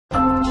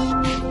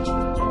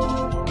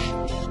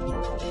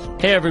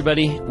Hey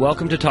everybody,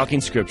 welcome to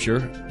Talking Scripture,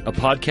 a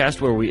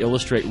podcast where we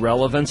illustrate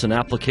relevance and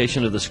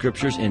application of the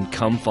Scriptures in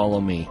Come Follow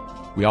Me.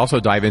 We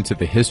also dive into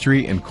the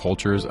history and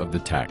cultures of the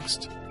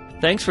text.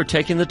 Thanks for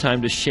taking the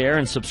time to share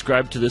and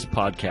subscribe to this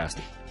podcast.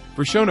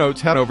 For show notes,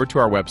 head over to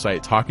our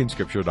website,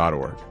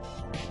 talkingscripture.org.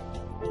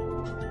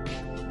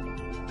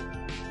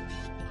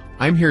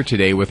 I'm here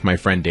today with my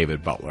friend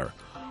David Butler,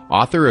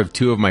 author of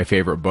two of my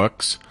favorite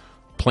books,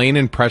 Plain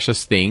and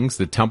Precious Things,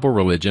 The Temple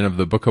Religion of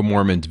the Book of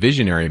Mormon's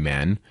Visionary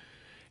Men,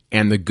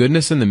 and The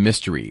Goodness and the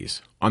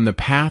Mysteries, On the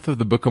Path of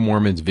the Book of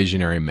Mormon's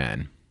Visionary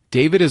Men.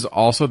 David is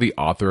also the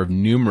author of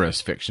numerous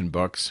fiction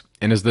books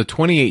and is the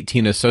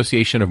 2018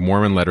 Association of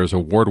Mormon Letters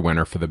Award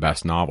winner for the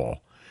best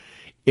novel.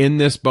 In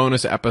this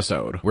bonus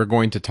episode, we're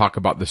going to talk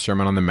about the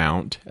Sermon on the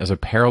Mount as a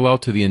parallel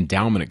to the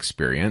Endowment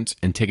experience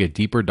and take a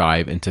deeper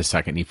dive into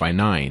 2 Nephi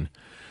 9.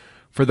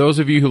 For those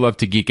of you who love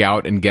to geek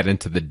out and get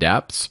into the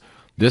depths,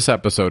 this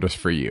episode is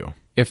for you.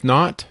 If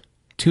not,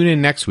 tune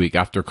in next week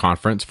after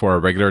conference for a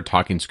regular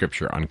Talking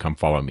Scripture on Come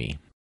Follow Me.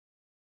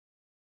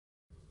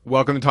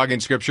 Welcome to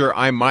Talking Scripture.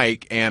 I'm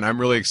Mike, and I'm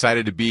really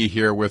excited to be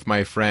here with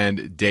my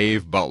friend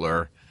Dave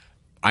Butler.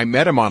 I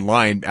met him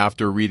online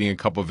after reading a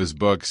couple of his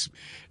books,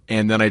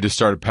 and then I just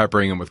started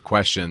peppering him with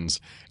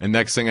questions. And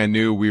next thing I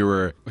knew, we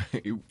were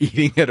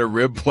eating at a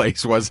rib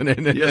place, wasn't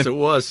it? Yes, it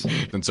was.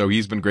 And so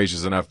he's been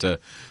gracious enough to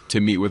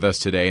meet with us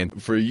today.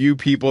 And for you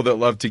people that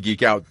love to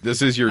geek out,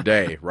 this is your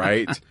day,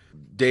 right?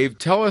 Dave,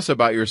 tell us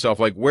about yourself.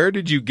 Like, where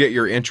did you get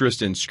your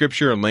interest in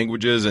scripture and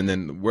languages, and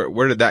then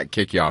where did that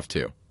kick you off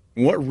to?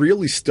 What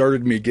really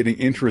started me getting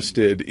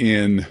interested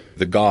in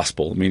the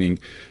gospel, meaning,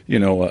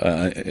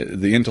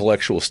 the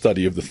intellectual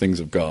study of the things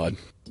of God,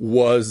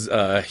 was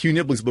Hugh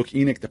Nibley's book,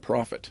 Enoch the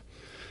Prophet.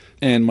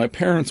 And my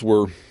parents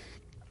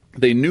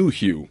they knew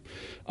Hugh.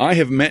 I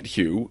have met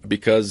Hugh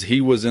because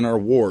he was in our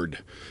ward.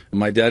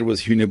 My dad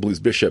was Hugh Nibley's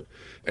bishop.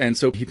 And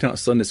so he taught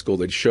Sunday school.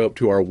 They'd show up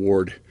to our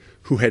ward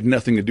who had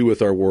nothing to do with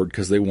our ward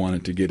because they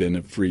wanted to get in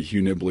a free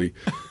Hugh Nibley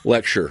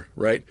lecture,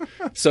 right?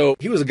 So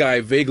he was a guy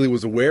I vaguely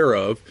was aware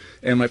of,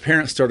 and my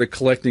parents started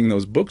collecting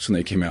those books when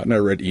they came out, and I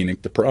read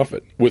Enoch the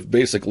Prophet with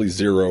basically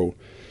zero.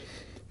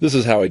 This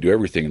is how I do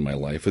everything in my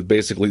life, with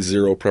basically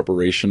zero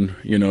preparation,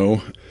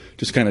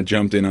 just kind of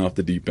jumped in off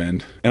the deep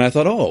end. And I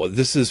thought, oh,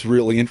 this is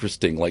really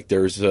interesting. Like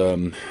there's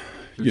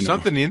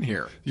something in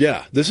here.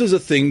 Yeah, this is a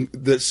thing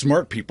that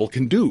smart people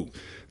can do.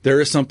 There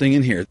is something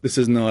in here. This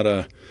is not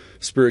a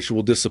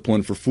spiritual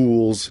discipline for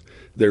fools.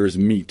 There is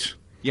meat.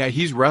 Yeah,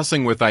 he's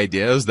wrestling with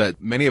ideas that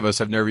many of us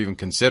have never even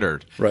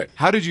considered. Right.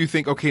 How did you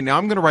think, okay, now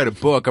I'm going to write a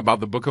book about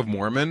the Book of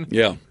Mormon?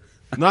 Yeah.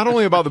 Not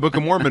only about the Book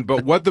of Mormon,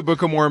 but what the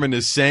Book of Mormon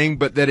is saying,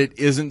 but that it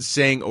isn't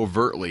saying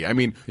overtly. I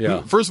mean,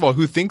 First of all,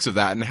 who thinks of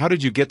that, and how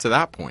did you get to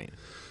that point?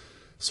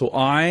 So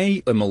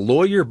I am a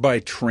lawyer by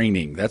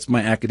training. That's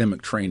my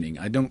academic training.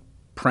 I don't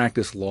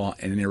practice law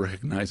in any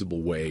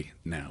recognizable way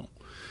now.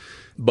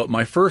 But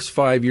my first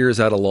 5 years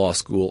out of law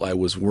school, I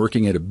was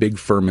working at a big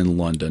firm in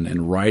London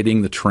and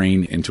riding the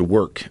train into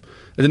work.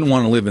 I didn't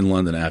want to live in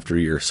London after a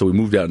year, so we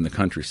moved out in the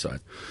countryside.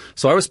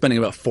 So I was spending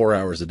about 4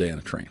 hours a day on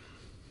a train.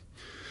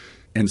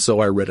 And so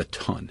I read a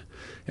ton.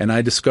 And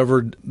I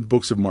discovered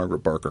books of Margaret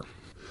Barker.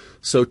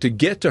 So to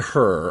get to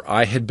her,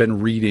 I had been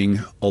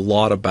reading a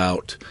lot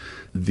about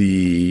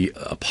the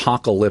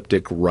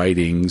apocalyptic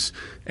writings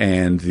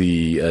and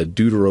the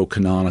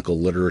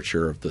deuterocanonical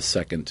literature of the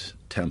Second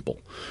Temple.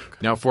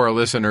 Now, for our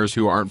listeners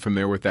who aren't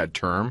familiar with that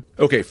term.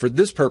 Okay, for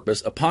this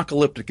purpose,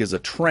 apocalyptic is a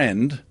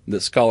trend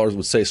that scholars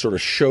would say sort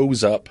of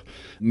shows up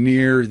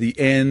near the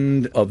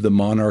end of the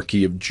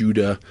monarchy of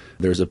Judah.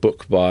 There's a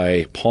book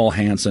by Paul D.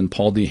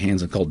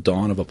 Hansen, called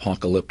Dawn of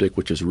Apocalyptic,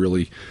 which is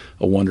really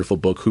a wonderful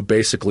book, who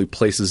basically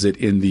places it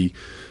in the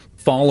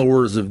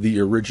followers of the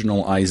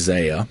original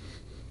Isaiah,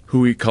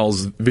 who he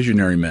calls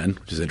visionary men,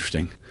 which is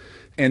interesting.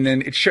 And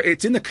then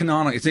it's in the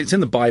canonic, it's in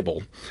the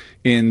Bible,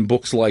 in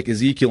books like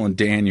Ezekiel and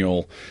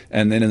Daniel,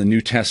 and then in the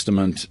New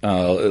Testament,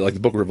 like the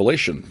Book of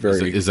Revelation.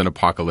 Is an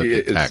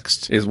apocalyptic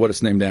text. Is what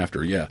it's named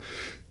after, yeah.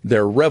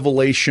 They're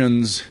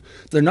revelations.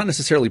 They're not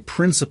necessarily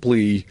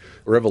principally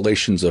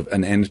revelations of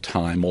an end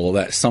time, although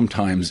that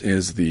sometimes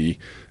is the...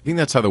 I think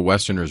that's how the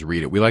Westerners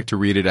read it. We like to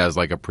read it as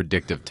like a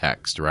predictive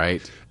text,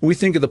 right? We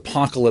think of the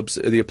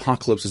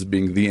apocalypse as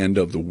being the end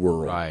of the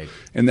world. Right.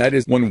 And that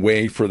is one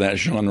way for that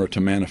genre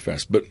to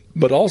manifest.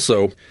 But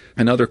also,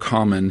 another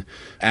common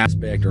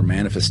aspect or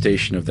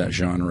manifestation of that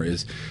genre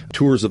is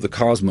tours of the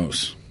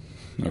cosmos.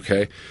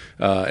 Okay,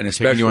 and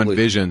especially taking you on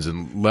visions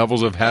and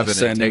levels of heaven,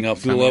 ascending up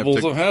the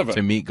levels of heaven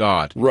to meet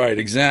God. Right,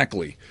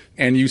 exactly.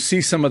 And you see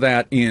some of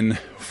that in,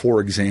 for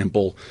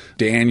example,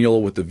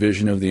 Daniel with the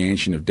vision of the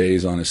Ancient of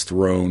Days on his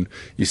throne.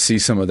 You see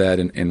some of that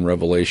in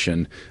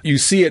Revelation. You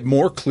see it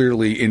more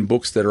clearly in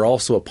books that are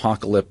also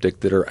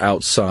apocalyptic, that are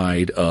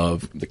outside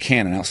of the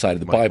canon, outside of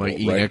the Bible. Like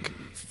Enoch. Right?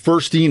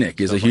 First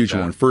Enoch is a huge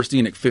like one. First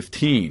Enoch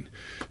 15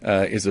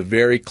 is a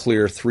very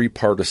clear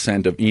three-part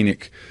ascent of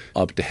Enoch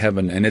up to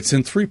heaven. And it's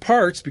in three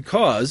parts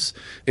because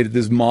it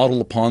is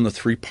modeled upon the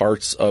three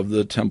parts of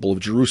the Temple of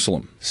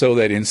Jerusalem. So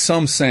that in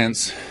some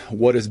sense,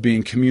 what is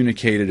being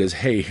communicated is,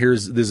 hey,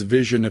 here's this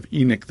vision of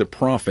Enoch the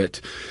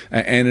prophet.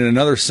 And in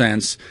another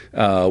sense,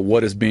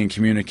 what is being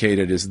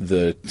communicated is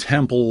the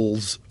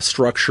temple's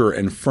structure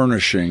and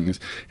furnishings.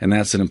 And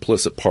that's an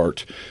implicit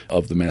part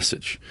of the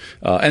message.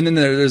 And then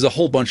there's a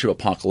whole bunch of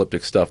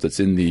apocalyptic stuff that's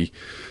in the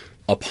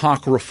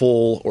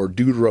apocryphal or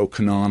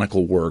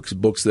deuterocanonical works,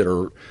 books that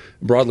are,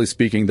 broadly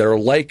speaking, that are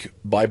like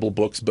Bible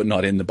books but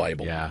not in the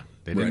Bible. Yeah,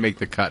 they didn't make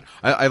the cut.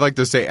 I like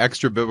to say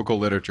extra biblical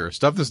literature.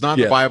 Stuff that's not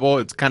in the Bible,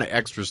 it's kind of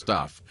extra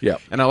stuff. Yeah.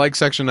 And I like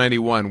section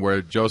 91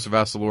 where Joseph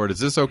asks the Lord, is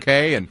this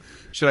okay? And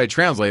should I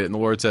translate it? And the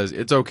Lord says,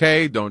 it's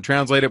okay, don't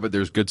translate it, but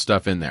there's good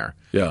stuff in there.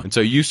 Yeah. And so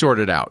you sort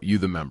it out, you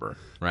the member,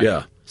 right?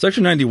 Yeah.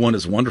 Section 91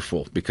 is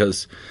wonderful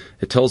because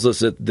it tells us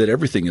that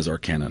everything is our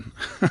canon.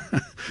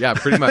 Yeah,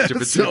 pretty much. If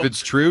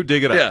it's true,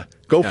 dig it up. Yeah,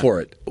 go for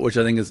it, which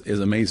I think is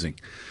amazing.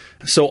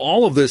 So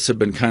all of this had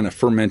been kind of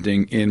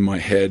fermenting in my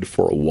head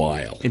for a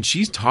while. And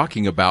she's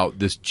talking about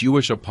this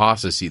Jewish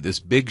apostasy, this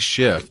big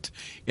shift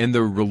in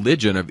the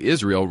religion of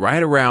Israel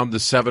right around the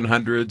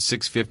 700,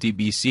 650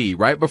 BC,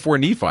 right before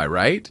Nephi,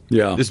 right?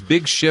 Yeah. This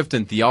big shift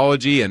in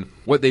theology and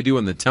what they do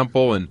in the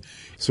temple. And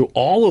so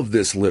all of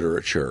this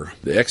literature,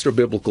 the extra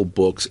biblical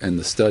books and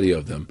the study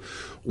of them,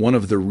 one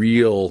of the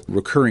real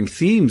recurring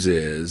themes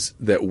is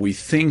that we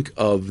think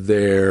of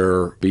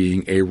there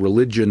being a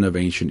religion of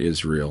ancient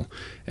Israel,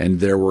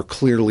 and there were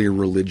clearly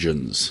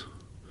religions.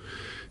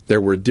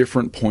 There were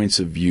different points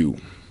of view.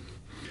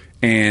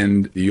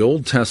 And the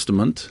Old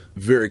Testament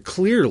very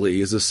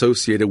clearly is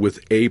associated with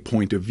a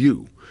point of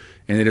view.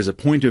 And it is a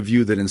point of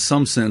view that in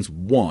some sense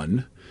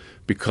won,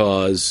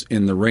 because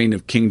in the reign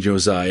of King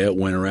Josiah it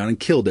went around and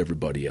killed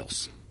everybody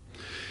else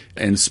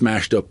and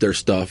smashed up their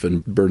stuff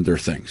and burned their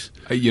things.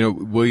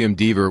 William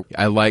Deaver,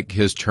 I like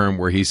his term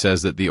where he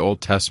says that the Old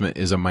Testament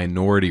is a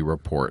minority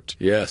report.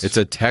 Yes. It's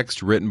a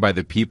text written by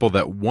the people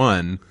that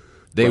won.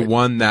 They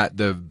won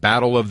the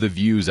battle of the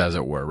views, as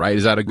it were, right?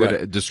 Is that a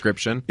good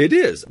description? It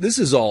is. This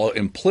is all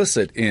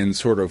implicit in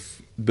sort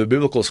of the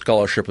biblical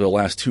scholarship of the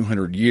last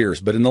 200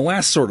 years. But in the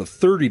last sort of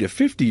 30 to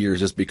 50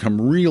 years, it's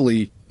become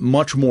really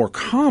much more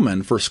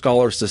common for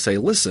scholars to say,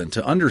 listen,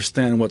 to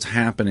understand what's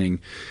happening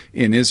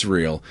in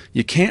Israel,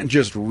 you can't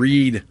just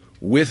read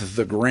with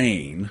the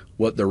grain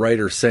what the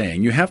writer's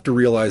saying. You have to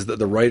realize that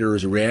the writer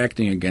is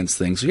reacting against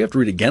things, so you have to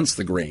read against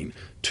the grain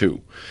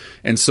too.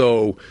 And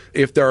so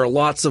if there are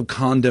lots of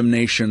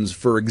condemnations,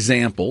 for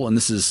example, and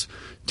this is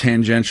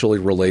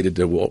tangentially related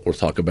to what we'll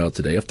talk about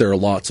today, if there are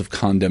lots of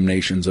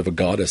condemnations of a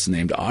goddess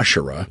named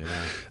Asherah,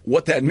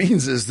 what that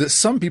means is that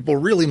some people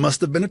really must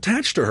have been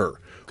attached to her.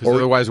 Because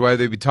otherwise, why would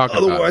they be talking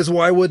about it? Otherwise,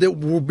 why would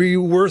it be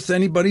worth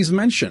anybody's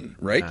mention,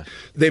 right?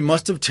 They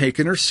must have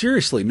taken her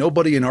seriously.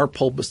 Nobody in our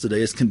pulpits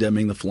today is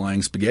condemning the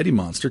flying spaghetti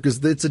monster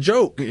because it's a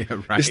joke. Yeah,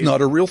 right. It's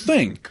not a real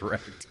thing.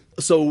 Correct.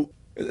 So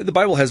the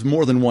Bible has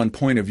more than one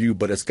point of view,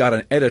 but it's got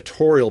an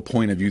editorial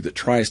point of view that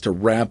tries to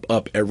wrap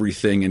up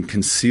everything and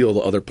conceal the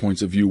other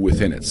points of view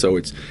within it. So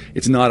it's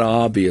not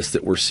obvious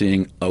that we're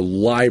seeing a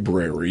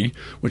library,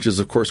 which is,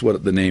 of course,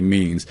 what the name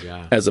means,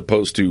 as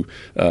opposed to,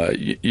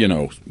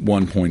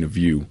 one point of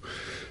view.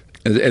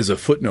 As a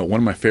footnote, one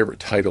of my favorite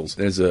titles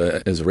is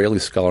an Israeli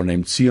scholar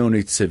named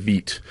Tzioni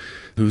Tzevit,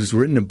 who's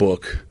written a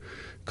book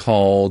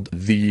called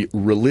The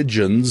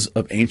Religions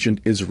of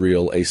Ancient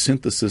Israel, a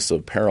Synthesis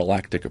of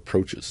Parallactic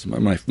Approaches. One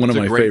of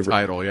my favorite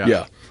title,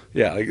 Yeah,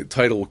 the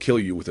title will kill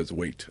you with its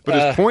weight. But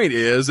his point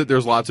is that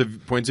there's lots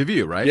of points of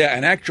view, right? Yeah,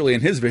 and actually,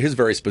 his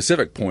very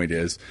specific point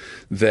is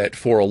that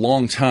for a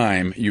long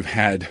time you've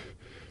had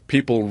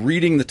people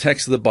reading the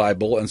text of the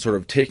Bible and sort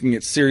of taking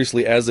it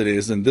seriously as it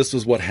is, and this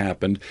is what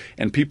happened,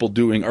 and people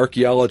doing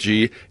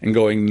archaeology and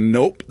going,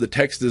 nope, the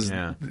text is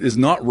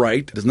not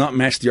right, does not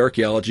match the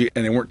archaeology,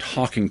 and they weren't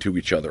talking to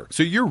each other.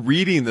 So you're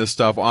reading this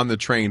stuff on the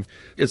train.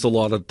 It's a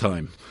lot of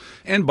time.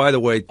 And by the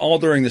way, all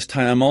during this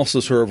time, I'm also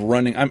sort of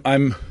running,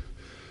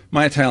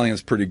 my Italian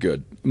is pretty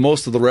good.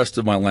 Most of the rest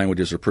of my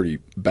languages are pretty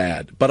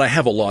bad, but I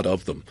have a lot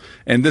of them.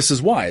 And this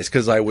is why. It's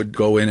because I would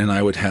go in and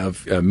I would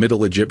have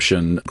Middle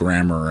Egyptian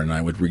grammar, and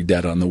I would read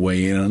that on the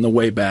way in. And on the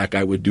way back,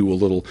 I would do a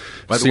little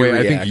By the way,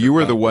 I think you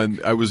were the one,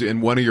 I was in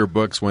one of your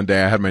books one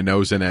day, I had my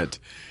nose in it,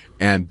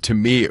 and to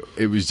me,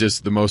 it was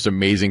just the most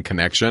amazing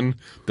connection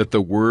that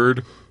the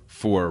word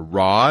for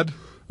rod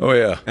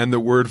and the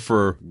word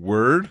for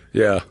word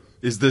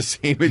is the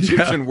same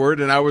Egyptian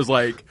word. And I was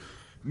like,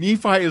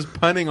 Nephi is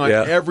punning on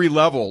every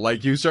level.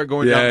 Like you start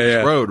going down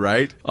this road,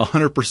 right?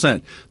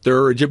 100%.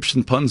 There are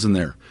Egyptian puns in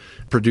there.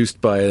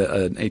 produced by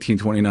an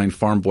 1829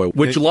 farm boy,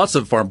 which lots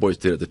of farm boys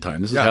did at the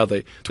time. This is how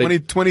they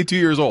 22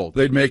 years old.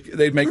 They'd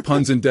make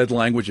puns in dead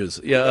languages.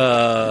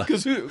 Yeah,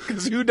 because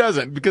who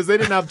doesn't? Because they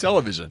didn't have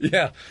television.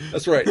 Yeah,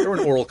 that's right. They were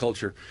an oral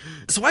culture.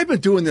 So I've been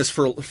doing this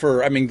for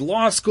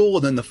law school,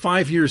 and then the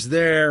 5 years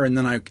there, and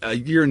then a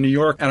year in New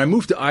York, and I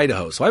moved to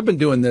Idaho. So I've been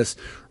doing this,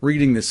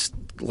 reading this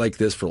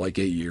for like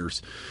 8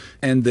 years.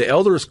 And the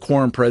Elders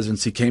Quorum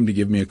presidency came to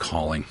give me a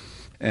calling.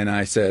 And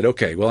I said,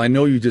 okay, well, I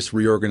know you just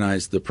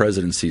reorganized the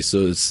presidency,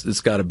 so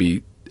it's got to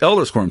be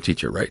Elders Quorum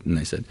teacher, right? And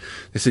they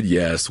said,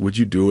 yes, would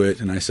you do it?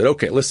 And I said,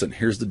 okay, listen,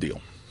 here's the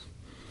deal.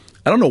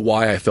 I don't know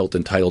why I felt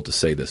entitled to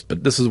say this,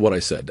 but this is what I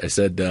said. I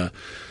said,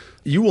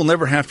 you will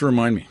never have to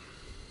remind me,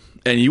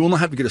 and you will not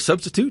have to get a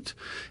substitute,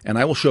 and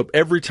I will show up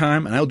every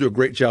time, and I will do a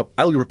great job.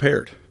 I will be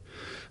prepared.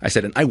 I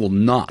said, and I will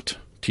not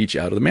teach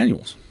out of the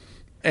manuals.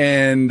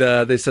 And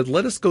they said,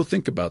 let us go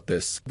think about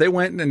this. They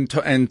went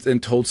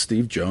and told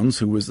Steve Jones,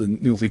 who was the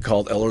newly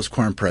called Elders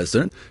Quorum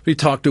president. He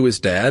talked to his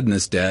dad, and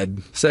his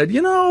dad said,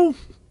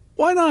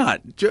 why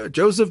not?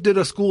 Joseph did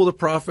a school of the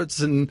prophets,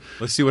 and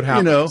let's see what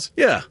happens.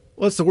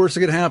 What's the worst that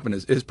could happen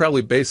is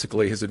probably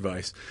basically his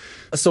advice.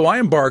 So I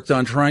embarked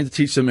on trying to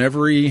teach them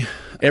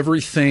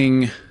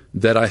everything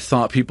that I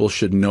thought people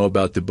should know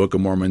about the Book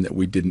of Mormon that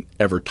we didn't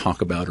ever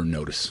talk about or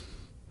notice.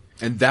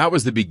 And that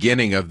was the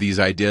beginning of these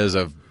ideas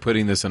of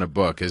putting this in a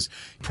book, is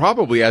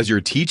probably as you're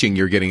teaching,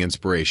 you're getting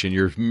inspiration.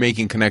 You're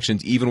making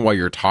connections even while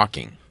you're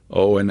talking.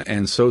 Oh,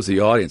 and so's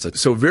the audience.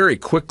 So very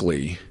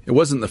quickly, it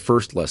wasn't the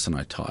first lesson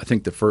I taught. I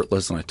think the first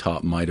lesson I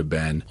taught might have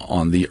been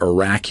on the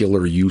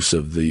oracular use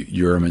of the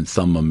Urim and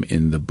Thummim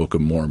in the Book of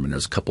Mormon.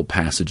 There's a couple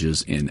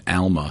passages in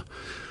Alma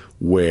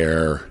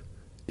where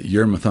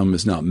Urim and Thummim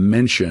is not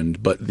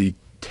mentioned, but the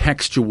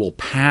textual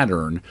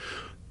pattern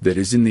that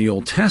is in the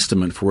Old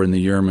Testament for when the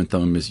Urim and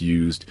Thummim is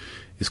used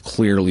is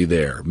clearly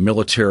there.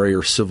 Military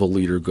or civil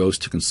leader goes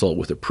to consult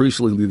with a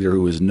priestly leader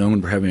who is known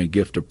for having a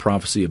gift of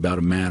prophecy about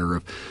a matter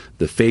of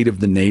the fate of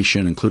the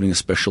nation, including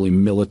especially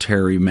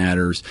military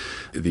matters.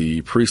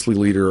 The priestly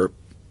leader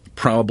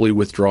probably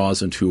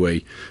withdraws into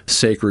a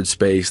sacred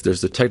space.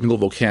 There's the technical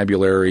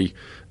vocabulary,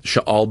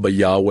 Sha'al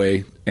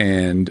Yahweh,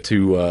 and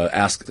to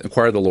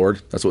inquire the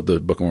Lord. That's what the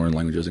Book of Mormon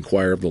language is,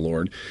 inquire of the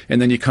Lord.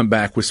 And then you come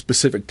back with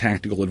specific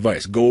tactical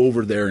advice. Go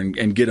over there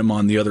and get them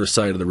on the other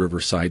side of the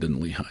riverside in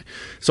Lehi.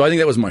 So I think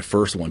that was my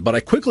first one. But I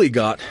quickly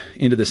got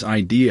into this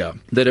idea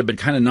that had been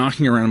kind of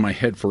knocking around in my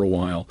head for a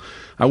while.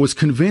 I was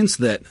convinced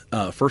that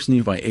 1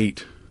 Nephi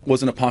 8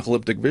 was an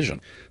apocalyptic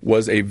vision,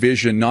 was a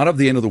vision not of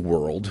the end of the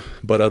world,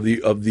 but of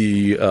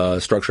the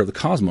structure of the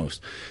cosmos.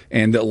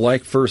 And that,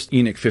 like 1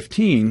 Enoch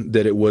 15,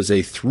 that it was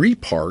a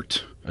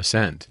three-part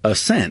ascent.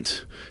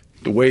 The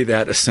way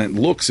that ascent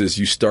looks is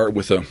you start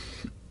with a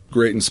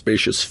great and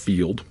spacious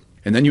field,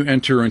 and then you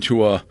enter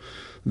into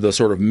the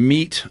sort of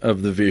meat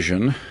of the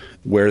vision,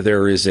 where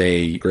there is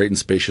a great and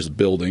spacious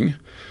building.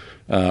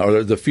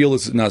 Or the field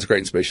is not as great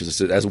and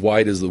spacious. It's as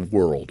wide as the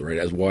world, right?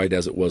 As wide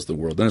as it was the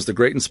world. Then it's the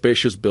great and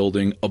spacious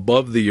building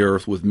above the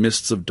earth with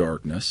mists of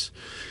darkness.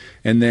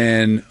 And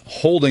then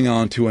holding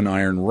on to an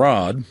iron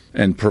rod,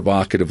 and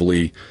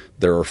provocatively,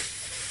 there are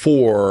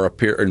 4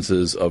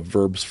 appearances of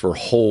verbs for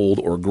hold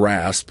or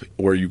grasp,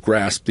 where you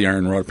grasp the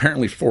iron rod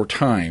apparently 4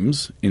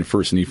 times in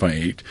 1 Nephi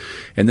 8.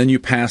 And then you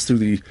pass through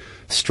the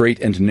straight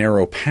and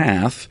narrow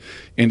path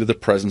into the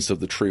presence of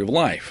the tree of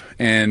life.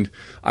 And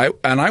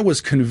I was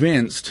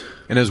convinced.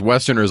 And as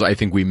Westerners, I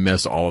think we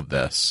miss all of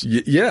this.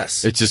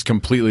 Yes. It's just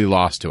completely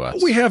lost to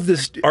us. We have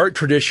this art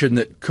tradition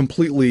that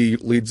completely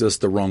leads us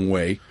the wrong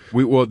way.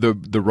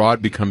 The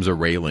rod becomes a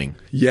railing.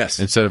 Yes.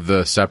 Instead of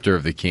the scepter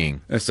of the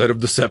king. Instead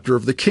of the scepter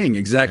of the king,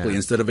 exactly. Yeah.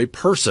 Instead of a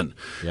person.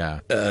 Yeah.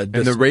 And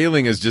the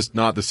railing is just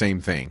not the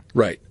same thing.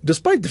 Right.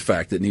 Despite the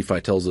fact that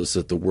Nephi tells us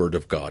that the word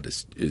of God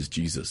is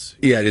Jesus.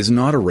 Yeah, it is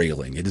not a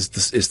railing. It's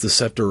the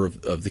scepter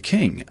of the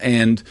king.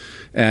 And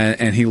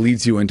he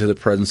leads you into the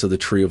presence of the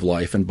tree of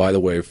life. And by the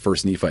way, 1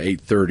 Nephi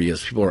 8:30,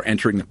 as people are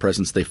entering the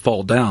presence, they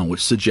fall down,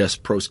 which suggests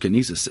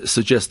proskinesis,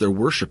 suggests they're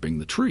worshiping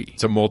the tree.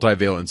 It's a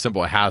multivalent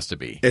symbol. It has to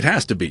be. It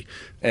has to be.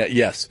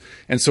 Yes.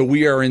 And so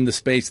we are in the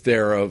space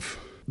there of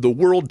the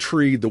world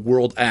tree, the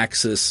world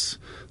axis,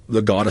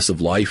 the goddess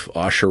of life,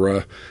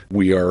 Asherah.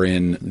 We are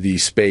in the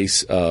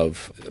space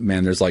of,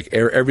 there's like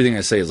everything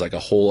I say is like a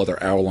whole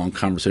other hour-long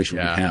conversation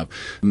we have.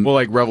 Well,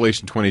 like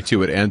Revelation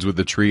 22, it ends with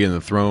the tree and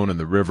the throne and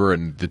the river,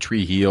 and the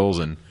tree heals,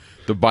 and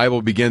the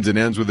Bible begins and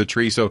ends with a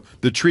tree. So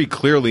the tree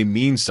clearly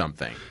means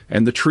something.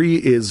 And the tree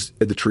is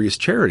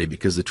charity,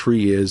 because the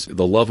tree is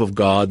the love of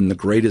God and the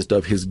greatest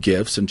of his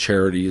gifts, and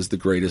charity is the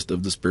greatest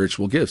of the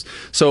spiritual gifts.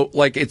 So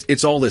like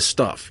it's all this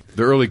stuff.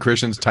 The early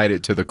Christians tied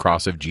it to the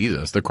cross of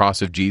Jesus. The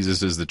cross of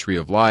Jesus is the tree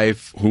of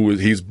life.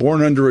 He's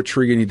born under a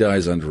tree and he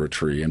dies under a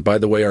tree. And by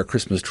the way, our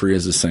Christmas tree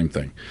is the same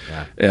thing.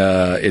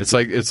 Yeah. It's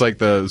like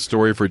the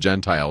story for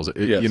Gentiles.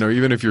 Yes.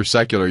 Even if you're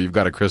secular, you've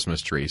got a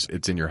Christmas tree.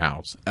 It's in your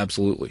house.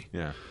 Absolutely.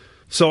 Yeah.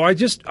 So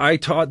I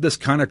taught this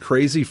kind of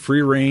crazy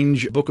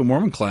free-range Book of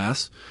Mormon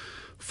class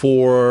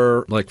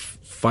for like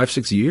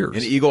 5-6 years.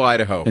 In Eagle,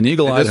 Idaho.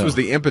 This was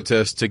the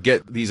impetus to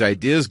get these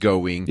ideas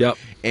going. Yep.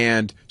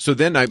 And so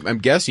then I'm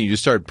guessing you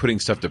just started putting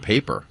stuff to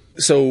paper.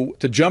 So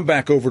to jump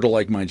back over to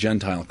like my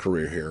Gentile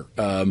career here,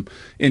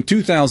 in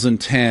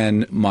 2010,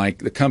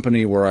 the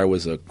company where I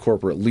was a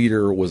corporate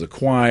leader was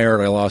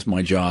acquired. I lost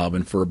my job,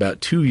 and for about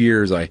 2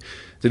 years, I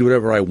did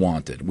whatever I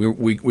wanted.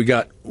 We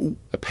got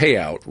a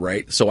payout,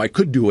 right? So I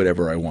could do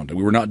whatever I wanted.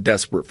 We were not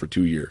desperate for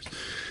 2 years.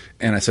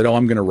 And I said,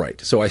 I'm going to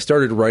write. So I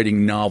started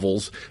writing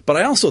novels, but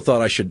I also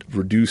thought I should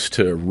reduce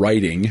to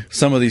writing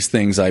some of these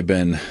things I've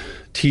been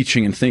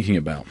teaching and thinking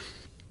about.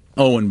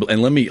 Oh,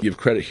 and let me give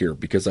credit here,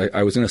 because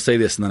I was going to say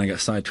this and then I got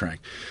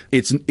sidetracked.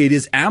 It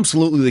is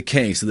absolutely the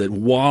case that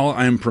while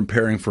I'm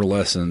preparing for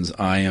lessons,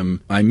 I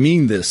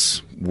mean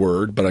this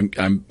word, but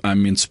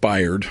I'm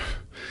inspired,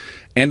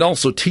 and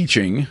also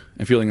teaching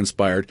and feeling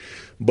inspired.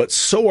 But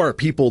so are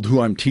people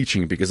who I'm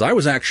teaching, because I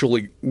was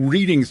actually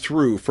reading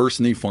through 1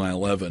 Nephi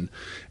 11,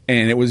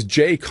 and it was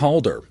Jay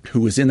Calder,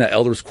 who was in that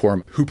elders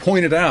quorum, who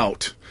pointed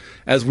out,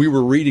 as we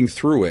were reading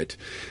through it,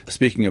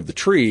 speaking of the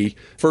tree,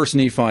 1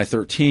 Nephi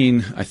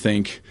 13, I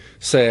think,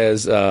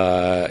 says,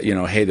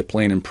 hey, the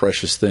plain and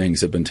precious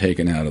things have been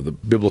taken out of the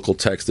biblical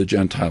text the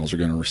Gentiles are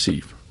going to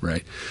receive,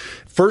 right?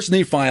 1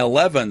 Nephi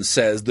 11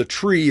 says the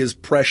tree is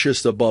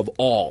precious above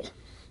all.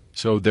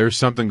 So there's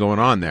something going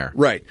on there.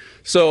 Right.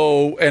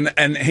 So, and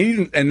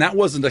that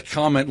wasn't a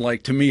comment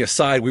like to me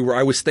aside.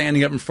 I was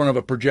standing up in front of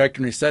a projector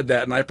and he said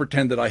that, and I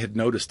pretended I had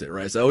noticed it,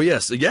 right? I said, oh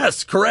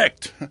yes,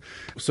 correct.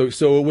 So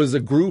it was a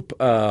group,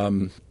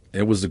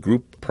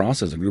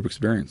 process, a group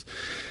experience.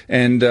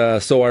 And,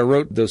 so I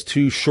wrote those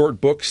 2 short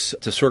books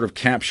to sort of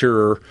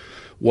capture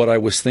what I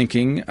was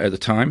thinking at the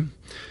time.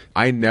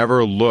 I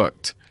never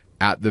looked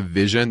at the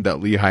vision that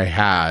Lehi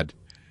had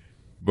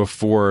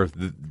before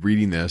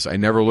reading this. I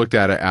never looked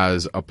at it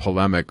as a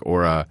polemic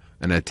or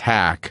an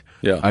attack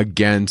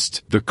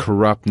against the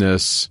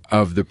corruptness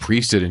of the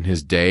priesthood in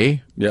his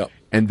day. Yeah.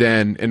 And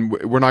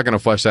we're not going to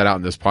flesh that out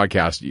in this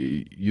podcast.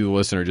 You the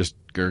listener, just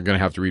are going to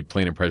have to read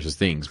Plain and Precious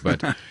Things.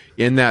 But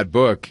in that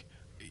book,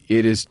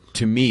 it is,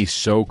 to me,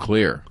 so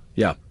clear.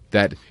 Yeah.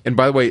 That, and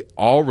by the way,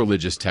 all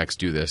religious texts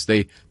do this.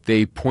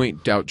 They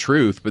point out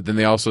truth, but then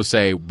they also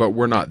say, but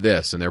we're not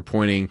this. And they're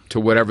pointing to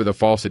whatever the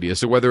falsity is.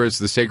 So whether it's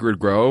the sacred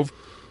grove,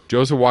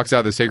 Joseph walks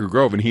out of the sacred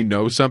grove and he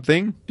knows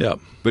something,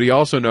 but he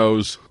also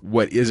knows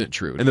what isn't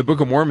true. And the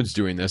Book of Mormon's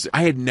doing this.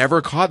 I had never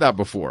caught that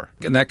before.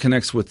 And that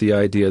connects with the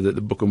idea that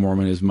the Book of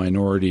Mormon is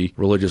minority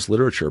religious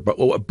literature. But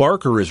what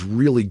Barker is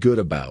really good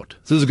about,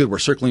 this is good, we're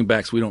circling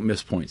back so we don't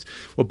miss points.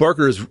 What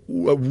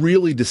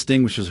really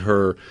distinguishes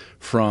her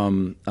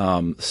from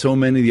so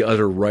many of the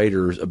other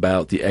writers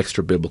about the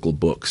extra biblical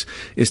books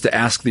is to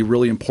ask the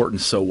really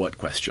important so what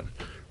question.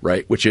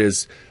 Right, which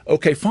is,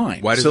 okay, fine.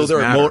 Why does this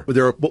matter?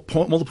 There are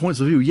multiple points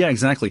of view. Yeah,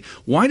 exactly.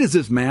 Why does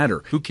this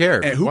matter? Who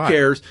cares? And who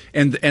cares?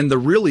 And the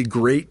really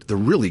great,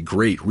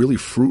 really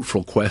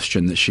fruitful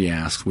question that she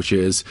asks, which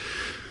is,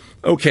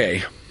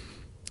 okay,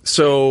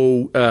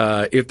 so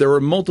if there are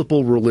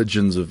multiple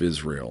religions of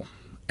Israel,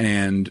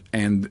 and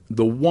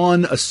the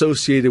one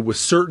associated with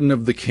certain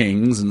of the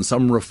kings and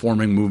some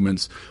reforming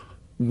movements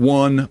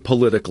won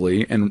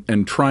politically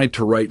and tried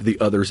to write the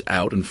others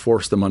out and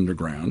force them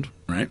underground,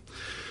 right?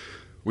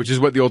 Which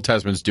is what the Old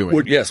Testament's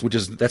doing. Yes,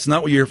 that's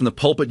not what you hear from the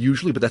pulpit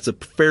usually, but that's a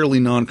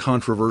fairly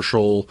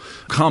non-controversial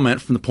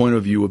comment from the point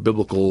of view of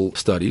biblical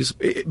studies.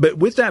 But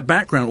with that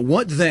background,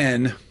 what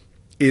then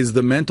is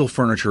the mental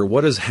furniture?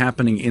 What is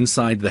happening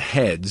inside the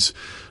heads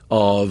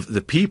of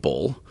the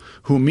people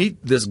who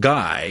meet this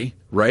guy,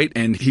 right?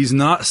 And he's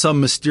not some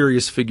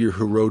mysterious figure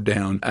who rode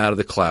down out of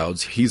the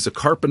clouds. He's a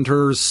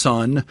carpenter's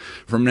son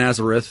from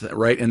Nazareth,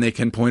 right? And they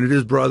can point at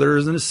his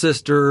brothers and his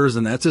sisters,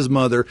 and that's his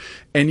mother.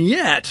 And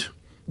yet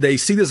they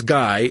see this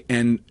guy,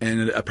 and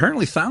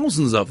apparently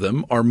thousands of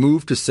them are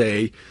moved to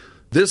say,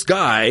 this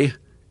guy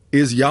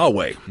is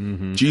Yahweh.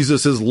 Mm-hmm.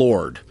 Jesus is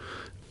Lord.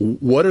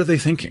 What are they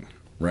thinking,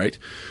 right?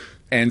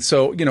 And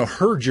so,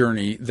 her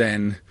journey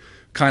then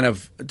kind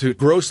of, to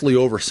grossly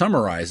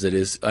over-summarize it,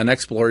 is an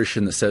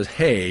exploration that says,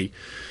 hey,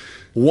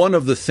 one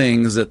of the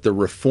things that the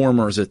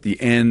reformers at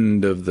the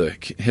end of the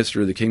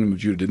history of the kingdom of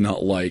Judah did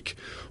not like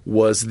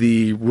was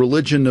the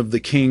religion of the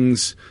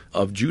kings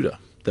of Judah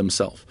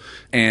themselves.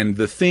 And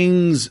the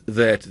things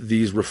that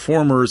these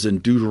reformers in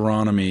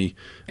Deuteronomy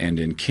and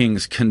in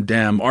Kings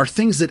condemn are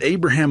things that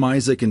Abraham,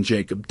 Isaac, and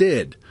Jacob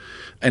did,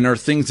 and are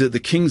things that the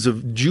kings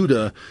of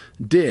Judah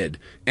did.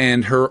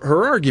 And her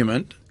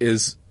argument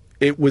is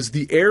it was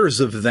the heirs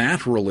of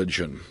that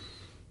religion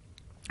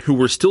who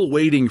were still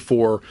waiting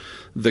for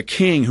the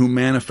king who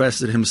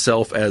manifested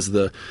himself as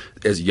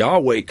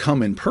Yahweh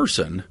come in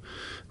person,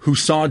 who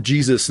saw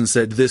Jesus and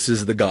said, this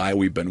is the guy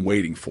we've been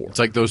waiting for. It's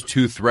like those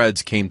two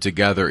threads came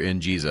together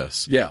in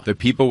Jesus. Yeah. The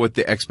people with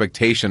the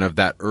expectation of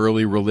that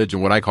early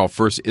religion, what I call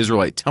first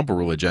Israelite temple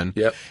religion,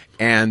 yep,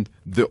 and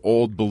the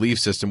old belief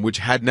system, which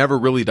had never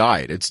really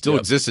died. It still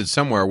existed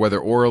somewhere, whether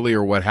orally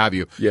or what have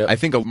you. Yep. I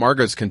think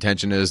Margaret's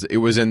contention is it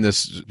was in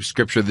this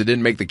scripture that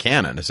didn't make the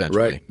canon,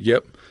 essentially. Right.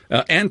 Yep.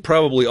 and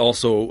probably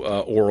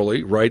also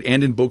orally, right?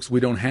 And in books we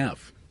don't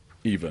have,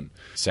 even.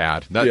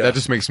 Sad. That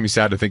just makes me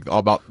sad to think all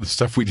about the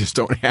stuff we just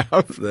don't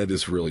have. That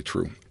is really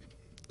true.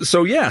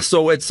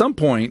 So at some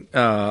point,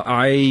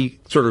 I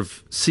sort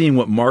of, seeing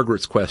what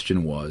Margaret's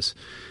question was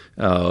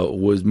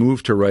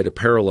moved to write a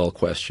parallel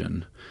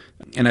question.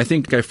 And I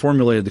think I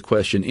formulated the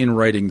question in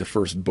writing the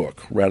first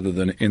book rather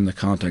than in the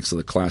context of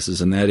the classes,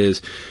 and that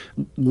is,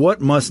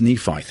 what must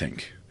Nephi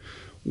think?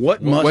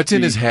 What's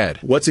in his head?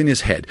 What's in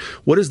his head?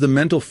 What is the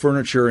mental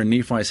furniture in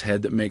Nephi's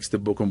head that makes the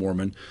Book of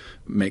Mormon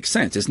make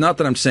sense? It's not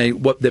that I'm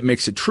saying what that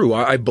makes it true.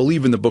 I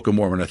believe in the Book of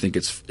Mormon. I think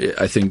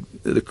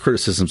the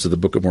criticisms of the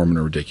Book of Mormon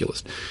are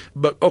ridiculous.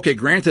 But okay,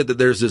 granted that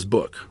there's this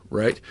book,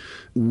 right?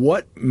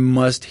 What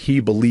must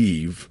he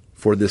believe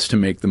for this to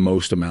make the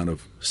most amount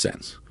of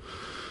sense?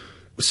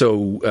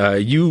 So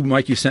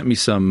Mike, you sent me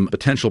some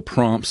potential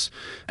prompts,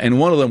 and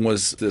one of them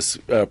was this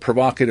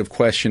provocative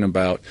question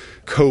about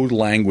code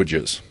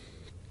languages,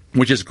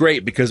 which is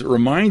great because it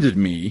reminded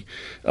me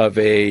of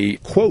a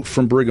quote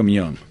from Brigham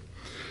Young.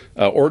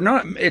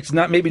 It's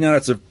not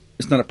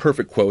a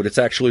perfect quote. It's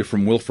actually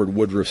from Wilford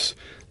Woodruff's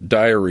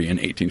diary in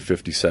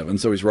 1857.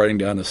 So he's writing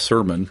down a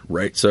sermon,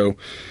 right? So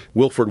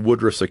Wilford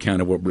Woodruff's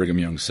account of what Brigham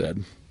Young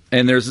said.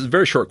 And there's a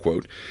very short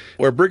quote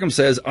where Brigham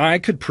says, "I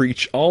could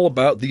preach all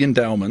about the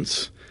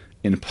endowments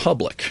in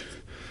public,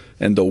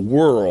 and the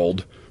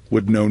world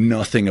would know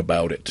nothing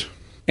about it."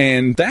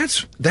 And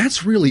that's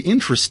really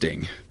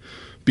interesting,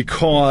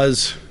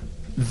 because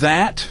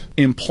that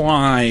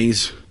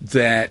implies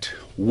that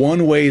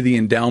one way the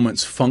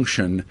endowments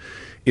function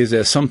is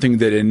as something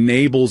that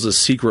enables a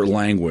secret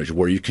language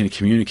where you can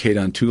communicate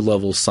on two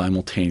levels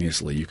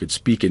simultaneously. You could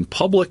speak in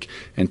public,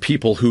 and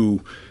people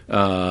who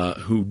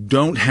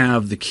don't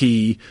have the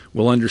key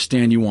will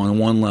understand you on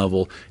one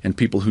level, and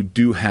people who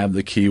do have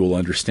the key will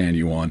understand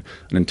you on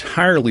an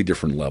entirely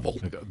different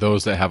level.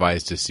 Those that have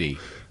eyes to see.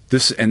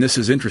 This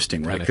is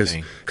interesting, right? Because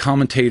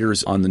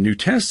commentators on the New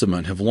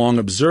Testament have long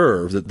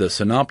observed that the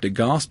synoptic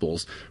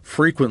Gospels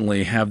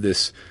frequently have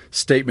this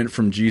statement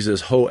from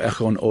Jesus, "Ho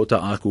echon ota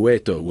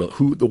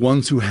akueto," the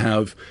ones who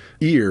have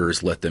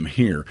ears, let them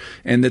hear.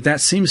 And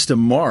that seems to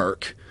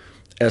mark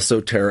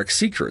esoteric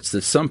secrets,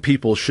 that some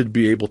people should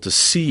be able to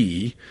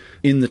see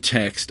in the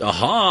text,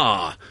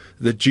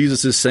 that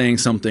Jesus is saying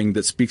something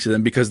that speaks to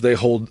them because they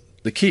hold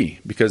the key,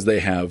 because they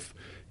have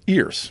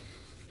ears.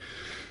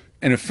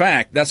 And in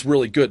fact, that's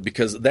really good,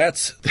 because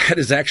that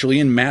is actually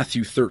in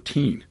Matthew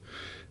 13.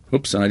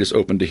 Oops, and I just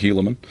opened to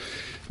Helaman.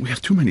 We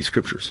have too many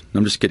scriptures. No,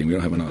 I'm just kidding. We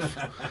don't have enough.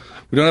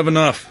 We don't have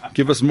enough.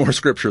 Give us more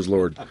scriptures,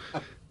 Lord.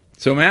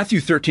 So Matthew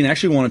 13, I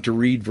actually wanted to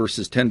read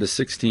verses 10 to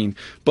 16,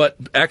 but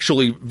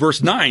actually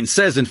verse 9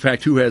 says, in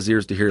fact, "Who has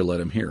ears to hear, let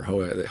him hear."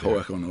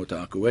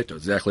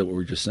 Exactly what we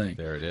were just saying.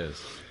 There it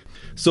is.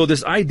 So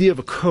this idea of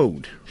a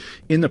code,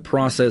 in the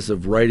process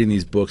of writing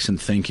these books and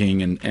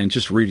thinking and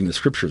just reading the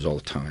scriptures all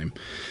the time,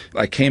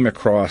 I came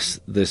across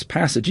this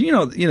passage. You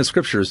know,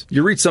 scriptures,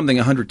 you read something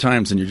 100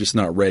 times and you're just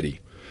not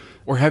ready.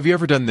 Or have you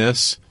ever done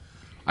this?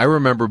 I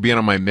remember being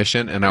on my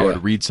mission and I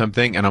would read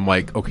something and I'm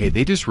like, okay,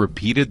 they just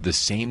repeated the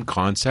same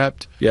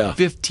concept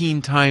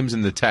 15 times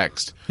in the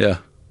text. Yeah.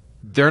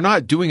 They're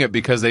not doing it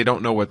because they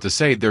don't know what to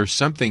say. There's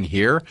something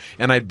here.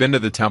 And I'd been to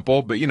the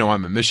temple, but,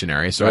 I'm a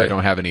missionary, so I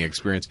don't have any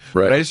experience.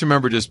 Right. But I just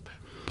remember just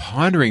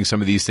pondering some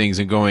of these things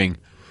and going,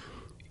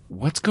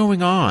 what's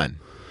going on?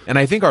 And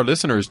I think our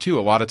listeners, too,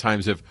 a lot of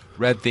times have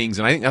read things.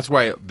 And I think that's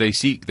why they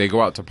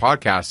go out to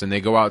podcasts and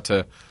they go out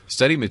to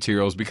study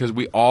materials, because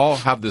we all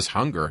have this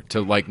hunger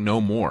to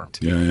know more.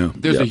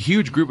 There's a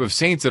huge group of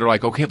saints that are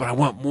like, okay, but I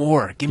want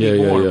more. Give me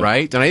more,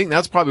 right? And I think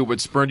that's probably what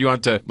spurred you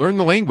on to learn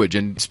the language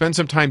and spend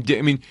some time.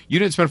 I mean, you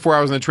didn't spend 4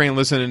 hours on the train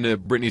listening to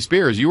Britney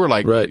Spears. You were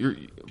like,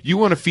 you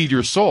want to feed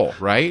your soul,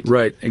 right?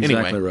 Right, exactly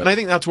anyway, right. And I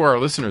think that's where our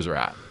listeners are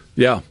at.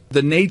 Yeah.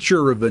 The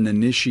nature of an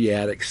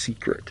initiatic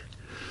secret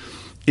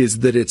is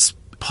that it's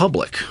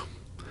public.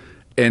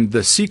 And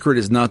the secret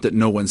is not that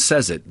no one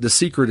says it. The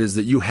secret is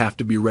that you have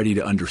to be ready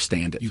to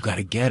understand it. You got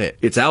to get it.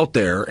 It's out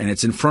there, and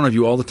it's in front of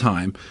you all the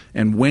time.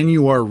 And when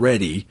you are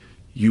ready,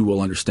 you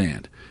will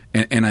understand.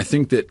 And I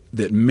think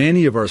that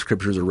many of our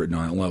scriptures are written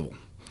on that level.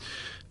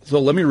 So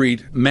let me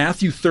read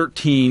Matthew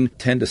 13,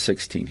 10 to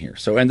 16 here.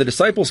 So, "And the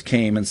disciples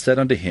came and said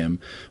unto him,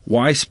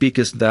 Why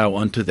speakest thou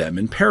unto them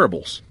in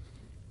parables?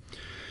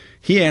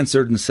 He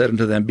answered and said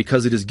unto them,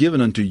 Because it is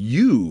given unto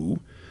you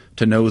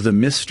to know the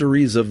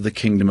mysteries of the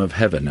kingdom of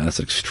heaven." Now, that's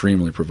an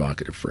extremely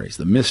provocative phrase.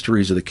 The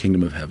mysteries of the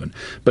kingdom of heaven.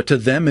 "But to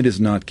them it is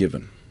not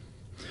given.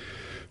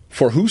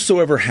 For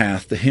whosoever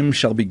hath, to him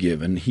shall be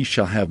given, he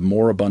shall have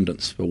more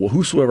abundance. But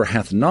whosoever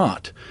hath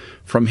not,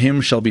 from him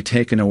shall be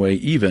taken away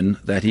even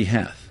that he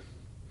hath.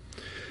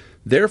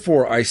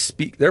 Therefore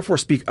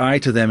speak I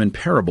to them in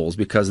parables,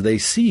 because they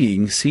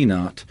seeing see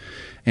not,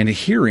 and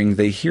hearing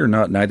they hear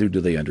not, neither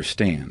do they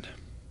understand.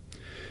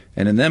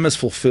 And in them is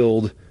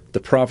fulfilled the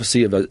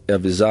prophecy of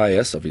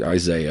Isaiah,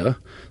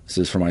 this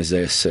is from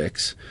Isaiah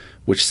 6,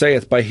 which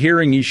saith, By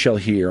hearing ye shall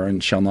hear,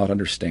 and shall not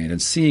understand,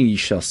 and seeing ye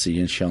shall see,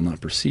 and shall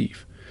not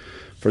perceive.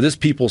 For this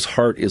people's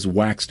heart is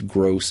waxed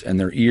gross, and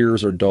their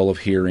ears are dull of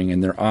hearing,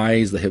 and their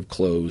eyes they have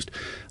closed,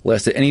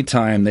 lest at any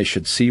time they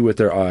should see with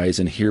their eyes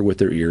and hear with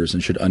their ears,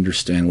 and should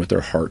understand with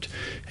their heart,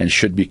 and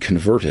should be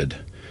converted,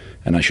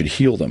 and I should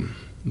heal them.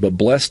 But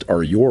blessed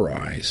are your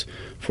eyes,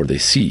 for they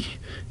see,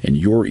 and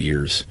your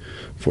ears,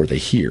 for they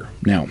hear.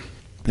 Now,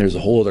 there's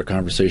a whole other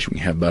conversation we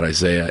have about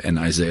Isaiah and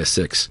Isaiah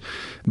 6,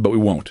 but we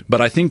won't.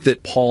 But I think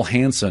that Paul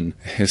Hansen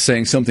is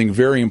saying something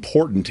very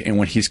important, and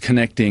when he's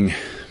connecting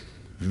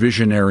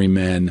visionary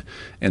men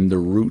and the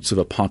roots of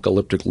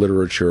apocalyptic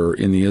literature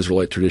in the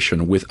Israelite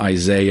tradition with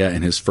Isaiah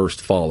and his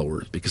first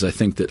followers, because I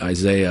think that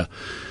Isaiah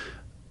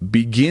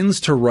begins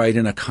to write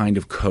in a kind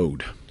of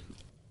code.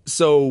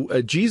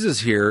 So Jesus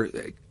here,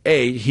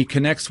 he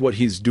connects what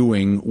he's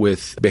doing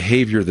with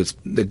behavior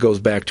that goes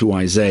back to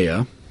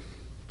Isaiah.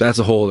 That's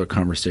a whole other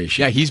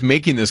conversation. Yeah, he's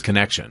making this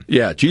connection.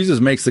 Yeah, Jesus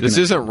makes the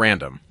connection. This isn't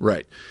random.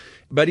 Right.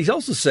 But he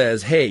also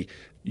says, hey,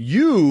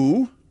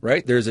 you...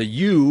 Right? There's a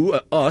you,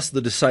 us, the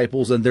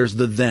disciples, and there's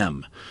the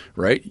them,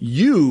 right?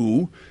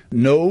 You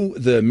know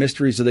the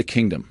mysteries of the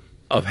kingdom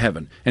of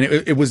heaven, and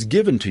it was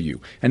given to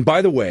you. And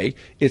by the way,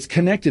 it's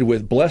connected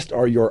with blessed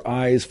are your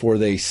eyes for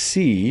they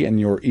see, and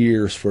your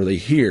ears for they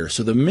hear.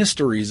 So the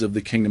mysteries of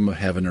the kingdom of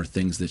heaven are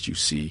things that you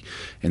see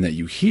and that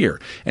you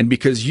hear. And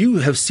because you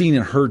have seen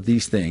and heard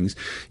these things,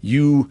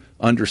 you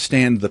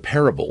understand the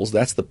parables.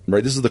 That's the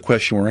right. This is the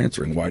question we're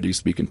answering. Why do you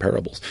speak in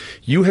parables?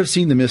 You have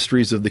seen the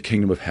mysteries of the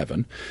kingdom of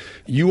heaven.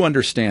 You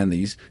understand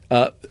these,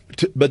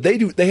 but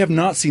they have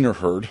not seen or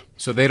heard.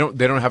 So they don't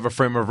have a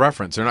frame of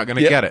reference. They're not going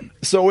to get it.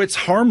 So it's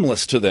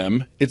harmless to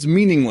them. It's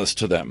meaningless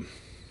to them,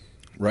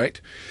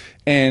 right?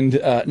 And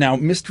now,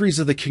 mysteries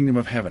of the kingdom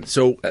of heaven.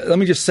 So let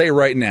me just say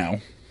right now,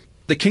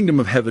 the kingdom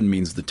of heaven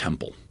means the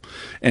temple,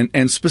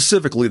 and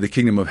specifically, the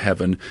kingdom of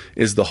heaven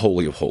is the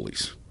Holy of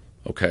Holies.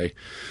 Okay.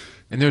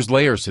 And there's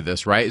layers to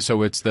this, right?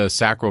 So it's the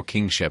sacral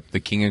kingship, the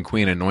king and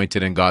queen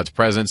anointed in God's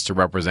presence to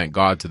represent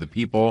God to the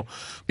people.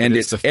 And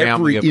it's the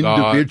family every of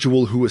God.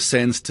 individual who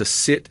ascends to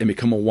sit and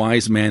become a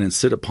wise man and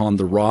sit upon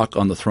the rock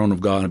on the throne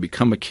of God and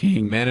become a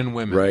king. Men and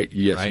women. Right,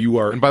 yes, right? you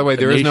are. And by the way,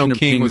 there is no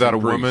king without a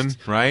priests. woman,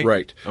 right?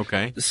 Right.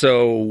 Okay.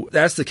 So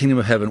that's the kingdom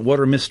of heaven. What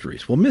are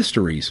mysteries? Well,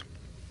 mysteries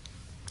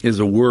is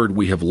a word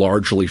we have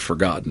largely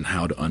forgotten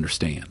how to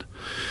understand.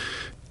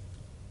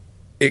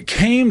 It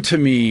came to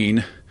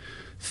mean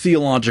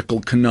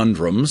theological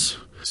conundrums.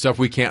 Stuff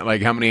we can't,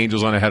 like how many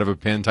angels on a head of a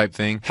pin type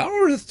thing.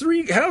 How is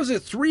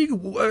it three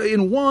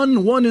in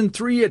one in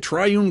three, a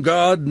triune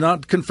God,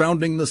 not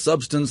confounding the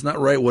substance, not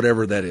right,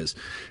 whatever that is.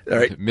 All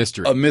right.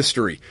 Mystery. A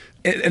mystery.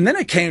 And then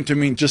it came to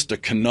mean just a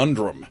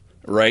conundrum,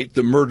 right?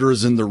 The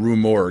murderers in the Rue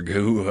Morgue,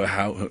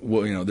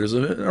 there's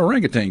an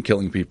orangutan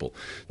killing people.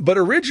 But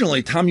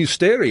originally,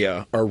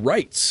 tamusteria are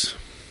rites.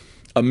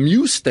 A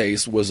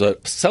mustes was a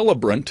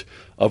celebrant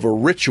of a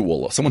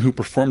ritual, someone who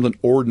performed an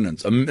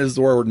ordinance. Is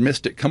where the word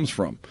mystic comes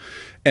from.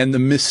 And the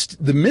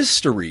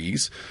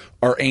mysteries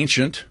are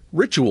ancient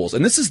rituals.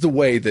 And this is the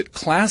way that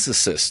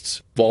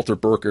classicists, Walter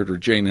Burkert or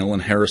Jane Ellen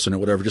Harrison or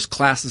whatever, just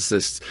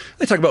classicists,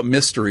 they talk about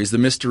mysteries, the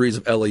mysteries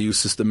of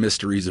Eleusis, the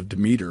mysteries of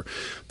Demeter.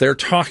 They're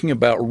talking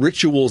about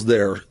rituals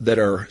that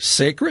are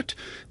sacred,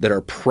 that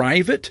are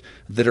private,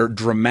 that are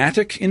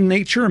dramatic in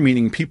nature,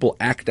 meaning people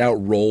act out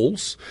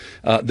roles,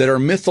 that are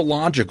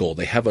mythological.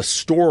 They have a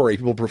story,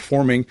 people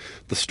performing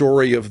the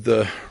story of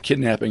the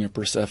kidnapping of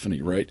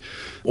Persephone, right?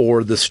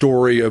 Or the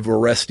story of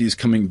Orestes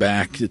coming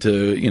back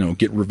to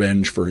get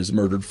revenge for his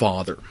murdered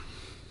father.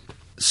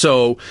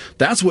 So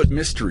that's what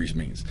mysteries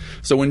means.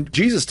 So when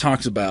Jesus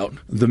talks about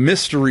the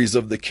mysteries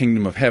of the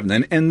kingdom of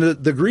heaven, and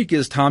the Greek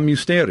is ta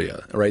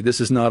mysteria, right? This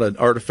is not an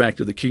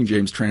artifact of the King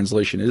James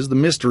translation. It is the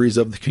mysteries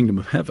of the kingdom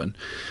of heaven.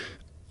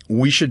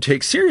 We should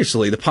take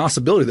seriously the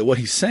possibility that what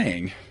he's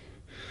saying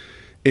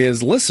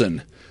is,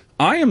 listen,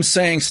 I am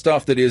saying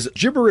stuff that is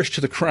gibberish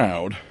to the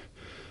crowd,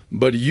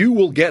 but you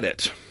will get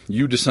it,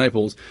 you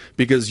disciples,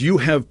 because you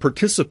have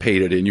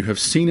participated in, you have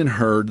seen and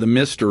heard the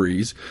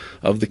mysteries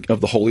of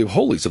the Holy of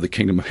Holies, of the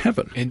kingdom of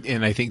heaven.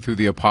 And I think through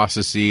the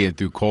apostasy and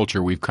through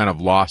culture, we've kind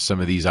of lost some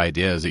of these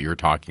ideas that you're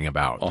talking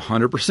about.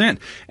 100%.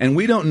 And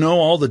we don't know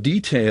all the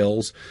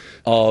details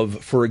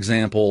of, for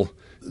example,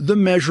 the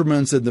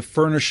measurements and the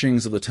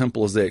furnishings of the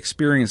temple as they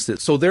experienced it.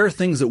 So there are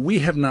things that we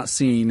have not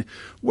seen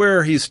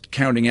where he's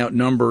counting out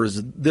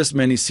numbers, this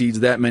many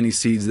seeds, that many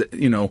seeds.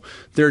 There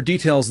are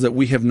details that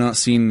we have not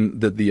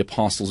seen that the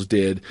apostles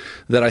did,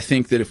 that I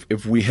think that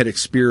if we had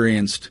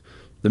experienced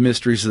the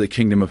mysteries of the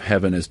kingdom of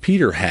heaven as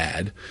Peter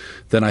had,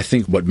 then I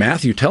think what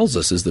Matthew tells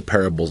us is the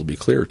parables will be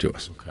clear to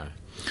us. Okay.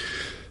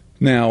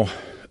 Now,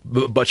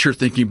 but you're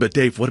thinking, but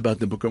Dave, what about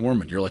the Book of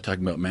Mormon? You're like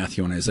talking about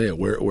Matthew and Isaiah.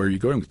 Where are you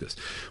going with this?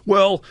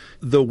 Well,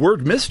 the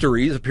word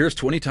mysteries appears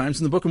 20 times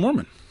in the Book of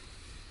Mormon.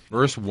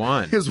 Verse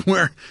 1 is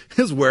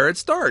where it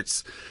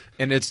starts.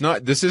 And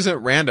this isn't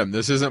random.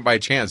 This isn't by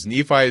chance.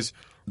 Nephi's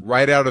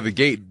right out of the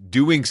gate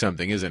doing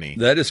something, isn't he?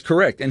 That is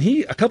correct. And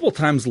he, a couple of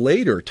times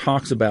later,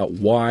 talks about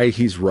why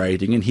he's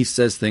writing, and he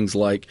says things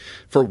like,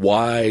 for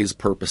wise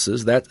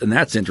purposes.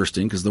 That's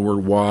interesting, because the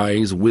word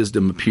wise,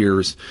 wisdom,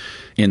 appears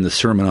in the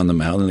Sermon on the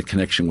Mount in the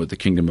connection with the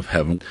kingdom of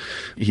heaven.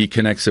 He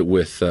connects it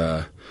with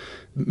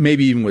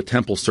maybe even with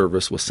temple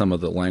service, with some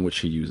of the language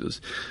he uses.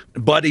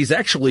 But he's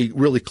actually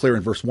really clear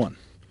in verse 1.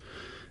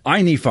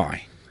 I,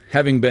 Nephi,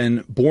 having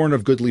been born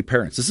of goodly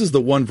parents. This is the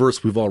one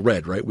verse we've all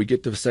read, right? We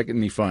get to 2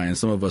 Nephi and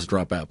some of us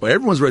drop out. But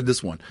everyone's read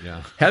this one.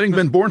 Yeah. Having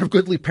been born of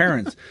goodly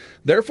parents,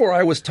 therefore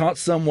I was taught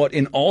somewhat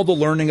in all the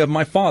learning of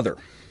my father.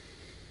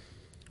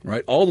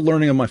 Right? All the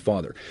learning of my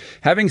father.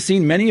 Having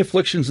seen many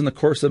afflictions in the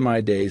course of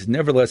my days,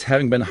 nevertheless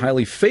having been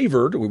highly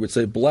favored, we would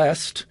say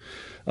blessed,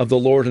 of the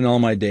Lord in all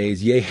my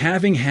days, yea,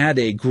 having had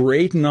a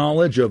great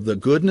knowledge of the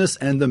goodness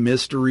and the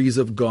mysteries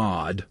of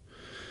God,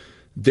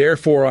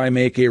 therefore I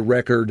make a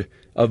record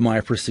of my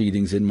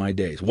proceedings in my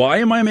days. Why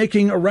am I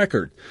making a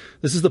record?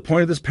 This is the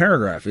point of this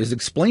paragraph, is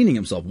explaining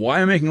himself. Why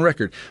am I making a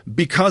record?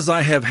 Because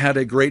I have had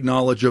a great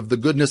knowledge of the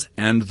goodness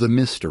and the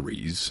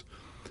mysteries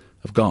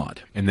of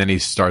God. And then he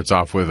starts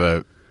off with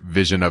a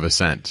vision of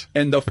ascent.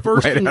 And the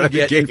first Right thing out we of the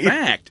get,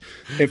 gate.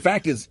 in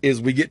fact, is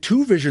we get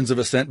 2 visions of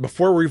ascent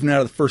before we're even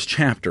out of the first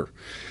chapter.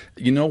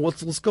 You know,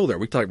 let's go there.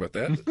 We talked about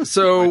that.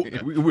 So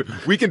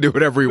we can do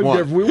whatever we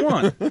want. whatever we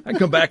want. I can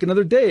come back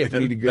another day if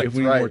we need That's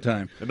need right. more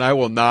time. And I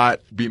will not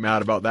be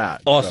mad about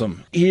that.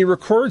 Awesome. He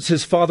records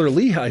his father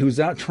Lehi, who's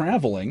out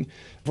traveling.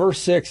 Verse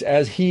 6,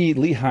 as he,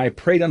 Lehi,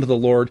 prayed unto the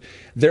Lord,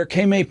 there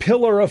came a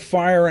pillar of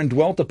fire and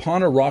dwelt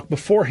upon a rock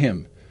before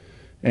him.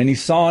 And he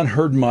saw and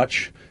heard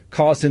much,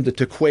 caused him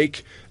to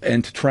quake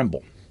and to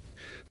tremble.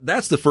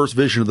 That's the first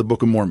vision of the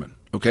Book of Mormon.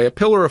 Okay, a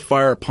pillar of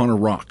fire upon a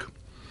rock.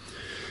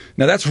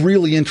 Now that's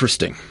really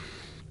interesting,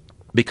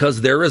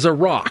 because there is a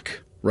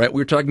rock, right?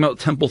 We were talking about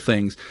temple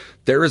things.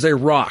 There is a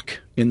rock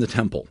in the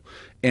temple.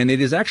 And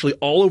it is actually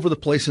all over the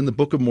place in the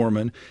Book of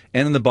Mormon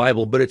and in the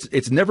Bible, but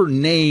it's never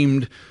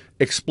named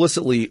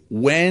explicitly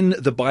when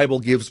the Bible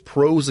gives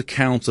prose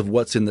accounts of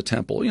what's in the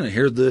temple. You know,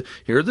 here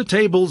are the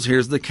tables,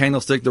 here's the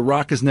candlestick. The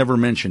rock is never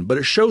mentioned, but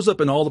it shows up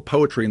in all the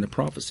poetry and the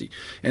prophecy.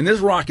 And this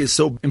rock is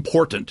so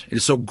important, it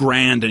is so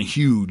grand and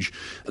huge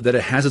that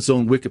it has its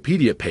own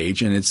Wikipedia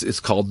page, and it's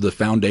called the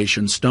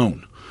Foundation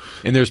Stone.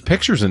 And there's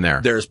pictures in there.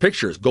 There's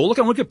pictures. Go look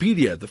on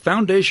Wikipedia. The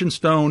foundation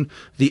stone,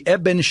 the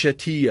Eben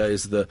Shetiyah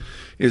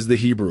is the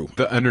Hebrew.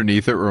 The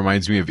underneath it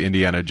reminds me of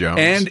Indiana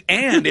Jones.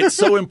 And it's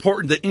so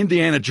important that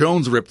Indiana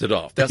Jones ripped it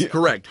off. That's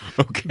correct.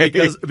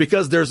 Okay.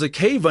 Because there's a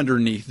cave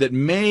underneath that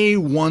may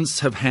once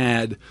have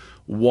had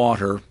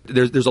water.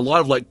 There's a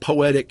lot of like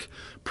poetic,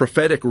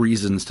 prophetic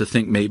reasons to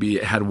think maybe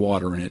it had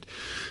water in it.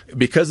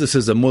 Because this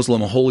is a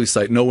Muslim holy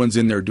site, no one's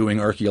in there doing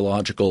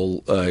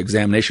archaeological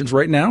examinations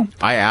right now.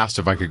 I asked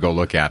if I could go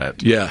look at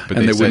it. Yeah, but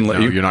and they they said, wouldn't let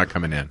no, you. You're not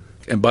coming in.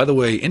 And by the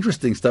way,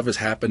 interesting stuff has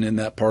happened in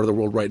that part of the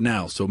world right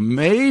now. So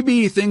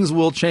maybe things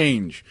will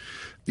change.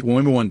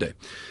 Maybe one day.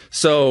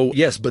 So,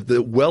 yes, but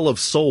the Well of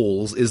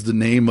Souls is the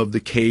name of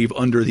the cave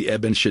under the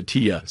Eben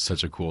Shetiyah.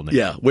 Such a cool name.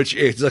 Yeah, which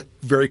is a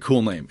very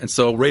cool name. And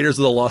so Raiders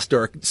of the Lost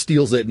Ark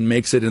steals it and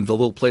makes it into the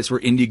little place where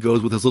Indy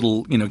goes with his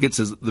little, gets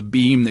the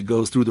beam that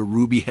goes through the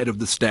ruby head of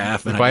the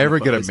staff. And If I ever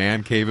get a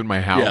man cave in my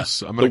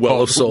house, Yeah, I'm going the to Well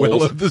call of it Souls. the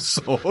Well of the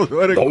Souls.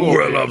 What a The cool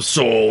Well name. of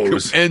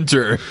Souls.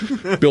 Enter.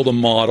 Build a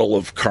model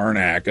of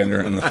Karnak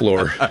under on the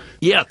floor.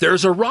 Yeah,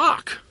 there's a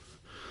rock.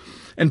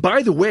 And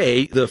by the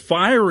way, the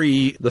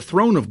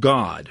throne of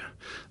God,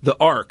 the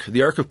Ark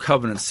of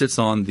Covenant sits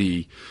on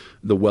the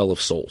Well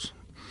of Souls.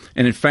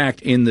 And in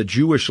fact, in the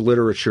Jewish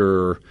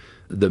literature,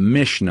 the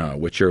Mishnah,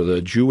 which are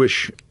the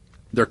Jewish,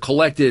 they're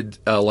collected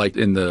like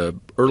in the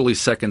early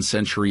 2nd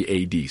century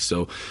AD.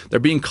 So they're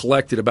being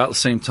collected about the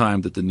same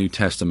time that the New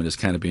Testament is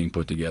kind of being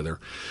put together.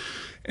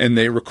 And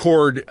they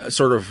record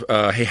sort of,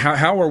 hey,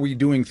 how are we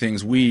doing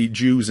things, we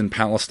Jews in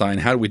Palestine?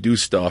 How do we do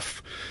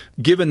stuff,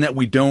 given that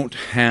we don't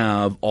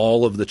have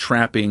all of the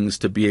trappings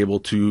to be able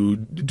to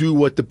do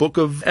what the book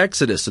of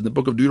Exodus and the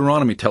book of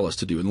Deuteronomy tell us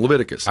to do, in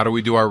Leviticus? How do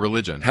we do our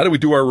religion? How do we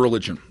do our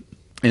religion?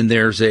 And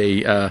there's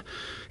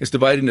it's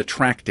divided into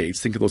tractates.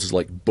 Think of those as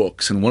like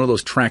books. And one of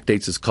those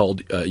tractates is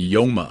called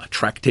Yoma,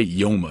 Tractate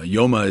Yoma.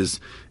 Yoma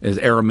is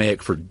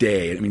Aramaic for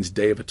day, and it means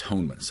Day of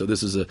Atonement. So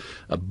this is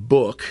a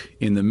book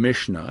in the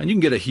Mishnah. And you can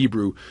get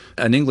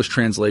an English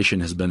translation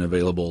has been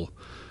available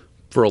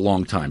for a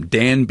long time.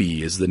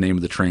 Danby is the name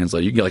of the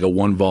translator. You can get like a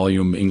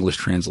 1-volume English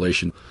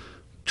translation.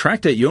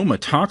 Tractate Yoma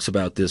talks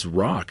about this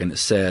rock, and it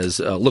says,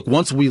 look,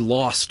 once we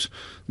lost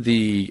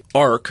the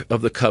Ark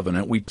of the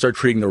Covenant, we started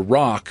treating the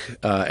rock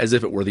as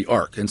if it were the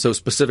Ark. And so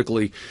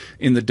specifically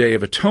in the Day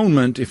of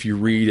Atonement, if you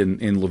read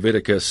in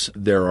Leviticus,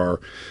 there's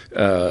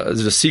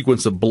a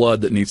sequence of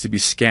blood that needs to be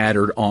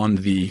scattered on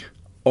the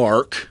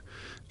Ark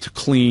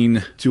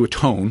to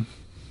atone.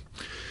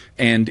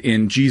 And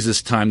in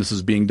Jesus' time, this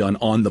was being done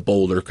on the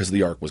boulder because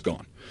the Ark was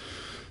gone.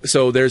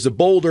 So there's a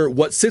boulder.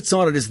 What sits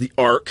on it is the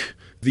Ark.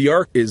 The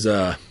Ark is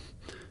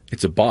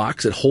It's a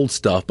box. It holds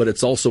stuff, but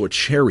it's also a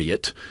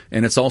chariot,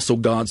 and it's also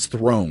God's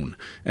throne.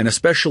 And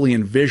especially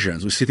in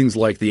visions, we see things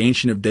like the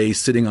Ancient of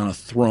Days sitting on a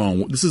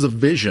throne. This is a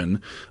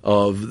vision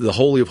of the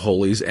Holy of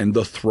Holies and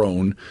the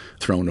throne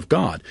of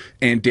God.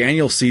 And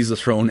Daniel sees the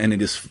throne, and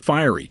it is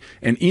fiery.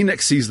 And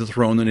Enoch sees the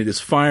throne, and it is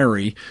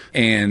fiery.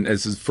 And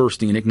as is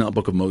First Enoch, not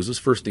Book of Moses,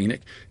 First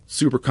Enoch,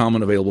 super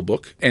common available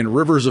book. And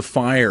rivers of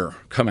fire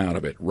come out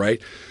of it,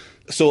 right?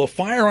 So a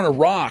fire on a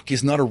rock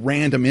is not a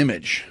random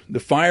image. The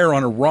fire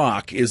on a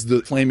rock is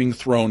the flaming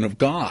throne of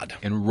God.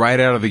 And right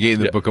out of the gate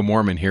in the Book of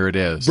Mormon, here it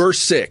is. Verse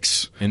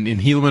 6. And in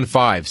Helaman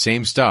 5,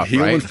 same stuff,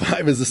 right? Helaman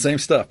 5 is the same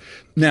stuff.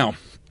 Now,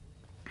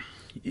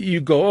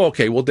 you go, oh,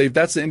 okay, well, Dave,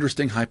 that's an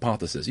interesting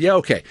hypothesis. Yeah,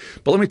 okay.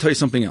 But let me tell you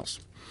something else.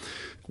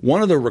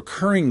 One of the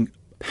recurring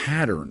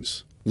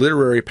patterns,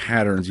 literary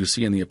patterns you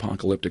see in the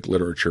apocalyptic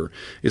literature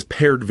is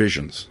paired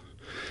visions.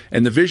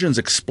 And the visions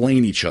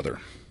explain each other.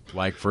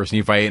 Like 1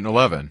 Nephi 8 and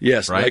 11.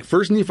 Yes, right? like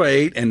 1 Nephi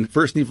 8 and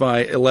 1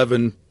 Nephi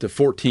 11 to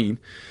 14.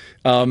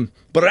 But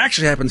it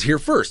actually happens here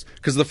first,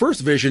 because the first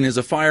vision is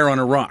a fire on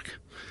a rock.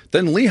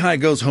 Then Lehi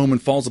goes home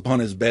and falls upon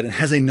his bed and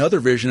has another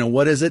vision. And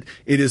what is it?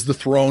 It is the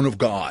throne of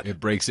God.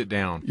 It breaks it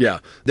down. Yeah,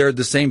 they're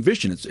the same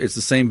vision. It's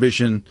the same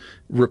vision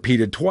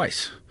repeated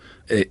twice.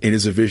 It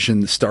is a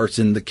vision that starts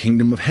in the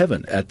kingdom of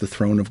heaven at the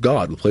throne of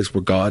God, the place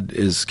where God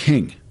is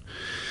king.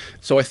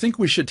 So I think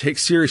we should take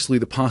seriously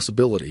the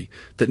possibility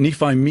that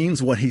Nephi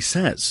means what he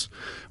says.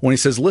 When he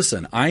says,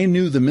 listen, I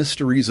knew the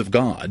mysteries of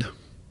God.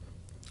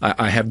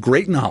 I have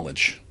great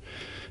knowledge.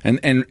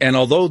 And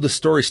although the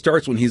story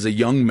starts when he's a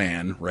young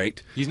man,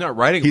 right? He's not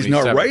writing. He's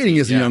not writing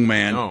as a young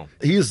man. No.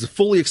 He is a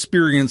fully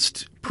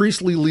experienced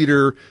priestly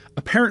leader,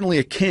 apparently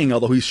a king,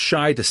 although he's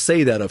shy to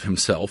say that of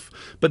himself,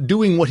 but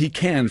doing what he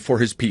can for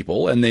his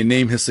people. And they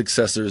name his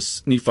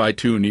successors Nephi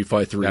 2 and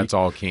Nephi 3. That's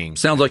all king.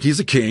 Sounds like he's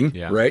a king,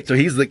 Yeah. right? So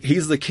he's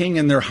the king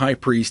and their high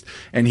priest,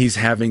 and he's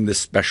having this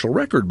special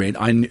record made.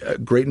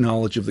 Great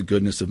knowledge of the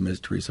goodness of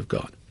mysteries of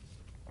God.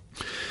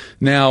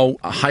 Now,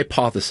 a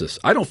hypothesis.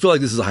 I don't feel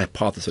like this is a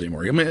hypothesis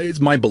anymore. I mean,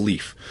 it's my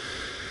belief.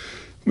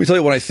 Let me tell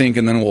you what I think,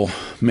 and then we'll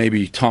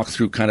maybe talk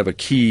through kind of a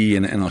key,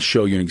 and I'll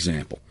show you an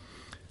example.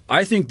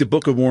 I think the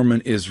Book of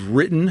Mormon is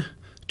written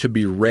to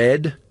be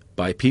read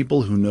by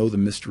people who know the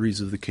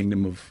mysteries of the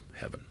kingdom of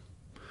heaven.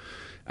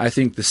 I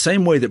think the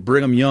same way that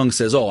Brigham Young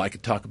says, oh, I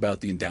could talk about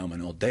the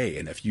endowment all day,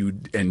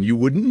 and you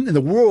wouldn't in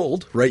the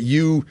world, right?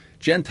 You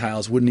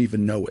Gentiles wouldn't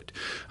even know it.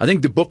 I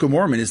think the Book of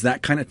Mormon is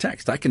that kind of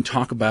text. I can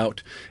talk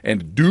about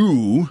and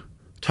do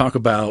talk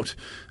about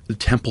the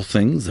temple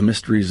things, the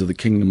mysteries of the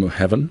kingdom of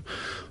heaven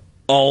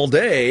all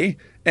day,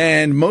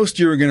 and most of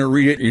you are going to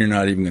read it and you're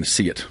not even going to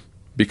see it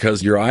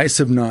because your eyes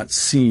have not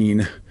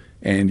seen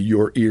and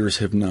your ears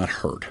have not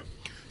heard.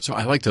 So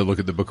I like to look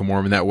at the Book of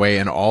Mormon that way,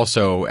 and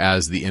also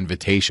as the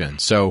invitation.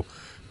 So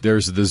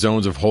there's the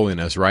zones of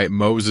holiness, right?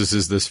 Moses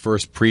is this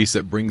first priest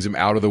that brings him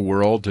out of the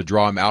world to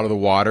draw him out of the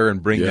water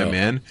and bring them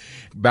in.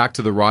 Back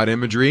to the rod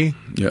imagery.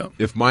 Yeah.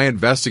 If my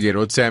investigator,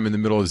 let's say I'm in the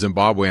middle of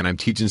Zimbabwe and I'm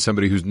teaching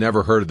somebody who's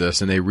never heard of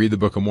this, and they read the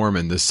Book of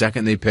Mormon, the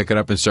second they pick it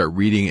up and start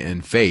reading it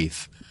in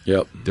faith,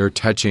 they're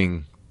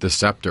touching the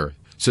scepter.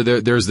 So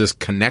there's this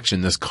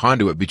connection, this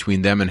conduit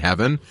between them and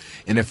heaven.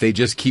 And if they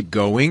just keep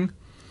going,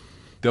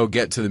 they'll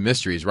get to the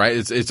mysteries, right?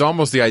 It's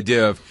almost the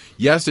idea of,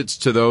 yes, it's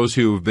to those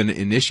who have been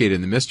initiated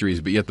in the mysteries,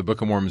 but yet the Book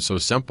of Mormon is so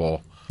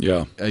simple.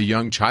 Yeah. A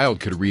young child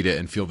could read it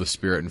and feel the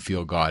Spirit and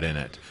feel God in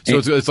it. So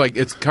it's like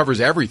it covers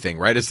everything,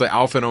 right? It's the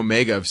alpha and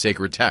omega of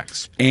sacred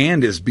text.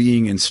 And is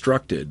being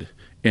instructed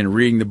in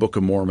reading the Book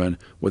of Mormon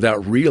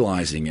without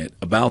realizing it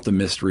about the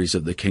mysteries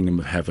of the kingdom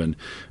of heaven,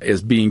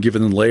 is being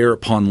given layer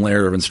upon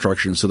layer of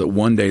instruction so that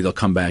one day they'll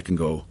come back and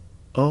go,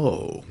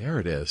 oh. There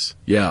it is.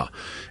 Yeah.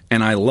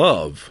 And I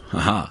love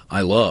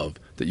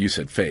that you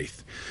said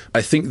faith.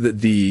 I think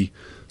that the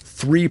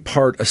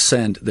three-part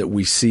ascent that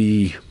we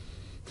see,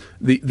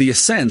 the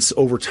ascents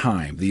over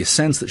time, the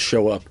ascents that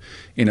show up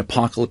in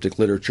apocalyptic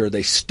literature,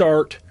 they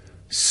start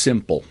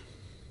simple.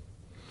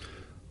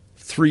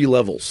 3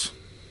 levels.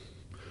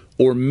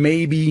 Or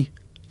maybe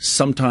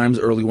sometimes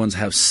early ones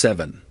have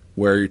 7,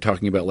 where you're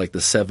talking about like the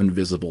 7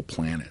 visible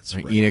planets.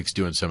 Right? Enoch's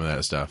doing some of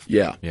that stuff.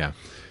 Yeah. Yeah.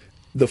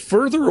 The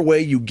further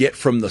away you get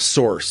from the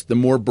source, the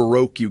more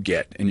Baroque you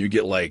get. And you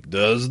get like,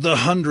 does the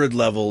 100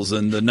 levels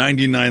and the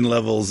 99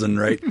 levels, and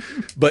right?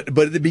 But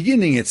at the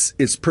beginning,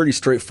 it's pretty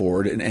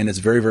straightforward, and it's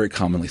very, very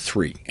commonly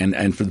 3.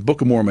 And for the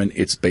Book of Mormon,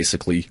 it's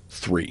basically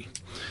 3.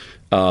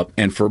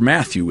 And for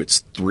Matthew, it's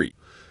 3.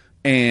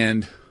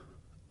 And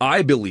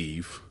I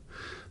believe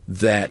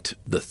that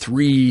the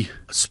 3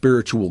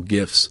 spiritual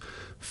gifts,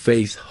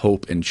 faith,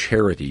 hope, and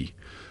charity,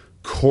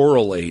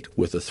 correlate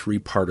with a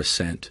 3-part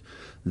ascent.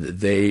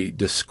 They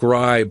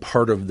describe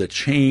part of the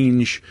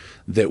change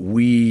that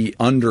we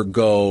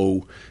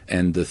undergo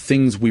and the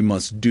things we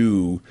must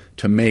do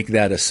to make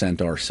that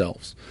ascent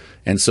ourselves.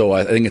 And so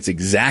I think it's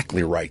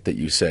exactly right that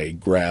you say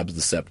grabs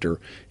the scepter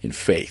in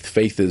faith.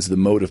 Faith is the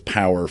motive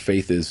power.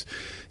 Faith is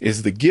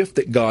the gift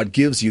that God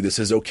gives you that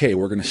says, okay,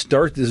 we're going to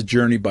start this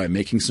journey by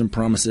making some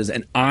promises,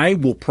 and I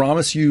will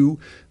promise you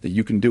that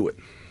you can do it.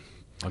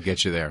 I'll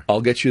get you there.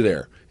 I'll get you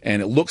there.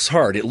 And it looks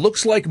hard. It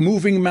looks like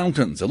moving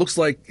mountains. It looks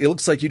like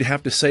you'd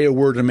have to say a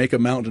word to make a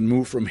mountain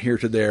move from here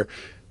to there.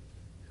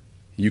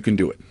 You can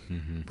do it,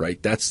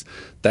 right? That's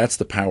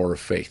the power of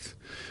faith.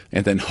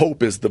 And then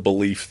hope is the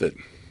belief that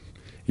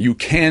you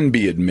can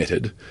be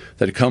admitted,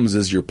 that it comes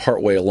as you're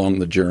partway along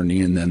the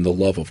journey, and then the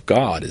love of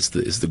God is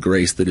the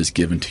grace that is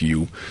given to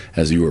you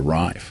as you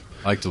arrive.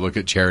 I like to look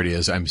at charity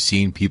as I'm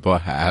seeing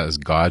people as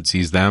God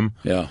sees them.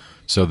 Yeah.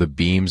 So the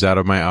beams out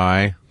of my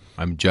eye,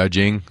 I'm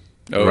judging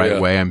the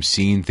right way. I'm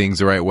seeing things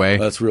the right way.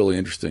 That's really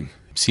interesting.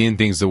 I'm seeing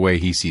things the way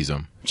he sees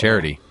them.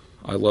 Charity.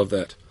 I love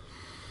that.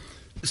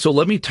 So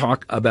let me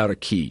talk about a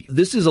key.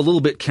 This is a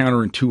little bit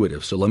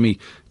counterintuitive. So let me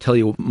tell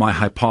you my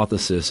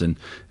hypothesis. And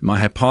my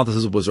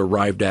hypothesis was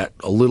arrived at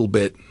a little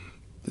bit.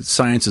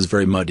 Science is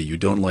very muddy. You're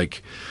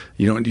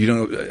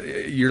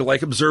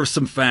like observe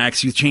some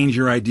facts, you change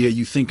your idea,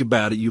 you think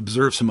about it, you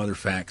observe some other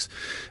facts.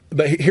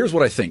 But here's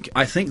what I think.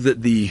 I think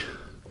that the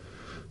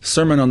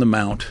Sermon on the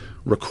Mount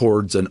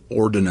records an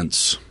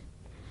ordinance.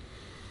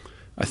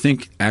 I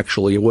think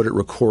actually what it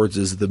records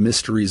is the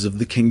mysteries of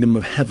the kingdom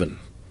of heaven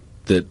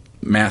that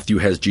Matthew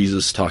has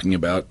Jesus talking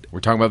about. We're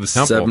talking about the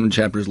temple 7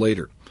 chapters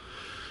later.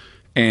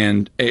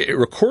 And it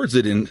records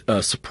it in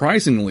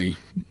surprisingly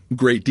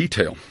great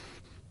detail.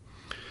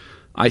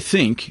 I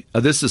think,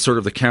 this is sort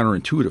of the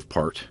counterintuitive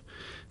part,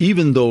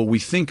 even though we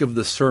think of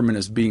the sermon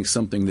as being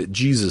something that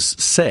Jesus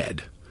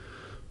said,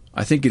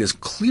 I think it is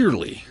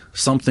clearly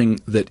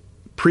something that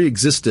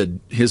pre-existed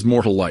his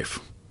mortal life,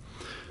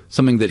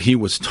 something that he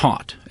was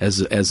taught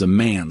as a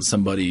man.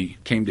 Somebody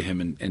came to him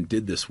and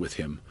did this with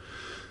him.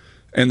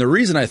 And the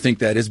reason I think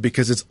that is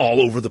because it's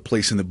all over the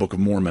place in the Book of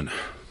Mormon,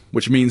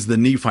 which means the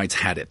Nephites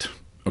had it.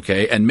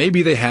 Okay, and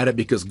maybe they had it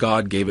because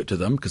God gave it to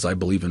them, because I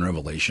believe in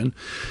Revelation.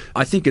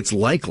 I think it's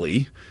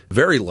likely,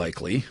 very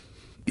likely,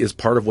 is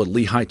part of what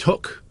Lehi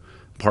took,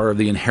 part of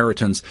the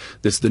inheritance.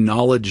 This the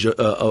knowledge,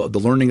 the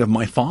learning of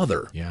my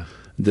father. Yeah.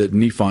 That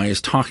Nephi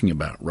is talking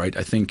about, right?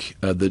 I think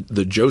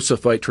the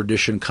Josephite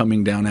tradition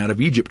coming down out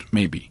of Egypt,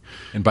 maybe.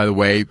 And by the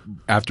way,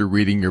 after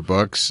reading your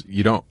books,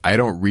 I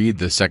don't read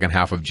the second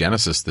half of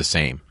Genesis the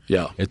same.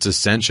 Yeah. It's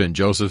ascension.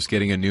 Joseph's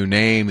getting a new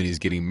name, and he's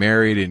getting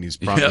married, and he's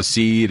promised a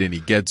seed, and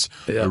he gets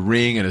a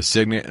ring and a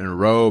signet and a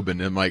robe,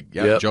 and I'm like,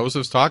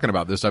 Joseph's talking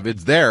about this stuff.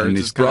 It's there. And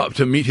he's brought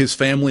to meet his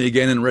family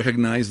again and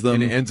recognize them.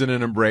 And it ends in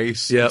an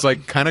embrace. Yep. It's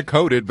like kind of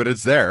coded, but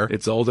it's there.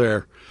 It's all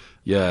there.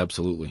 Yeah,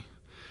 absolutely.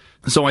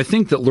 So I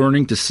think that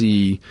learning to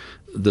see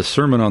the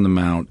Sermon on the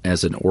Mount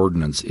as an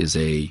ordinance it's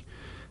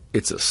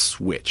a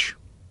switch.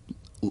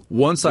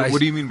 What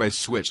do you mean by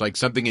switch? Like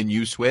something in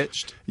you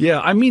switched? Yeah,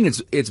 I mean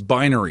it's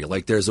binary.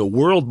 Like there's a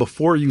world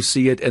before you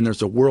see it, and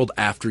there's a world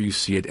after you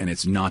see it, and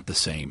it's not the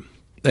same.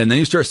 And then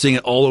you start seeing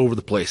it all over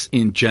the place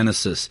in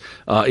Genesis,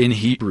 in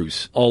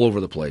Hebrews, all over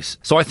the place.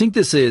 So I think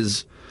this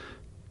is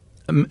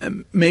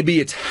maybe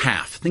it's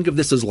half. Think of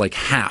this as like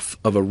half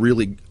of a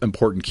really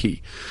important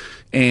key.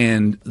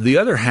 And the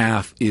other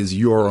half is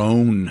your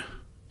own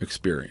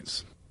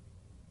experience.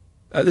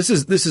 This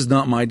is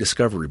not my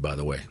discovery, by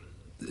the way.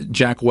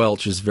 Jack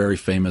Welch is very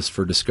famous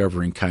for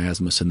discovering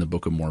chiasmus in the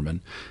Book of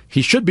Mormon.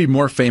 He should be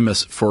more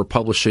famous for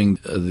publishing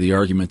the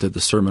argument that the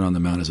Sermon on the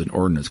Mount is an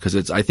ordinance, because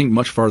it's, I think,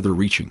 much farther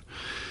reaching.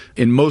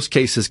 In most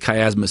cases,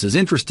 chiasmus is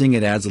interesting.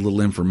 It adds a little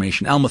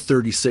information. Alma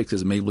 36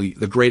 is maybe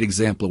the great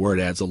example where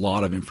it adds a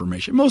lot of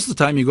information. Most of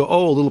the time you go,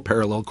 oh, a little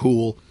parallel,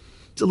 cool.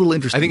 It's a little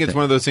interesting. I think it's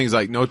one of those things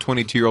like no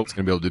 22-year-old's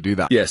going to be able to do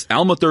that. Yes,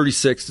 Alma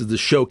 36 is the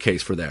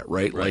showcase for that,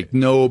 right?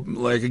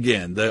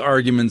 Again, the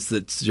arguments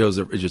that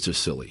Joseph is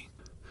just silly.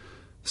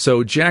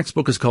 So Jack's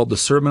book is called The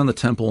Sermon on the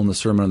Temple and the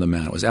Sermon on the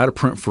Mount. It was out of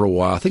print for a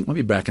while. I think it might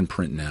be back in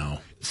print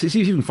now. See if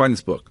you can find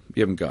this book.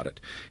 You haven't got it.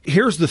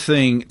 Here's the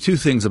thing, two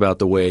things about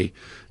the way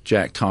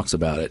Jack talks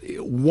about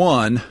it.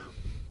 One,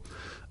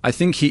 I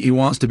think he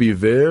wants to be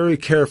very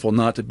careful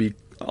not to be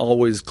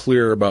always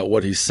clear about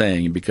what he's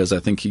saying, because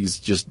I think he's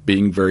just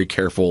being very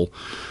careful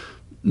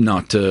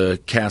not to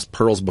cast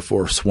pearls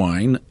before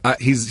swine.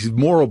 He's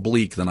more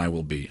oblique than I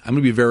will be. I'm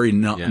going to be very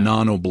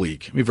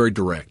non-oblique. I'm going to be very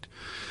direct.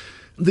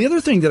 The other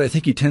thing that I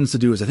think he tends to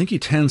do is I think he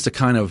tends to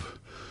kind of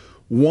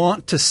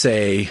want to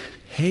say,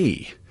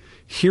 hey,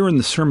 here in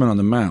the Sermon on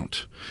the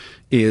Mount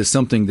is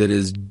something that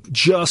is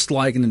just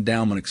like an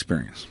endowment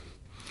experience.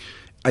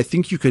 I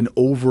think you can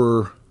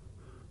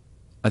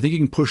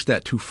push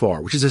that too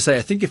far, which is to say,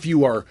 I think if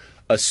you are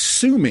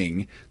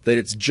assuming that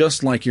it's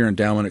just like your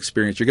endowment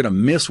experience, you're going to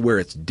miss where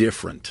it's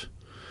different.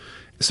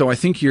 So I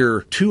think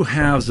your two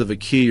halves of a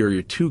key, or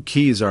your two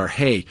keys, are,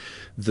 hey,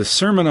 the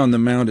Sermon on the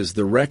Mount is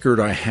the record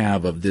I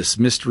have of this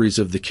mysteries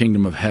of the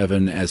kingdom of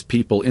heaven as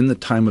people in the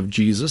time of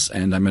Jesus,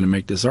 and I'm going to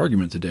make this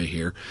argument today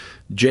here.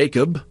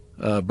 Jacob,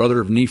 brother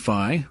of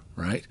Nephi,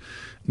 right,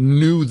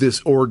 knew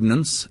this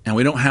ordinance, and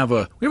we have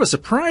a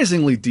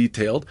surprisingly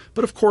detailed,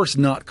 but of course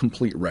not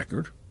complete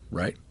record,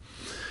 right?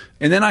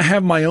 And then I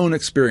have my own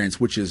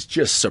experience, which is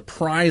just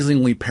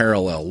surprisingly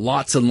parallel,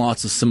 lots and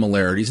lots of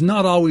similarities,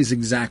 not always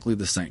exactly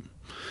the same.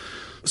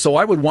 So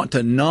I would want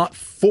to not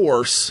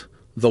force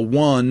the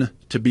one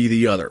to be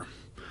the other.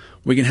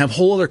 We can have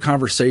whole other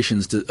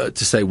conversations to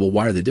say, well,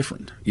 why are they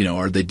different?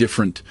 Are they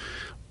different?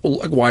 Well,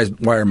 like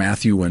why are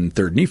Matthew and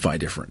 3rd Nephi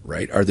different,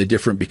 right? Are they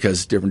different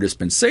because different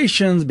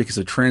dispensations, because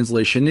of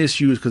translation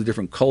issues, because of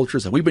different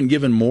cultures? Have we been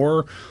given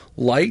more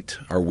light?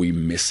 Are we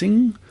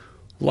missing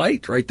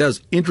light, right?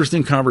 That's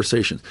interesting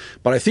conversations.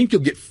 But I think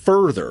you'll get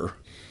further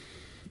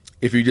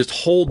if you just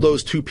hold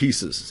those two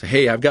pieces. Say,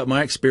 hey, I've got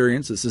my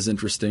experience. This is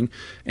interesting.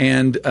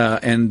 And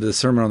the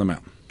Sermon on the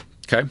Mount.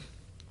 Okay?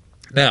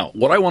 Now,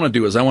 what I want to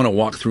do is I want to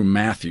walk through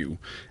Matthew,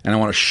 and I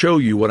want to show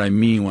you what I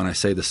mean when I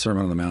say the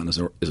Sermon on the Mount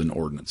is an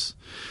ordinance.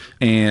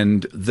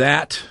 And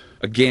that,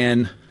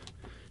 again,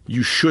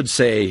 you should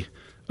say,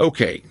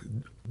 okay,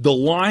 the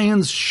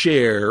lion's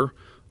share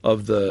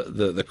of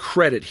the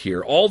credit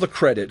here, all the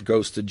credit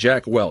goes to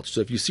Jack Welch.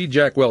 So if you see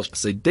Jack Welch,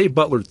 say, Dave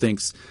Butler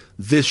thinks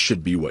this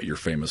should be what you're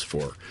famous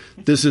for.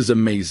 This is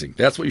amazing.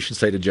 That's what you should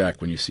say to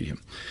Jack when you see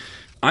him.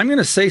 I'm going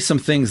to say some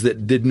things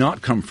that did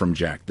not come from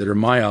Jack, that are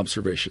my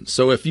observations.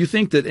 So if you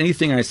think that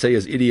anything I say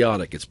is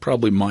idiotic, it's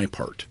probably my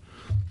part.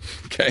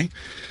 Okay?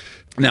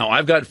 Now,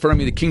 I've got in front of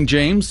me the King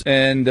James,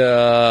 and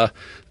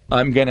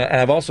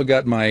I've also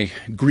got my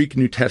Greek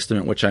New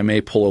Testament, which I may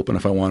pull open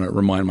if I want to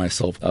remind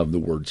myself of the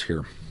words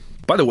here.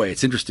 By the way,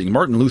 it's interesting.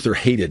 Martin Luther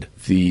hated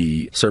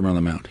the Sermon on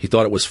the Mount. He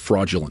thought it was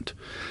fraudulent.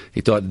 He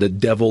thought the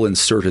devil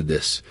inserted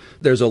this.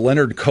 There's a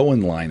Leonard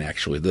Cohen line,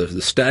 actually,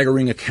 the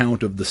staggering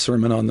account of the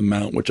Sermon on the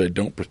Mount, which I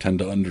don't pretend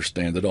to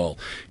understand at all.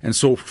 And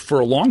so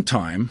for a long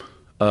time,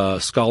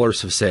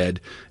 scholars have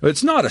said,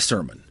 it's not a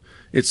sermon.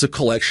 It's a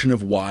collection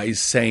of wise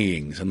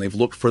sayings, and they've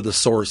looked for the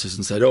sources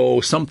and said,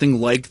 oh,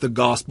 something like the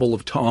Gospel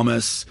of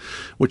Thomas,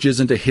 which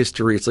isn't a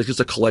history. It's like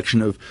just a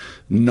collection of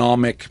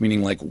gnomic,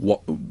 meaning like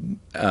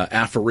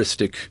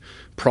aphoristic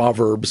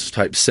proverbs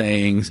type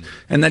sayings,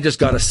 and that just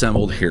got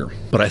assembled here.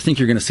 But I think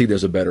you're going to see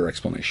there's a better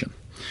explanation.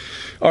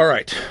 All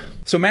right.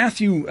 So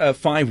Matthew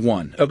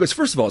 5:1. Because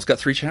first of all, it's got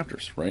 3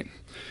 chapters, right?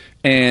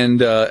 And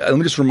let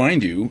me just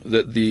remind you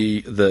that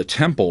the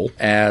temple,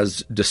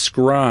 as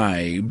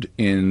described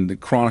in the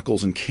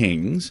Chronicles and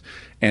Kings,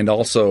 and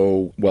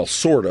also, well,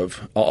 sort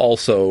of,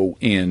 also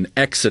in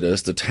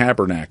Exodus, the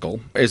tabernacle,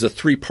 is a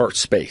 3-part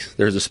space.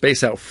 There's a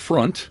space out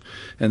front,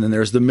 and then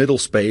there's the middle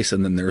space,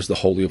 and then there's the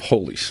Holy of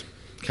Holies.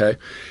 Okay?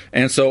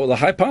 And so the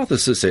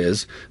hypothesis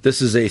is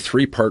this is a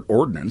 3-part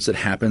ordinance that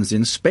happens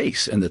in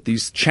space, and that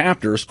these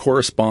chapters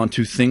correspond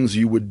to things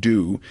you would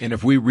do. And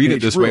if we read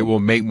it this way, it will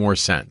make more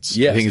sense.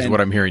 Yes, I think is what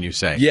I'm hearing you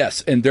say.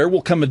 Yes, and there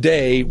will come a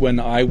day when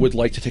I would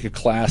like to take a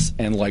class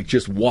and like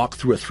just walk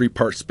through a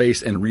 3-part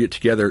space and read it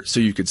together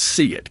so you could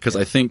see it. Because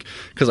I think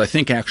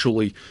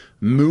actually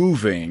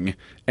moving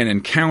and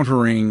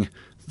encountering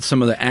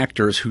some of the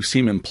actors who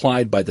seem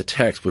implied by the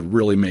text would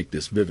really make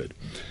this vivid.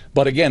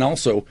 But again,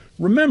 also,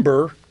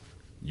 remember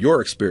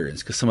your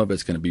experience, because some of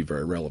it's going to be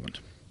very relevant.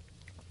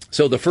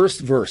 So the first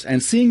verse,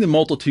 and seeing the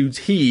multitudes,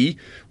 he,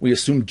 we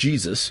assume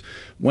Jesus,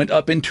 went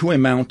up into a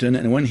mountain,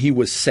 and when he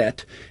was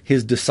set,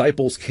 his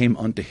disciples came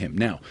unto him.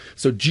 Now,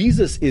 so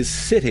Jesus is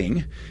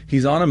sitting,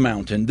 he's on a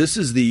mountain. This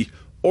is the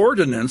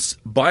ordinance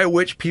by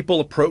which people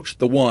approach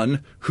the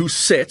one who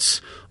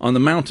sits on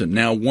the mountain.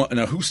 Now,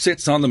 who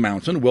sits on the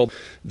mountain? Well,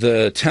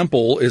 the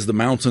temple is the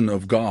mountain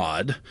of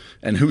God,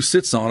 and who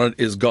sits on it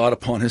is God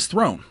upon his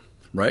throne,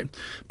 right?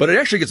 But it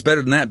actually gets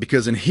better than that,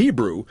 because in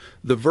Hebrew,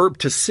 the verb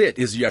to sit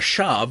is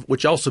yashav,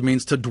 which also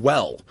means to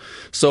dwell.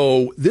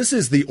 So this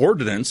is the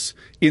ordinance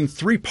in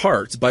 3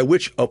 parts by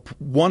which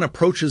one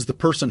approaches the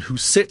person who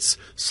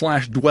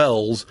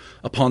sits/dwells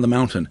upon the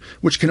mountain,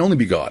 which can only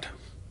be God.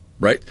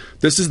 Right?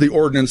 This is the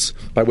ordinance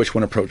by which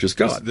one approaches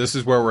God. This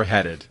is where we're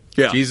headed.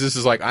 Yeah. Jesus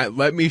is like,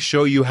 let me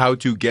show you how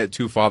to get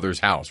to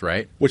Father's house,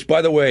 right? Which,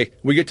 by the way,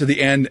 we get to the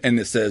end and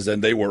it says,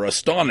 and they were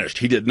astonished.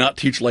 He did not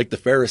teach like the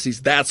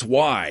Pharisees. That's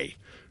why.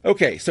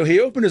 Okay, so he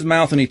opened his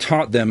mouth and he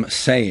taught them,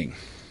 saying.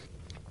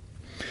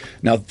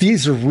 Now,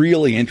 these are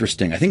really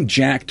interesting. I think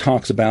Jack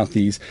talks about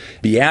these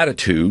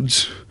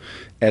Beatitudes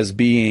as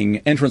being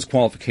entrance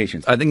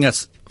qualifications. I think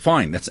that's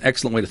fine. That's an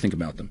excellent way to think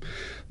about them.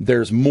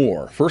 There's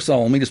more. First of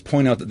all, let me just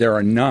point out that there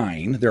are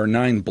 9. There are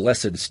 9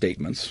 blessed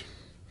statements.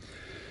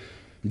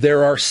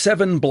 There are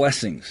 7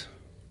 blessings.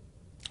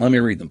 Let me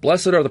read them.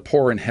 Blessed are the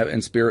poor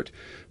in spirit,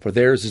 for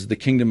theirs is the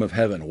kingdom of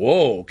heaven.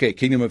 Whoa, okay,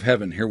 kingdom of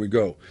heaven. Here we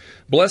go.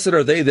 Blessed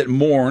are they that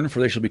mourn, for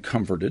they shall be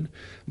comforted.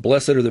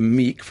 Blessed are the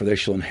meek, for they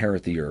shall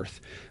inherit the earth.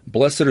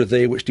 Blessed are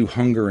they which do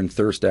hunger and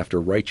thirst after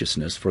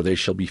righteousness, for they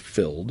shall be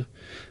filled.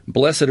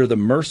 Blessed are the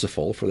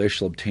merciful, for they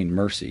shall obtain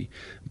mercy.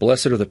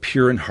 Blessed are the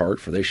pure in heart,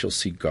 for they shall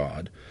see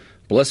God.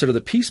 Blessed are the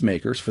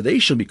peacemakers, for they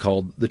shall be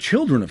called the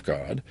children of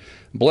God.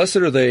 Blessed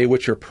are they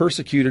which are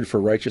persecuted for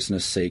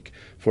righteousness' sake,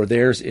 for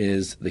theirs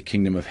is the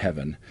kingdom of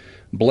heaven.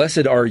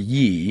 Blessed are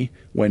ye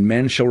when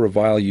men shall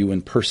revile you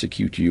and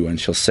persecute you, and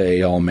shall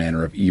say all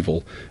manner of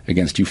evil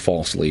against you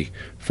falsely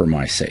for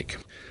my sake.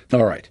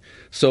 All right.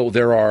 So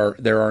there are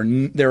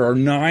 9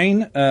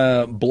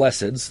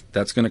 blesseds.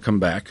 That's going to come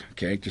back.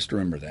 Okay, just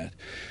remember that.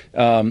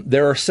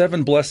 There are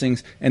 7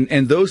 blessings,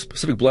 and those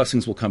specific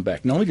blessings will come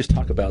back. Now let me just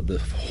talk about the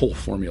whole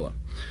formula.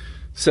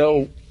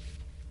 So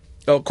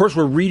Of course,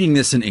 we're reading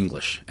this in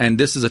English, and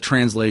this is a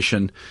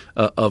translation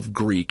of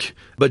Greek.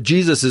 But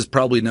Jesus is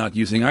probably not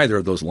using either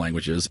of those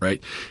languages,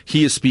 right?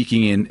 He is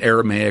speaking in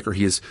Aramaic or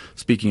he is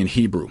speaking in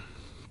Hebrew.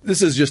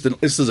 This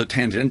is a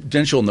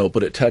tangential note,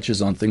 but it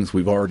touches on things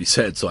we've already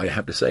said, so I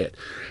have to say it.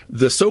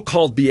 The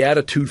so-called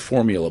beatitude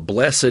formula,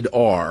 blessed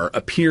are,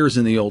 appears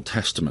in the Old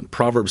Testament.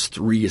 Proverbs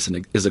 3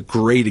 is a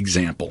great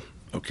example.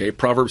 Okay,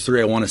 Proverbs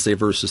 3, I want to say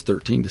verses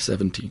 13 to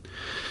 17.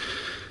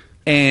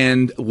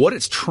 And what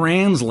it's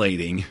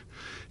translations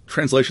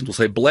will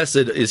say, blessed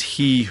is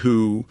he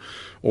who,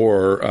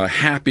 or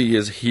happy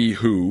is he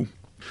who.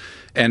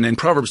 And in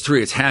Proverbs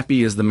 3, it's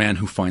happy is the man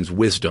who finds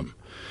wisdom.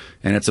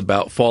 And it's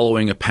about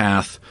following a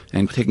path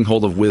and taking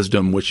hold of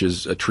wisdom, which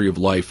is a tree of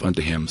life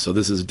unto him. So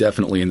this is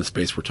definitely in the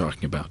space we're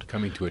talking about.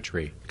 Coming to a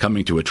tree.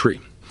 Coming to a tree.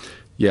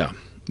 Yeah.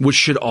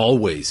 Which this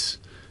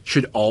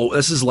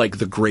is like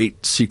the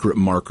great secret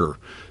marker.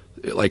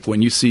 Like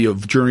when you see a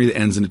journey that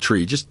ends in a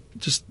tree, just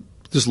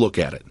look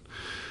at it.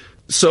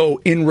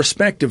 So in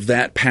respect of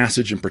that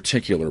passage in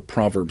particular,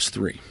 Proverbs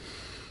 3,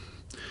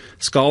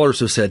 scholars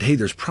have said, hey,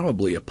 there's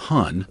probably a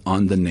pun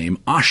on the name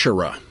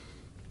Asherah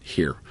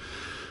here.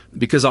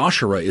 Because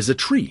Asherah is a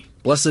tree.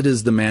 Blessed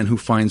is the man who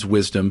finds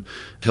wisdom.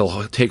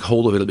 He'll take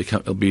hold of it.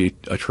 It'll be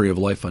a tree of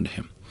life unto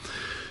him.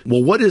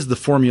 Well, what is the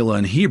formula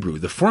in Hebrew?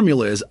 The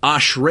formula is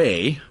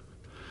Ashrei,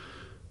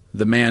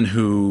 the man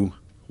who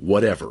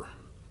whatever.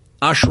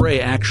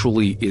 Ashrei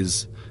actually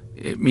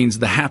it means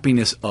the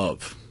happiness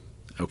of.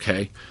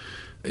 Okay?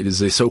 It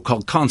is a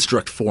so-called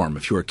construct form,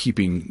 if you are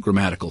keeping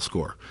grammatical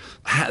score.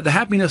 The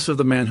happiness of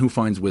the man who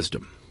finds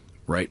wisdom,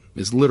 right,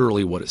 is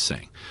literally what it's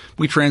saying.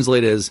 We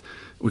translate it as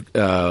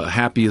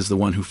happy is the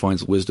one who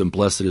finds wisdom,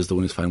 blessed is the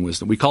one who finds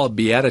wisdom. We call it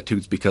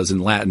beatitudes because in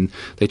Latin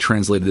they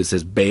translated this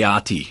as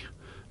beati.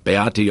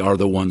 Beati are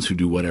the ones who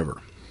do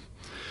whatever.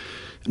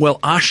 Well,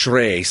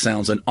 Ashrei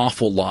sounds an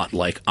awful lot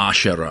like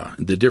Asherah.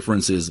 The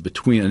difference is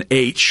between an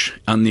H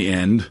on the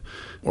end,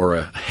 or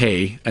a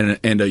hey,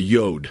 and a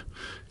yod.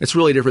 It's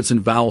really a difference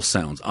in vowel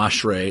sounds.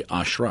 Ashrei,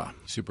 Ashrah.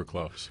 Super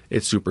close.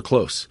 It's super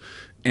close.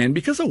 And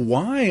because a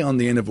Y on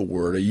the end of a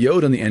word, a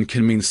yod on the end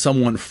can mean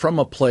someone from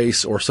a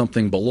place or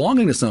something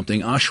belonging to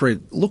something.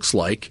 Ashrei looks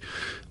like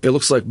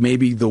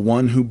maybe the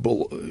one who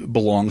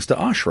belongs to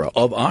Asherah,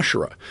 of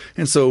Asherah.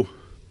 And so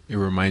it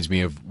reminds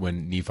me of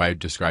when Nephi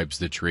describes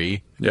the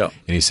tree. Yeah.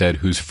 And he said,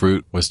 whose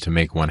fruit was to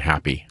make one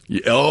happy.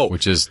 Yeah. Oh.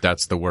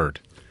 That's the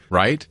word,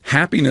 right?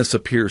 Happiness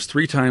appears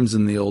 3 times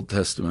in the Old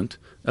Testament,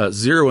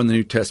 0 in the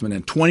New Testament,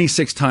 and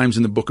 26 times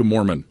in the Book of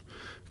Mormon.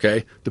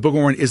 Okay? The Book of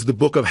Mormon is the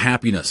book of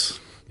happiness.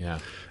 Yeah.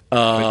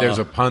 But there's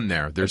a pun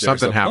there. There's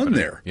something happening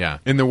there. Yeah.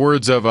 In the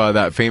words of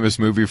that famous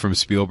movie from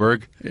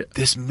Spielberg,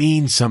 this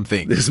means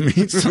something. This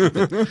means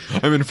something.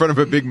 I'm in front of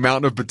a big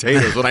mountain of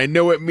potatoes, and I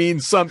know it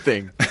means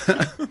something.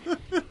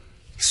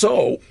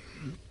 So,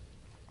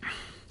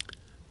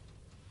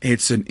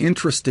 it's an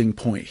interesting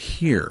point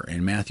here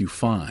in Matthew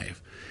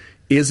 5.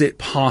 Is it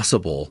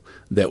possible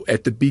that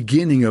at the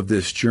beginning of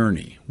this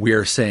journey, we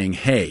are saying,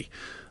 hey,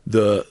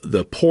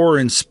 the poor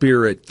in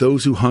spirit,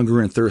 those who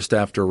hunger and thirst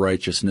after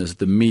righteousness,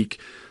 the meek,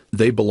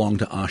 they belong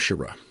to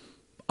Asherah.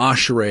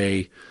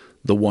 Ashrei,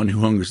 the one who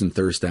hungers and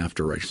thirsts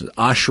after righteousness.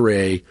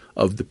 Ashrei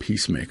of the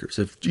peacemakers.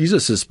 If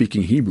Jesus is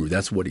speaking Hebrew,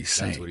 that's what he's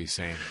saying. That's what he's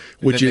saying.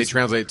 Which they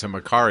translate to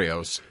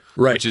Makarios,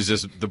 right, which is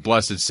just the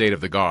blessed state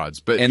of the gods.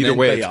 But and either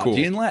way, it's cool.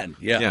 In Latin,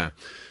 yeah.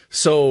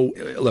 So,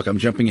 look, I'm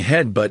jumping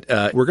ahead, but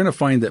we're going to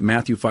find that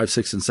Matthew 5,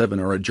 6, and 7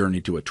 are a journey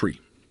to a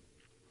tree.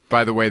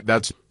 By the way,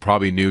 that's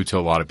probably new to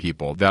a lot of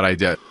people, that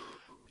idea.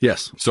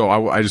 Yes. So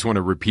I just want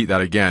to repeat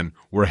that again.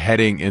 We're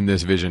heading in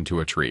this vision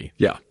to a tree.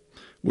 Yeah.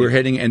 We're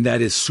heading, and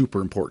that is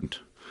super important.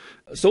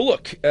 So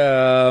look,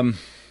 I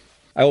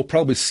will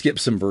probably skip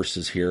some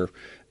verses here.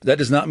 That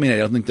does not mean I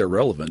don't think they're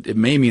relevant. It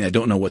may mean I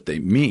don't know what they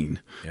mean,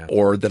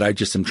 or that I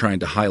just am trying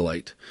to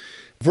highlight.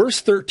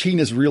 Verse 13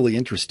 is really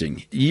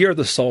interesting. Ye are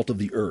the salt of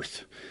the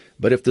earth.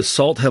 But if the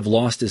salt have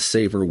lost his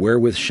savor,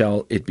 wherewith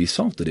shall it be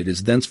salted? It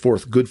is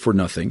thenceforth good for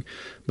nothing,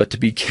 but to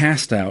be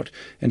cast out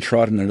and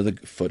trodden under the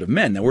foot of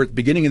men. Now, we're at the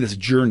beginning of this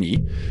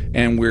journey,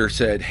 and we're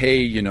said,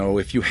 hey,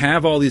 if you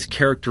have all these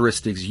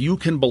characteristics, you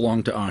can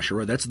belong to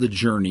Asherah. That's the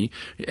journey.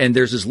 And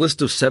there's this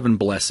list of 7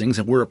 blessings,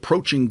 and we're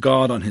approaching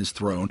God on his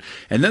throne.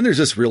 And then there's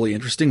this really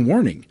interesting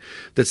warning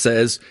that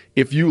says,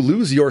 if you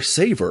lose your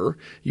savor,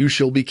 you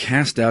shall be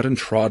cast out and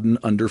trodden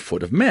under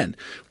foot of men,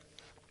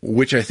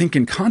 which I think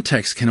in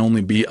context can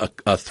only be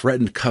a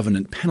threatened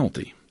covenant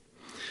penalty.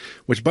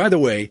 Which, by the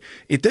way,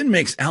 it then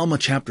makes Alma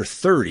chapter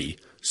 30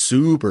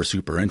 super,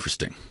 super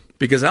interesting.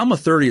 Because Alma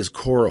 30 is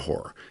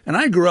Korihor. And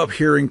I grew up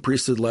hearing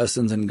priesthood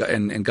lessons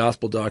and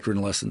gospel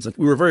doctrine lessons. And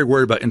we were very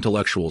worried about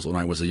intellectuals when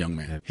I was a young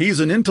man. He's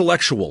an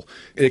intellectual.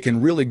 It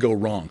can really go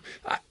wrong.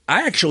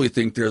 I actually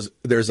think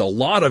there's a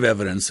lot of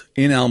evidence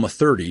in Alma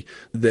 30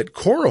 that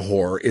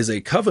Korihor is a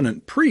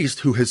covenant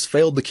priest who has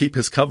failed to keep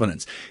his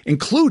covenants,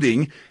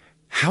 including,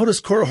 how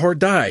does Korihor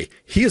die?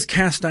 He is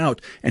cast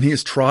out and he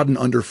is trodden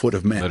underfoot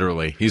of men.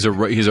 Literally. He's a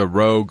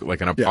rogue,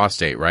 like an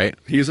apostate, right?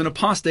 He is an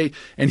apostate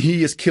and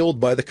he is killed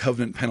by the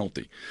covenant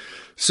penalty.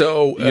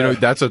 So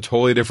that's a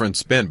totally different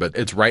spin, but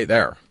it's right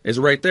there. It's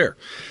right there.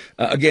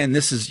 Again,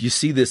 you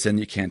see this and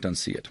you can't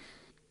unsee it.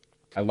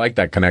 I like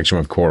that connection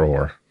with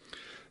Korihor.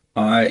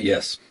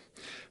 Yes.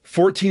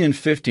 14 and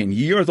 15.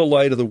 Ye are the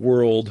light of the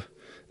world.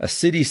 A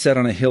city set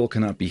on a hill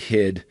cannot be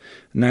hid.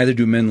 Neither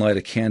do men light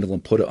a candle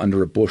and put it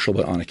under a bushel,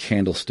 but on a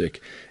candlestick,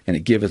 and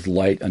it giveth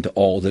light unto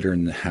all that are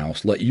in the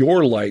house. Let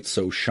your light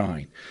so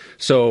shine.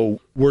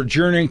 So we're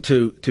journeying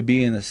to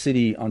be in a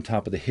city on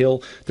top of the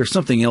hill. There's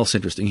something else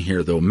interesting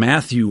here, though.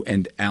 Matthew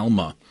and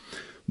Alma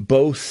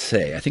both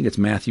say, I think it's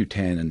Matthew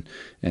 10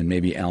 and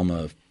maybe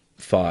Alma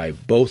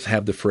 5, both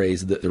have the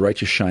phrase that the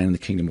righteous shine in the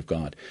kingdom of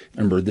God.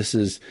 Remember, this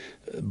is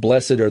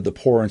blessed are the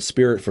poor in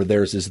spirit, for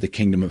theirs is the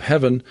kingdom of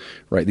heaven,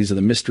 right? These are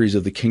the mysteries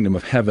of the kingdom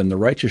of heaven. The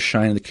righteous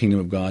shine in the kingdom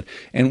of God.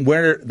 And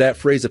where that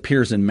phrase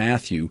appears in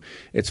Matthew,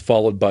 it's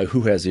followed by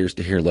who has ears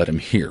to hear, let him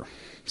hear,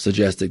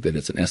 suggesting that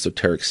it's an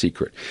esoteric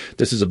secret.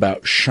 This is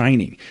about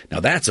shining. Now,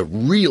 that's a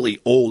really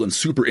old and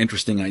super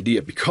interesting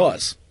idea,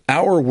 because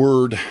our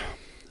word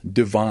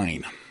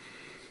divine,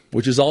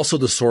 which is also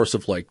the source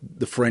of like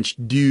the French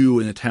Dieu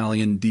and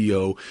Italian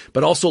Dio,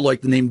 but also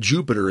like the name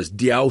Jupiter is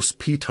Diaus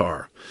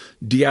Pitar,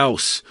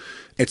 Diaus.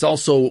 It's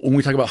also, when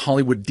we talk about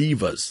Hollywood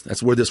divas,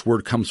 that's where this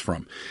word comes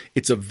from.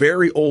 It's a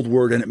very old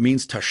word, and it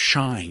means to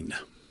shine.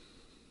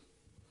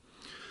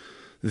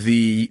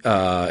 The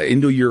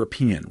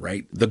Indo-European,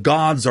 right? The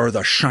gods are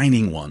the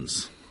shining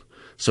ones.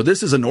 So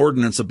this is an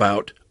ordinance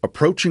about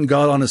approaching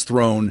God on his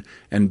throne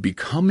and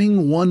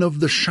becoming one of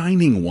the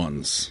shining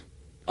ones,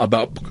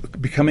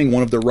 about becoming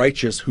one of the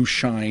righteous who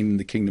shine in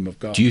the kingdom of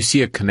God. Do you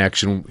see a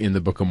connection in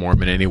the Book of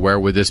Mormon anywhere?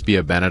 Would this be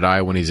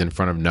Abinadi when he's in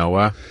front of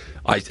Noah?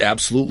 I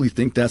absolutely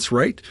think that's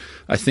right.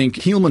 I think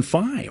Helaman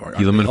 5.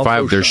 Helaman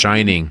 5, they're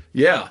shining.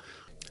 Yeah.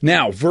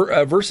 Now,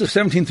 verses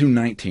 17 through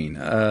 19,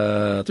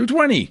 through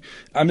 20,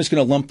 I'm just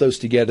going to lump those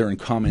together and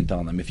comment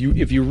on them. If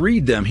you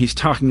read them, he's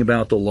talking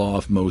about the law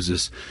of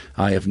Moses.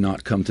 I have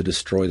not come to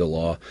destroy the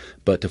law,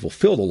 but to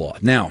fulfill the law.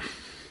 Now,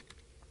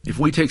 if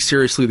we take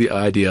seriously the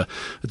idea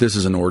that this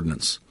is an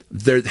ordinance,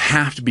 there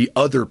have to be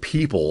other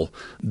people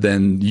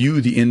than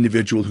you, the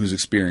individual who's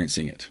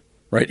experiencing it,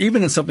 right?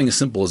 Even in something as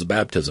simple as a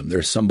baptism,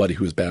 there's somebody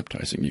who is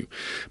baptizing you.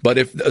 But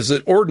if there's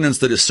an ordinance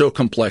that is so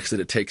complex that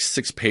it takes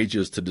 6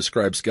 pages to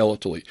describe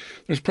skeletally,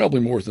 there's probably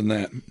more than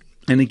that.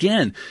 And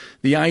again,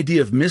 the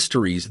idea of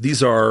mysteries,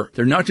 they're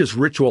not just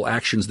ritual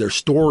actions, they're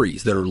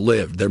stories that are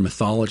lived, they're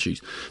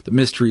mythologies, the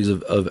mysteries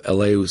of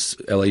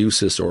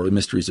Eleusis or the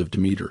mysteries of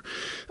Demeter.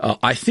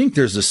 I think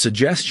there's a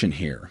suggestion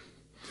here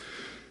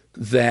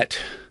that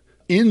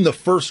in the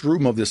first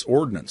room of this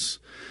ordinance,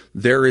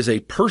 there is a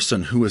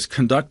person who is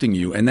conducting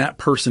you, and that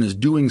person is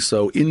doing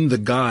so in the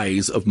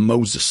guise of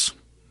Moses.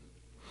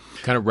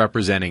 Kind of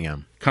representing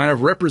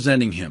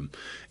him.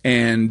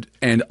 And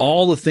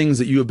all the things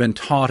that you have been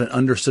taught and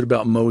understood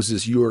about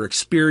Moses, you are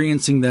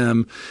experiencing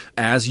them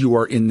as you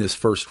are in this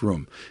first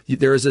room.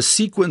 There is a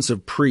sequence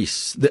of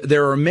priests.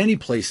 There are many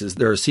places.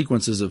 There are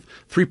sequences of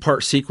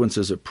 3-part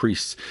sequences of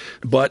priests.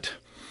 But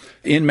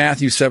in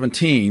Matthew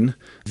 17,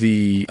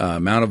 the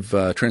Mount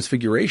of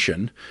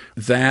Transfiguration,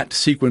 that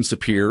sequence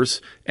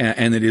appears,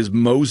 and it is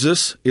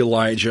Moses,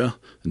 Elijah,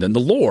 and then the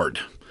Lord.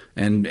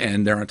 And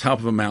they're on top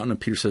of a mountain, and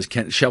Peter says,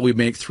 shall we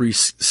make 3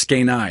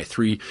 skenai,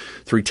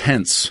 three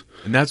tents?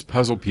 And that's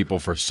puzzled people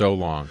for so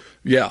long.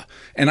 Yeah.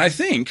 And I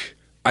think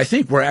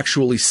we're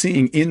actually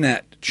seeing in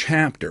that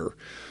chapter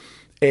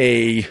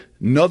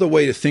another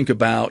way to think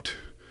about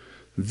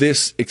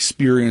this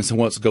experience and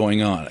what's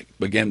going on.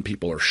 Again,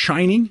 people are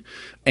shining,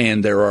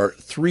 and there are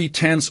 3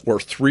 tents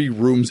or 3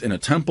 rooms in a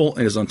temple.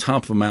 It is on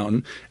top of a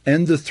mountain,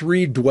 and the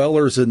 3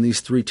 dwellers in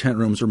these 3 tent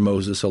rooms are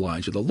Moses,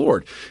 Elijah, the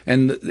Lord.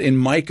 And in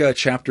Micah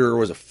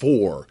chapter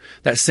 4,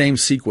 that same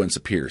sequence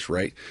appears,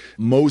 right?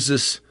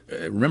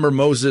 Remember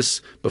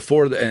Moses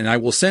and I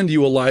will send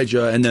you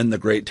Elijah, and then the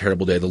great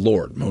terrible day of the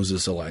Lord.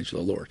 Moses, Elijah,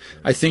 the Lord.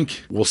 I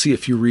think we'll see a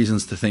few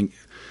reasons to think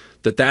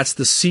that that's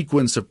the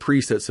sequence of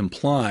priests that's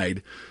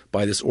implied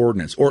by this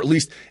ordinance, or at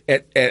least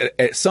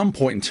at some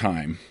point in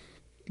time,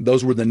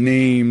 those were the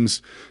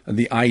names,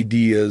 the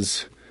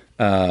ideas.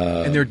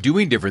 And they're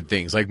doing different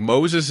things. Like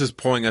Moses is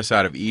pulling us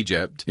out of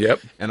Egypt.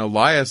 Yep. And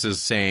Elias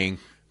is saying,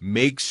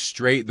 make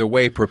straight the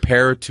way,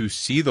 prepare to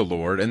see the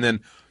Lord. And then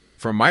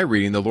from my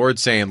reading, the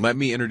Lord's saying, let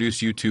me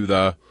introduce you to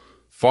the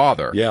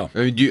Father. Yeah.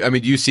 Do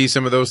you see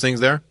some of those things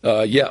there?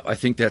 Yeah, I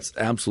think that's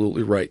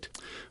absolutely right.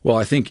 Well,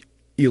 I think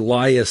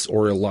Elias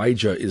or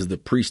Elijah is the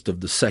priest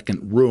of the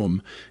second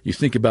room. You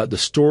think about the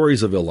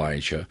stories of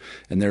Elijah,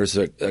 and there's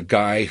a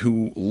guy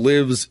who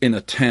lives in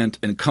a tent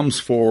and comes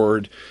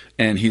forward,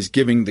 and he's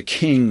giving the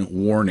king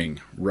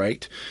warning,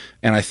 right?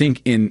 And I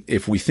think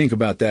if we think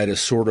about that as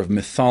sort of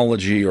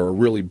mythology or a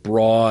really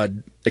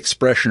broad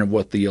expression of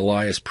what the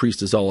Elias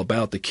priest is all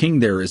about, the king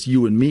there is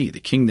you and me. The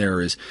king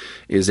there is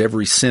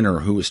every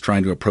sinner who is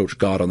trying to approach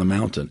God on the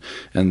mountain.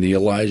 And the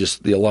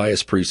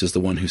Elias priest is the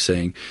one who's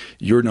saying,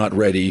 you're not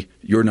ready,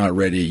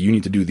 you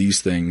need to do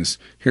these things,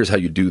 here's how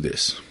you do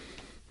this.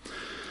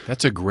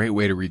 That's a great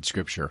way to read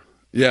Scripture.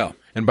 Yeah.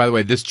 And by the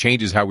way, this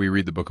changes how we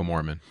read the Book of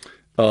Mormon.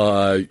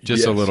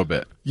 Just a little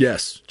bit.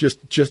 Yes,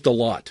 just a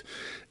lot.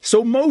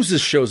 So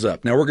Moses shows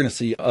up. Now we're going to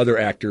see other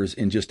actors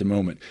in just a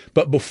moment.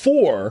 But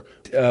before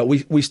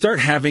we start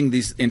having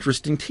these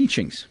interesting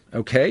teachings,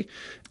 okay?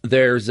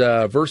 There's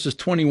verses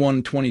 21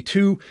 and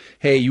 22.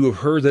 Hey, you have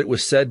heard that it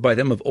was said by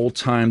them of old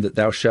time that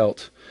thou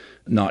shalt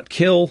not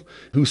kill.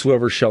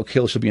 Whosoever shall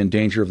kill shall be in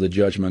danger of the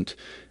judgment.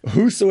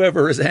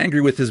 Whosoever is angry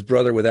with his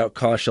brother without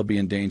cause shall be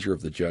in danger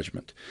of the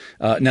judgment.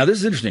 Now this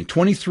is interesting.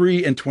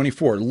 23 and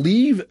 24.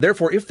 Leave,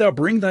 therefore, if thou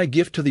bring thy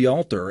gift to the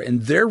altar,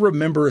 and there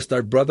rememberest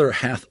thy brother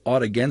hath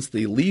aught against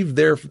thee, leave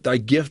there thy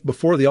gift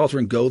before the altar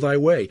and go thy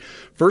way.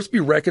 First be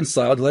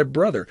reconciled to thy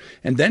brother,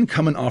 and then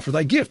come and offer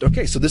thy gift.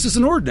 Okay, so this is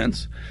an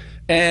ordinance,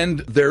 and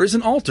there is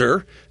an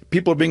altar.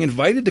 People are being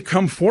invited to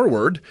come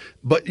forward,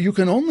 but you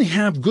can only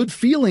have good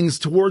feelings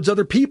towards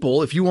other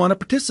people if you want to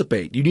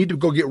participate. You need to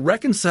go get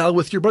reconciled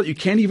with your brother. You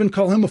can't even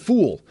call him a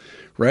fool,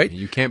 right?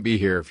 You can't be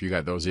here if you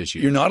got those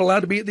issues. You're not allowed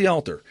to be at the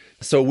altar.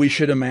 So we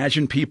should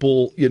imagine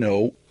people,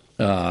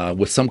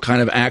 with some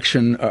kind of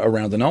action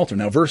around an altar.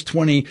 Now, verse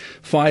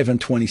 25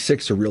 and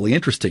 26 are really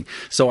interesting.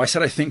 So I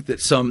said I think that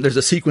there's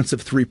a sequence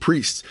of 3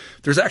 priests.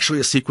 There's actually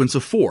a sequence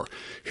of 4.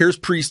 Here's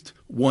priest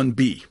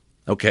 1B.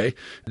 Okay,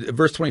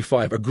 verse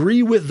 25,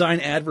 agree with thine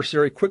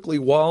adversary quickly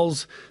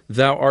whiles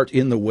thou art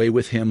in the way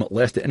with him,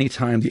 lest at any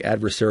time the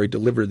adversary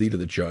deliver thee to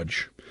the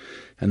judge,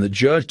 and the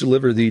judge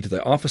deliver thee to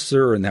the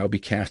officer, and thou be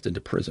cast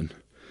into prison.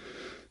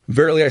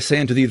 Verily I say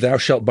unto thee, thou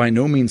shalt by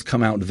no means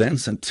come out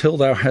thence until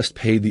thou hast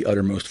paid the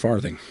uttermost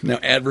farthing. Now,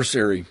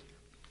 adversary.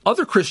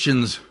 Other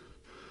Christians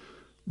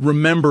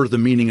remember the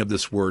meaning of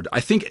this word.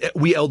 I think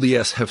we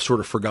LDS have sort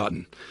of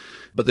forgotten.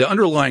 But the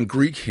underlying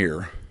Greek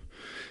here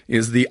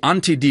is the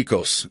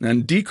antidikos.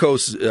 And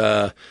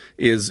dikos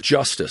is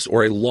justice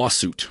or a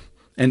lawsuit.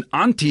 And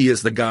anti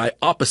is the guy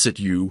opposite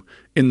you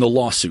in the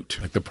lawsuit.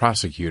 Like the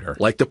prosecutor.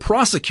 Like the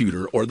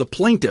prosecutor or the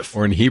plaintiff.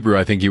 Or in Hebrew,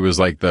 I think he was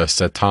like the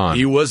Satan.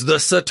 He was the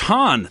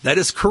Satan. That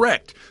is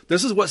correct.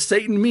 This is what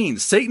Satan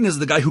means. Satan is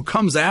the guy who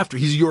comes after.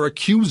 He's your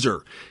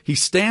accuser. He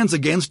stands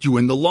against you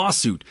in the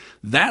lawsuit.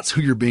 That's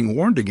who you're being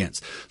warned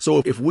against.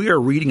 So if we are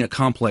reading a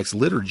complex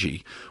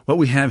liturgy, what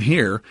we have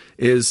here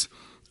is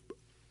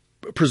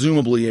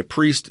presumably a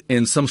priest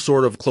in some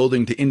sort of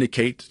clothing to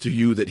indicate to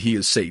you that he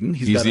is Satan.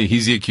 He's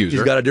the accuser.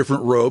 He's got a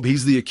different robe.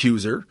 He's the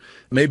accuser.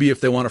 Maybe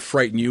if they want to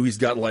frighten you, he's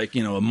got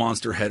a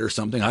monster head or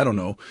something. I don't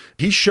know.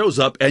 He shows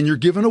up and you're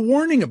given a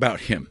warning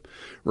about him,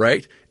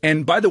 right?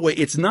 And by the way,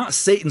 it's not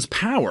Satan's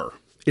power.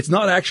 It's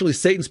not actually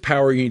Satan's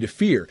power you need to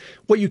fear.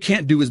 What you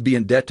can't do is be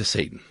in debt to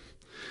Satan.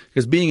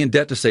 Because being in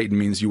debt to Satan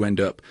means you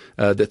end up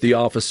that the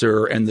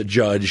officer and the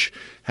judge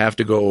have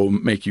to go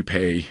make you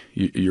pay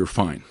your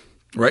fine.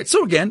 Right?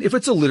 So again, if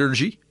it's a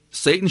liturgy,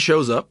 Satan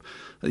shows up,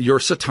 you're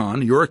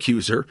Satan, your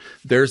accuser,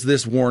 there's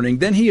this warning,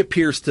 then he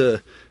appears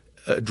to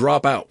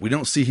drop out. We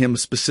don't see him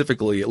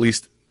specifically, at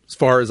least as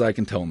far as I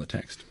can tell in the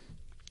text.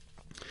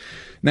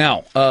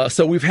 Now,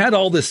 so we've had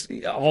all this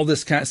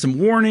kind of some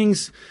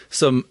warnings,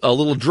 a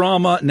little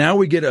drama. Now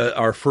we get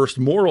our first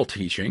moral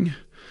teaching,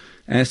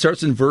 and it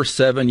starts in verse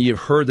 7. Ye have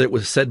heard that it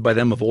was said by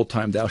them of old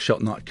time, thou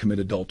shalt not commit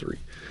adultery.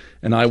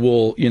 And I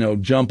will,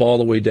 jump all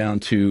the way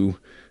down to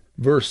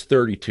verse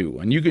 32,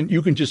 and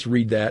you can just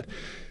read that.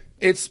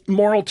 It's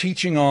moral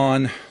teaching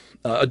on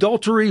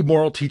adultery,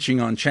 moral teaching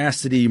on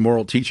chastity,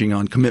 moral teaching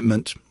on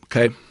commitment.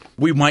 Okay,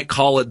 we might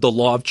call it the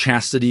law of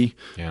chastity.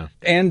 Yeah,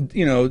 and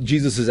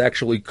Jesus is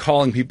actually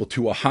calling people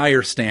to a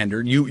higher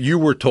standard. You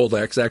were told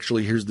X.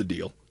 Actually, here's the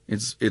deal.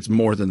 It's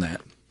more than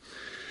that.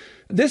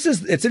 It's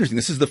interesting.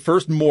 This is the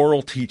first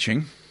moral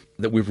teaching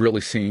that we've really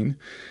seen.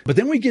 But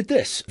then we get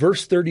this,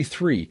 verse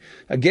 33.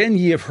 Again,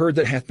 ye have heard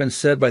that hath been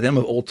said by them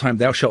of old time,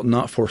 thou shalt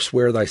not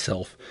forswear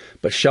thyself,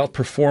 but shalt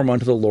perform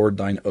unto the Lord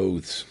thine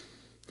oaths.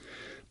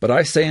 But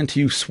I say unto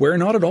you, swear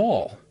not at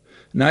all,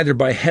 neither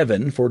by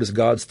heaven, for it is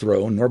God's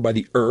throne, nor by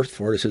the earth,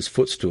 for it is his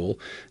footstool,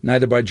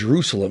 neither by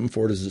Jerusalem,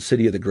 for it is the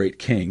city of the great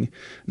king.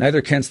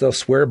 Neither canst thou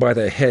swear by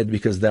thy head,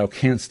 because thou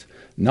canst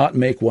not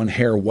make one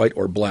hair white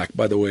or black.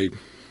 By the way,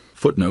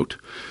 footnote,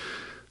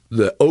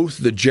 the oath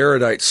the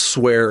Jaredites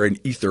swear in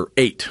Ether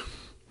 8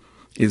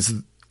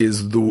 is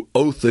the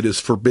oath that is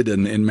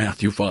forbidden in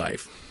Matthew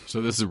 5.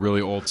 So this is really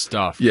old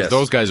stuff. Yes.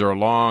 Those guys are a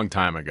long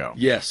time ago.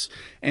 Yes.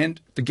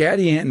 And the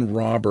Gadianton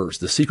robbers,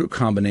 the secret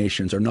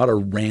combinations, are not a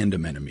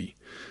random enemy.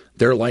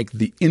 They're like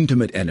the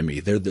intimate enemy.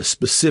 They're the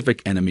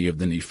specific enemy of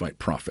the Nephite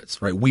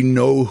prophets, right? We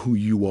know who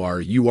you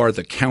are. You are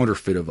the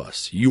counterfeit of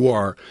us.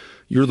 You're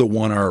the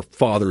one our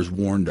fathers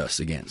warned us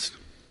against.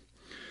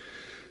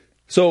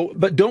 So,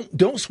 but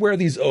don't swear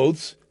these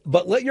oaths,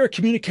 but let your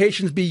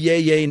communications be yea,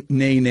 yea,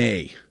 nay,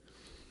 nay.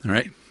 All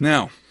right?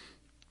 Now,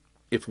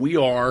 if we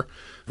are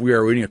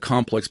reading a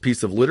complex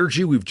piece of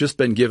liturgy, we've just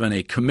been given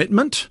a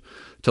commitment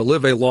to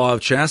live a law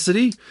of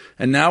chastity,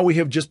 and now we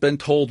have just been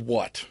told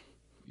what?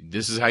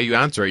 This is how you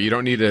answer it. You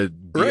don't need to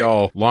be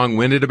all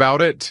long-winded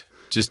about it.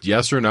 Just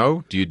yes or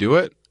no. Do you do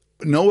it?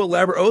 No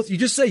elaborate oath. You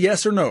just say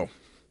yes or no,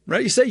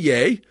 right? You say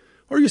yea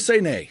or you say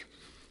nay.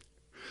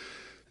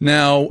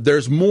 Now,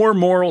 there's more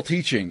moral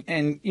teaching,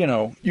 and,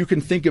 you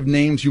can think of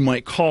names you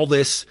might call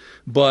this,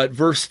 but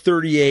verse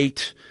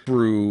 38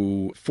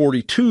 through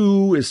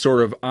 42 is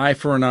sort of eye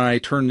for an eye,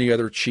 turn the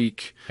other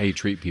cheek. How you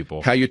treat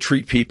people. How you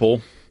treat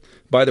people.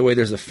 By the way,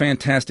 there's a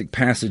fantastic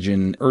passage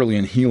early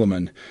in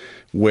Helaman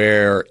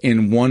where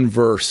in one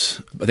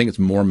verse, I think it's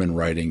Mormon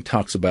writing,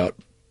 talks about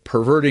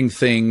perverting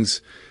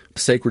things,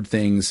 sacred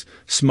things,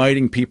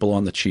 smiting people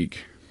on the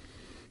cheek,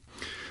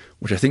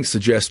 which I think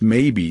suggests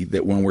maybe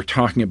that when we're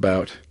talking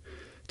about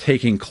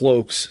taking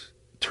cloaks,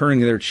 turning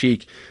their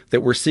cheek,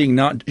 that we're seeing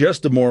not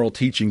just a moral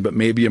teaching, but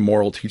maybe a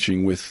moral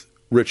teaching with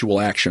ritual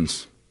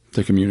actions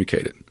to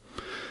communicate it.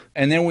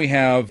 And then we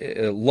have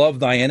love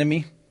thy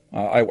enemy.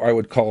 I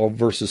would call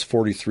verses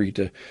 43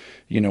 to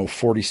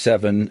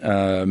 47.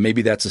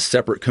 Maybe that's a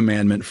separate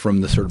commandment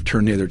from the sort of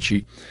turn the other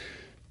cheek.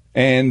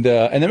 And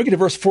then we get to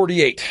verse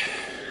 48.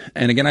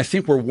 And again, I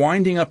think we're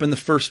winding up in the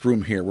first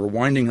room here. We're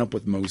winding up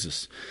with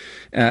Moses.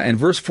 And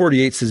verse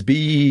 48 says,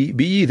 Be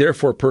ye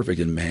therefore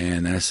perfect. And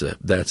man,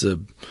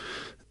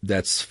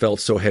 that's felt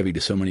so heavy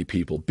to so many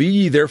people. Be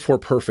ye therefore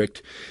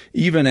perfect,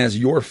 even as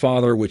your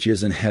Father which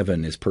is in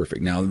heaven is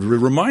perfect. Now, the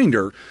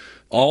reminder,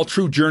 all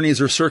true journeys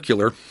are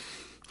circular.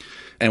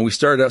 And we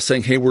started out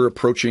saying, hey,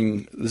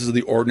 this is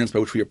the ordinance by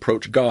which we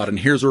approach God. And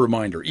here's a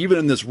reminder. Even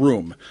in this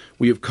room,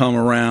 we have come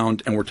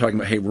around and we're talking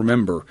about, hey,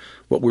 remember,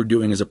 what we're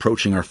doing is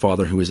approaching our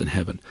Father who is in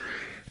heaven.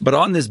 But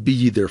on this, be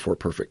ye therefore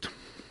perfect.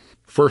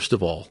 First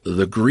of all,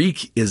 the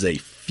Greek is a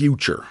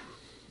future.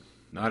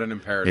 Not an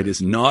imperative. It is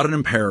not an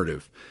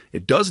imperative.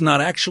 It does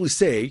not actually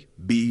say,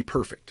 be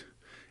perfect.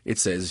 It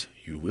says,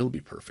 you will be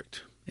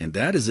perfect. And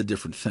that is a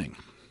different thing.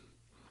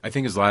 I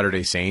think as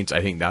Latter-day Saints,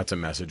 I think that's a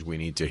message we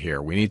need to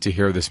hear. We need to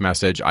hear this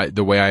message.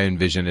 The way I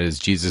envision it is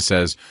Jesus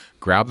says,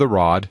 grab the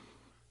rod,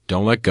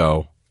 don't let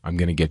go. I'm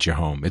going to get you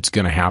home. It's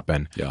going to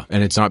happen. Yeah.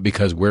 And it's not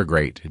because we're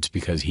great. It's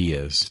because he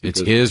is. It's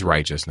his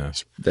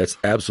righteousness. That's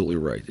absolutely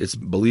right. It's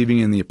believing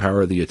in the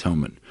power of the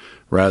atonement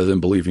rather than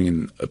believing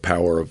in the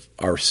power of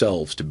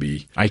ourselves to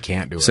be I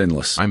can't do it.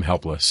 Sinless. I'm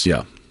helpless.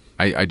 Yeah.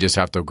 I just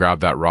have to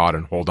grab that rod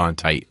and hold on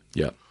tight.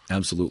 Yeah,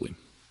 absolutely.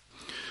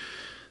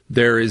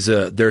 There's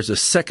a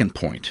second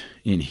point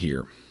in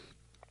here.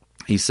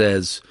 He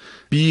says,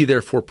 be ye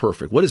therefore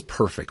perfect. What is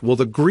perfect? Well,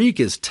 the Greek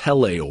is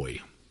teleoi.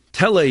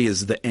 Tele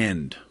is the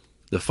end,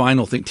 the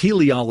final thing.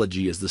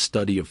 Teleology is the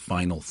study of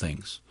final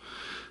things.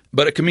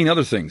 But it can mean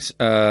other things.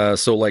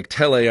 So like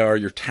tele are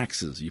your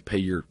taxes. You pay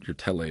your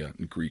tele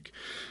in Greek.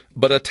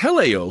 But a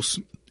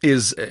teleos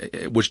is,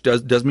 which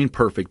does mean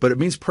perfect, but it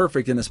means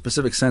perfect in a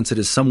specific sense. It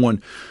is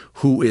someone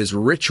who is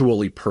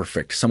ritually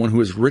perfect, someone who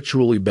has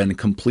ritually been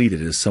completed,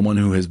 is someone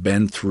who has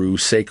been through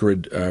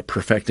sacred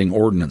perfecting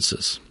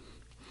ordinances.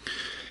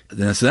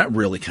 And so that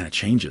really kind of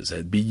changes.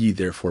 Be ye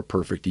therefore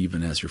perfect,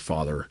 even as your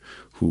Father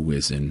who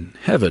is in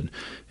heaven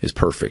is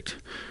perfect.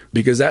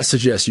 Because that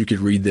suggests you could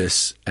read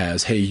this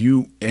as, hey,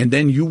 and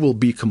then you will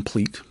be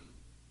complete.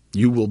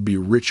 You will be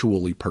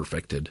ritually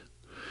perfected,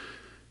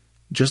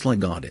 just like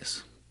God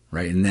is.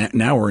 Right, and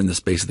now we're in the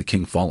space of the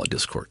King Follett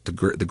discourse.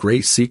 The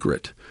great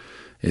secret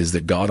is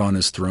that God on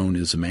his throne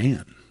is a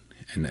man.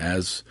 And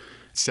it's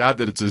sad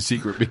that it's a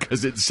secret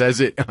because it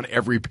says it on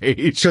every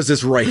page. Because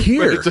it's right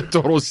here. But it's a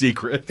total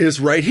secret.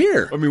 It's right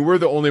here. I mean, we're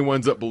the only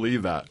ones that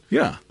believe that.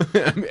 Yeah.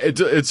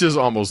 It's just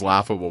almost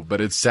laughable, but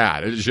it's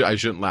sad. I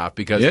shouldn't laugh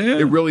because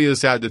it really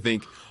is sad to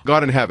think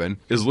God in heaven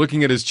is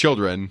looking at his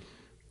children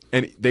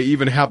and they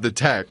even have the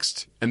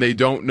text and they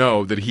don't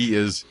know that he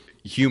is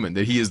human,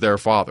 that he is their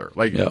father.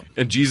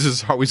 And Jesus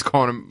is always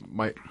calling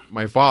him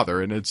my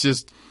father. And it's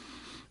just,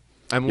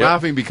 I'm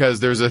laughing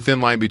because there's a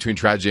thin line between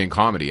tragedy and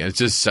comedy. And it's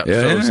just so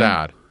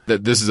sad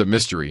that this is a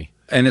mystery.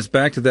 And it's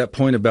back to that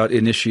point about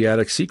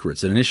initiatic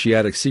secrets. An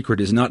initiatic secret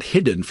is not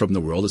hidden from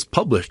the world. It's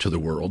published to the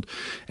world,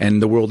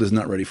 and the world is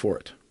not ready for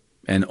it.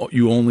 And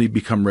you only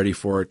become ready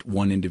for it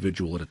one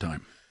individual at a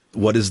time.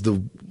 What is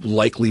the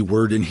likely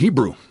word in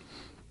Hebrew?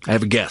 I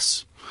have a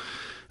guess.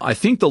 I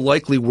think the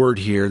likely word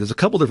here, there's a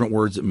couple different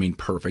words that mean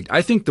perfect.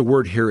 I think the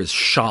word here is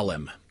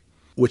shalom,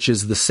 which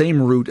is the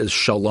same root as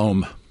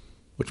shalom,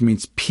 which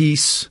means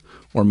peace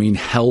or mean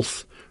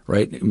health,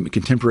 right? In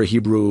contemporary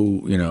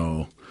Hebrew,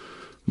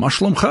 ma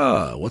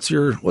shalomcha, what's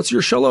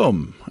your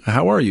shalom?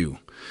 How are you?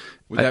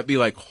 Would that be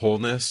like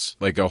wholeness,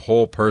 like a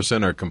whole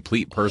person or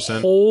complete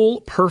person?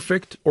 Whole,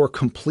 perfect, or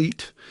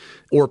complete,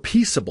 or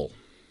peaceable.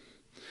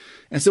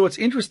 And so it's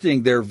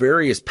interesting, there are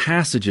various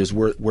passages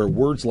where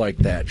words like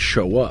that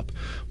show up.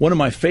 One of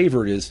my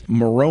favorite is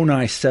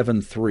Moroni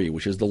 7:3,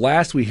 which is the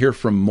last we hear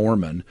from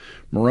Mormon.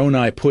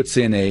 Moroni puts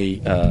in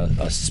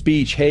a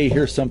speech, hey,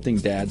 here's something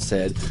Dad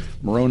said,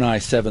 Moroni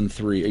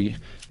 7:3.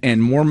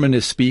 And Mormon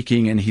is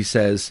speaking, and he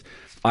says,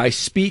 I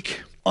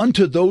speak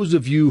unto those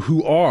of you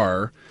who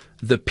are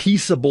the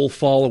peaceable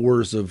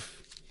followers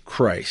of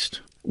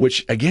Christ,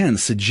 which again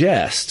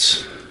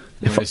suggests...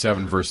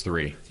 27 verse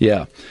 3.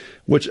 Yeah.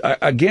 Which,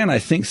 again, I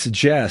think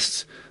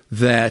suggests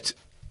that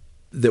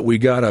we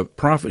got a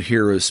prophet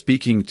here who is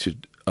speaking to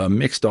a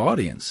mixed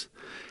audience.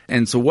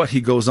 And so what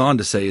he goes on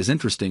to say is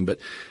interesting, but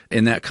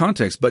in that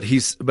context, but he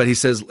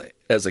says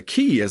as a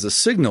key, as a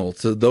signal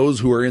to those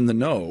who are in the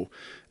know,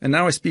 and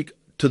now I speak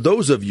to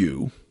those of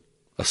you,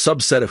 a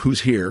subset of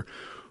who's here,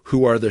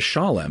 who are the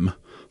Shalem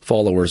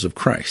followers of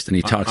Christ. And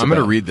he talks I'm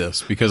going to read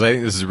this because I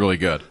think this is really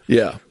good.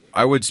 Yeah.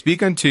 I would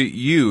speak unto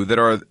you that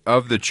are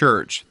of the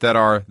church, that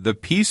are the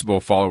peaceable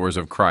followers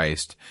of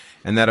Christ,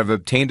 and that have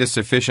obtained a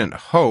sufficient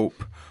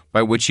hope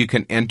by which you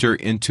can enter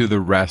into the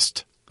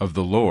rest of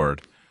the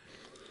Lord.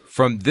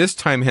 From this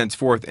time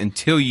henceforth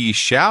until ye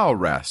shall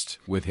rest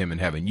with him in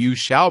heaven, you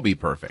shall be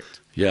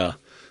perfect. Yeah.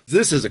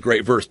 This is a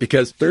great verse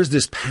because there's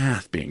this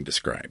path being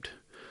described.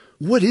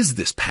 What is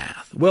this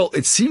path? Well,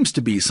 it seems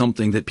to be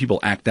something that people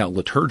act out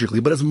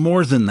liturgically, but it's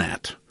more than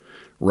that,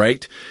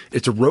 right?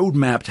 It's a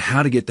roadmap to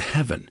how to get to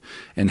heaven,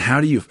 and how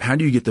do you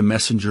get the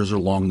messengers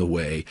along the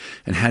way,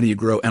 and how do you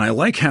grow? And I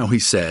like how he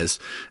says,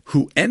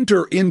 who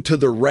enter into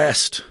the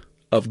rest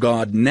of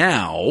God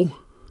now,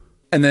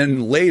 and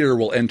then later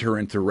will enter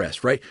into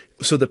rest, right?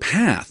 So the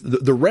path,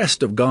 the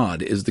rest of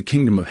God is the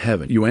kingdom of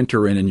heaven. You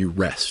enter in and you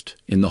rest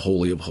in the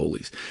Holy of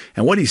Holies.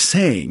 And what he's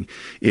saying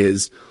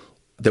is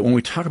that when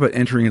we talk about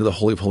entering into the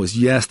Holy of Holies,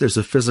 yes, there's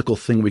a physical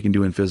thing we can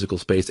do in physical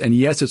space. And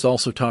yes, it's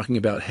also talking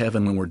about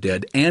heaven when we're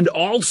dead. And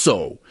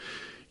also,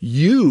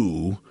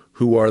 you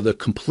who are the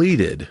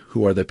completed,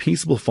 who are the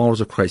peaceable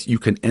followers of Christ, you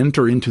can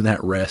enter into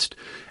that rest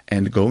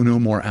and go no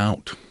more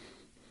out.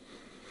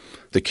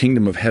 The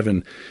kingdom of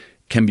heaven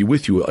can be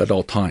with you at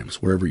all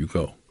times, wherever you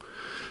go.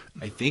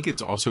 I think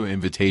it's also an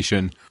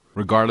invitation,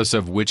 regardless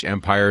of which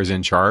empire is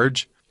in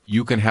charge,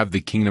 you can have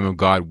the kingdom of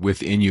God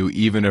within you,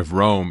 even if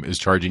Rome is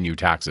charging you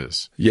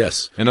taxes.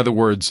 Yes. In other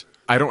words,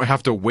 I don't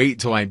have to wait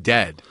till I'm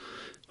dead.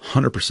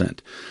 100%.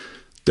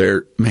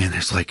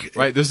 There's like...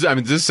 Right, this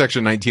is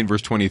section 19,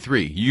 verse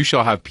 23. You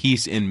shall have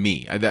peace in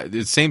me. It's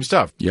the same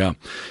stuff. Yeah.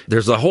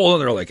 There's a whole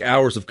other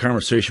hours of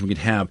conversation we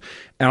could have.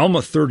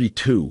 Alma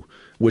 32,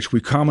 which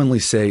we commonly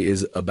say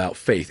is about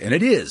faith. And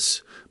it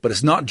is, but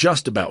it's not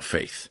just about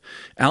faith.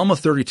 Alma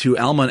 32,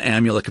 Alma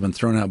and Amulek have been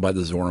thrown out by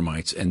the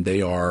Zoramites, and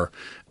they are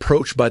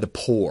approached by the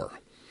poor.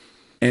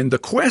 And the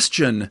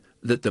question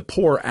that the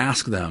poor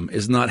ask them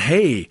is not,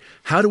 hey,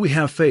 how do we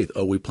have faith?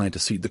 Oh, we plant a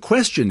seed. The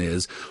question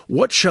is,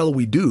 what shall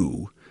we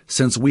do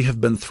since we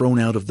have been thrown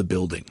out of the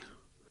building?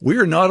 We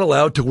are not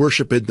allowed to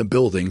worship in the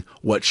building.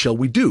 What shall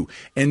we do?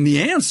 And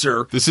the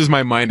answer... This is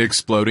my mind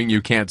exploding.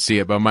 You can't see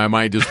it, but my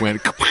mind just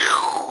went...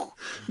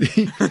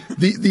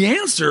 The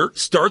answer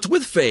starts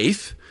with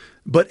faith,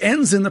 but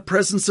ends in the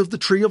presence of the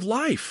tree of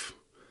life.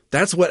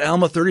 That's what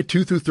Alma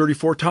 32 through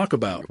 34 talk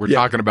about. We're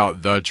talking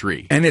about the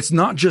tree. And it's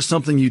not just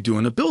something you do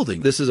in a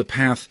building. This is a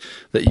path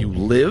that you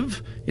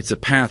live. It's a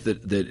path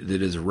that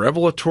is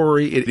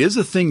revelatory. It is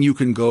a thing you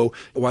can go,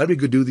 why do we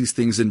go do these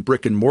things in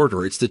brick and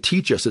mortar? It's to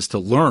teach us. It's to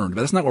learn.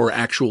 But that's not what we're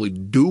actually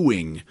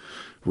doing,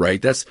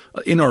 right? That's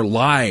in our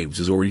lives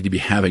is where we need to be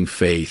having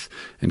faith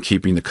and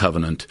keeping the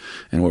covenant,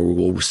 and where we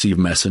will receive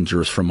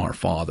messengers from our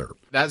Father.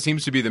 That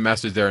seems to be the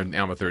message there in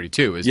Alma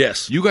 32. Is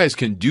yes. You guys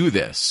can do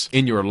this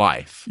in your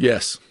life.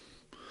 Yes.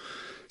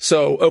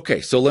 So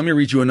let me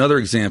read you another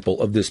example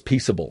of this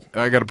peaceable.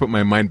 I got to put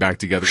my mind back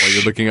together while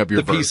you're looking up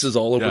your the pieces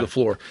all over the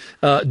floor.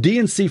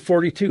 D&C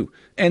 42.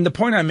 And the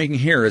point I'm making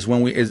here is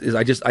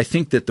I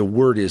think that the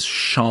word is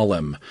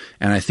shalom,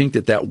 and I think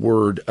that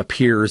word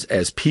appears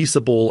as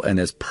peaceable and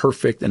as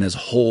perfect and as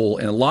whole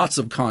in lots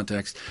of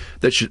contexts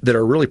that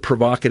are really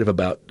provocative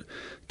about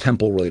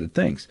temple-related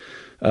things.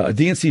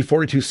 D&C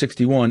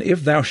 42:61,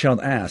 if thou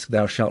shalt ask,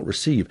 thou shalt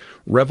receive,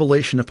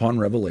 revelation upon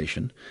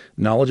revelation,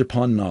 knowledge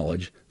upon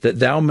knowledge, that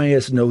thou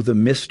mayest know the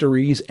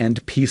mysteries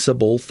and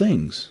peaceable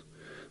things,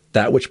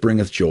 that which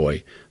bringeth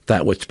joy,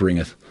 that which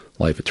bringeth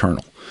life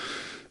eternal.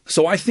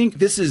 So I think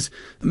this is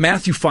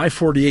Matthew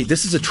 5:48.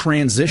 This is a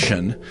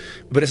transition,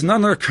 but it's not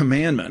another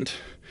commandment.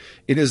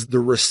 It is the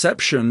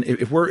reception.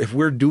 If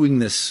we're doing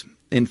this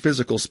in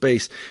physical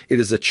space, it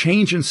is a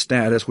change in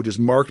status, which is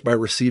marked by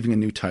receiving a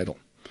new title.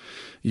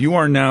 You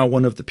are now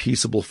one of the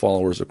peaceable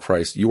followers of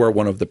Christ. You are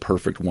one of the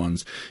perfect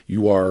ones.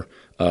 You are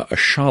a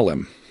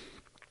Shalem.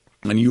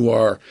 And you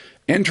are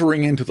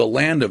entering into the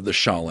land of the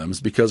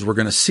Shalems, because we're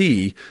going to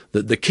see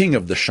that the king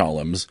of the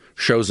Shalems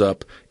shows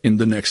up in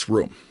the next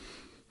room.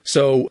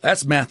 So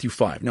that's Matthew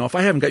 5. Now, if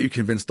I haven't got you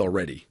convinced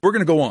already, we're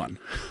going to go on.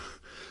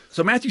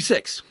 So Matthew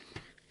 6,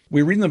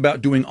 we read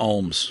about doing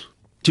alms.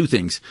 Two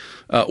things.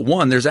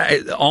 One,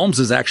 alms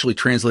is actually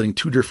translating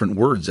two different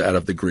words out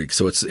of the Greek.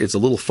 So it's a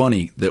little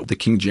funny that the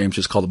King James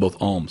just called it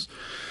both alms.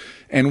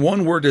 And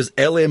one word is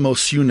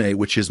eleemosune,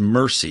 which is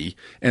mercy,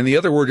 and the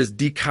other word is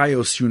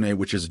dikaiosune,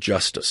 which is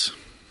justice.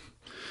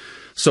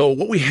 So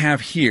what we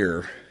have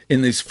here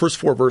in these first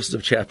four verses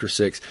of chapter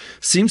 6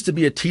 seems to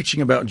be a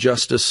teaching about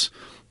justice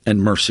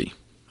and mercy,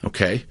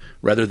 okay,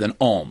 rather than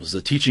alms,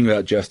 the teaching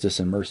about justice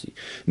and mercy.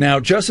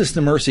 Now, justice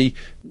and mercy,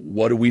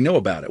 what do we know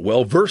about it?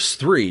 Well, verse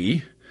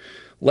 3,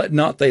 let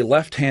not thy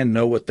left hand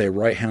know what thy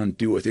right hand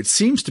doeth. It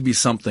seems to be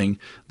something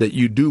that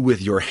you do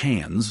with your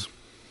hands.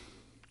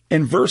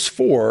 In verse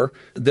 4,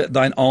 that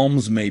thine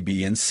alms may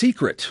be in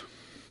secret.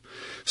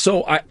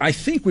 So I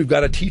think we've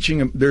got a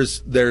teaching.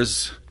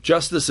 There's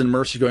justice and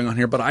mercy going on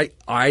here, but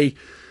I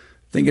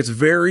think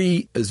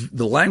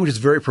the language is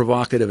very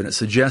provocative, and it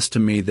suggests to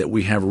me that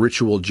we have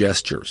ritual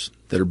gestures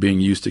that are being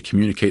used to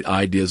communicate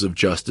ideas of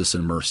justice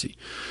and mercy,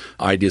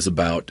 ideas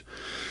about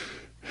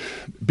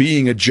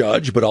being a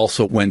judge, but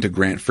also when to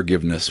grant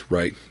forgiveness,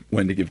 right?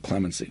 When to give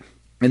clemency.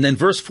 And then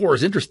verse 4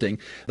 is interesting,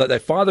 that thy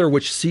Father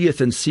which seeth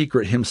in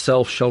secret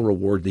himself shall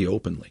reward thee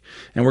openly.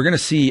 And we're going to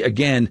see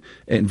again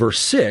in verse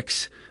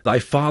 6, thy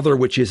Father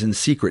which is in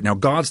secret. Now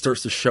God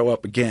starts to show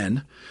up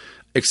again,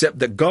 except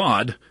that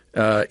God,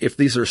 if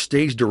these are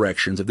stage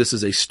directions, if this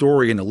is a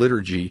story in a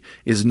liturgy,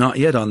 is not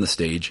yet on the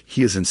stage.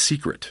 He is in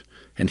secret,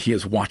 and he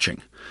is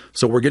watching.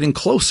 So we're getting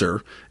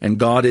closer, and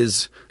God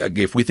is,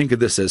 if we think of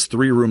this as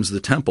 3 rooms of the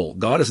temple,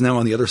 God is now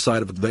on the other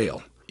side of the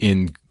veil.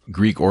 In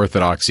Greek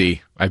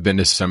Orthodoxy, I've been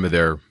to some of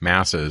their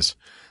masses.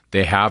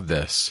 They have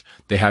this.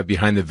 They have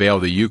behind the veil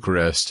the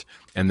Eucharist,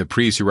 and the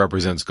priest who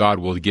represents God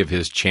will give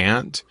his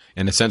chant,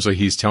 and essentially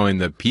he's telling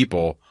the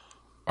people,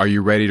 are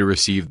you ready to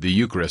receive the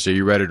Eucharist? Are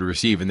you ready to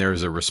receive? And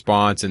there's a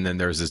response, and then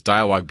there's this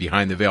dialogue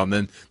behind the veil, and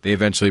then they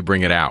eventually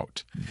bring it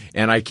out.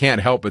 And I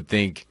can't help but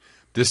think,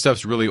 this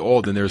stuff's really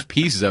old, and there's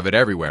pieces of it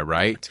everywhere,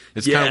 right?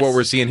 It's kind of what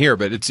we're seeing here,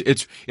 but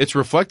it's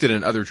reflected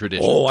in other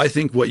traditions. Oh, I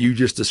think what you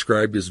just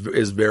described is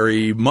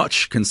very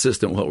much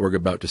consistent with what we're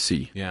about to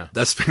see. Yeah.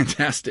 That's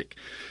fantastic.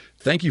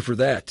 Thank you for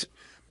that.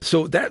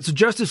 So that's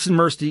justice and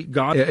mercy.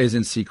 God is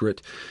in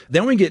secret.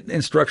 Then we get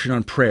instruction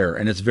on prayer,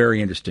 and it's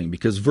very interesting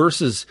because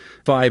verses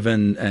 5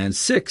 and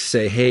 6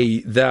 say, hey,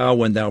 thou,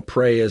 when thou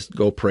prayest,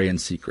 go pray in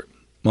secret.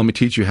 Let me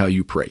teach you how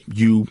you pray.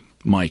 You,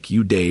 Mike,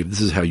 you, Dave,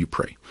 this is how you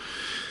pray.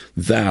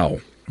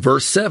 Thou.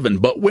 Verse 7,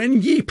 but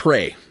when ye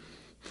pray,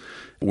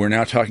 we're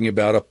now talking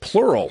about a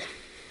plural,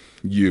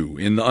 you.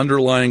 In the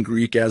underlying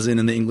Greek, as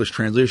in the English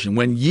translation,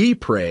 when ye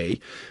pray,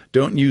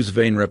 don't use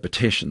vain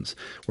repetitions.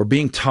 We're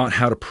being taught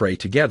how to pray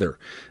together.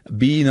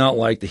 Be not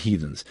like the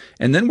heathens.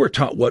 And then we're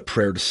taught what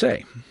prayer to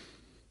say.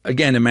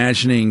 Again,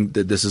 imagining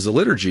that this is a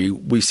liturgy,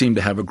 we seem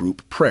to have a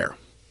group prayer.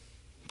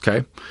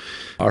 Okay?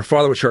 Our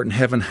Father which art in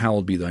heaven,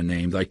 hallowed be thy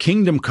name. Thy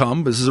kingdom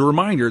come. This is a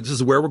reminder. This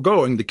is where we're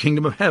going. The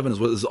kingdom of heaven is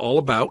what this is all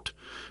about.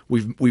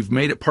 We've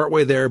made it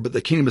partway there, but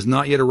the kingdom has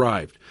not yet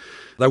arrived.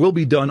 Thy will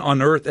be done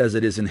on earth as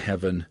it is in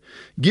heaven.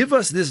 Give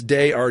us this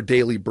day our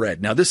daily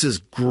bread. Now, this is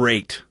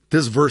great.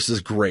 This verse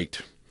is great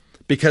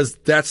because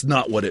that's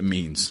not what it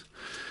means.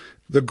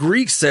 The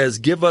Greek says,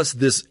 give us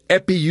this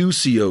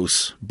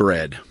epiousios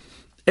bread.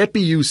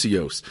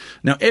 Epiousios.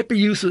 Now,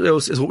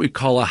 epiousios is what we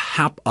call a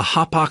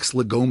hapax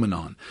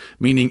legomenon,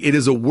 meaning it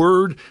is a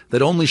word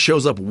that only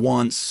shows up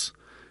once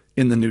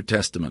in the New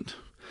Testament.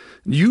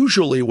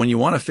 Usually, when you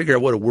want to figure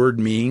out what a word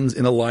means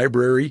in a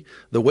library,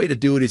 the way to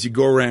do it is you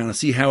go around and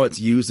see how it's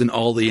used in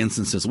all the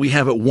instances. We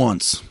have it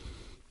once.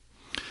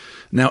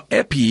 Now,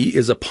 epi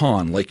is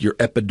upon, like your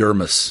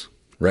epidermis,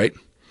 right?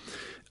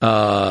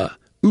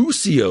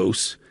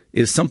 Ousios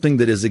is something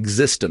that is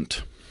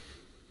existent.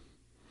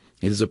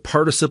 It is a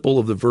participle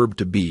of the verb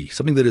to be,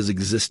 something that is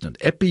existent.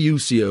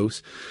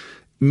 Epiousios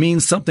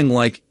means something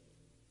like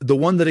the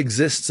one that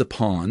exists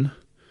upon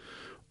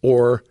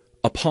or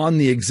upon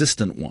the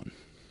existent one.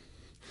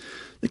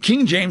 The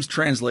King James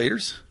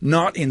translators,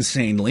 not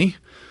insanely,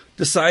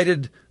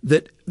 decided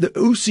that the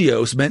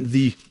ousios meant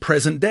the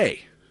present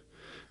day.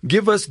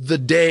 Give us the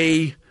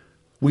day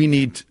we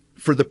need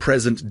for the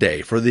present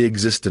day, for the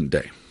existent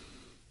day.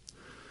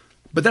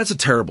 But that's a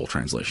terrible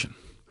translation.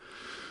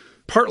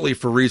 Partly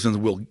for reasons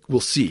we'll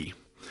see,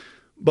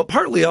 but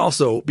partly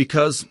also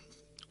because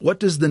what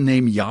does the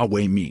name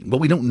Yahweh mean? Well,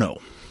 we don't know.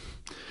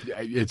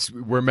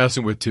 We're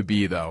messing with to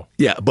be, though.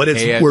 Yeah, but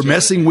we're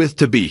messing with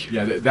to be.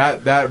 Yeah,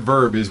 that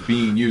verb is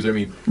being used. I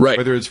mean, right.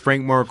 Whether it's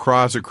Frank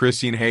Moore-Cross or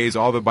Christine Hayes,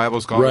 all the Bible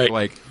scholars are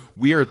like,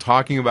 we are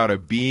talking about a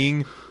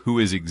being who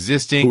is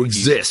existing. Who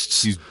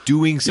exists. He's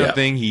doing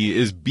something. Yep. He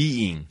is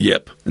being.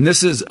 Yep. And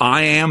this is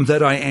I am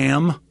that I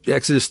am.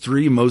 Exodus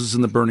 3, Moses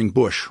in the burning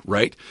bush,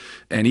 right?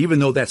 And even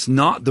though that's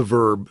not the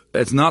verb,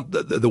 it's not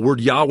the word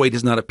Yahweh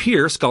does not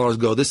appear, scholars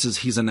go,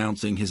 he's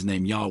announcing his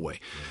name Yahweh.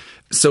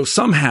 So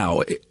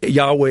somehow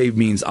Yahweh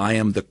means I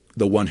am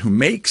the one who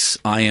makes,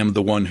 I am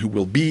the one who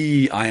will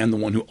be, I am the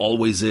one who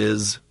always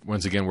is.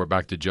 Once again, we're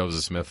back to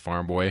Joseph Smith,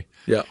 Farm Boy.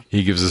 Yeah.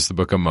 He gives us the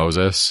book of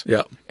Moses.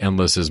 Yeah.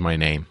 Endless is my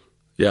name.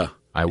 Yeah.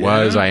 I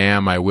was, I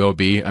am, I will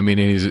be. I mean,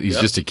 he's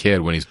just a kid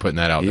when he's putting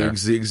that out there.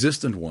 He's the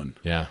existent one.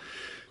 Yeah.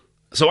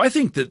 So I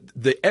think that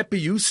the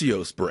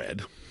epiousios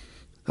bread,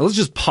 now let's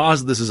just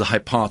pause this as a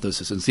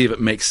hypothesis and see if it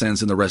makes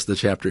sense in the rest of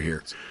the chapter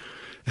here.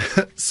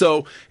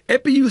 So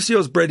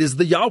epiousios bread is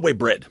the Yahweh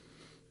bread.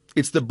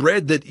 It's the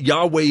bread that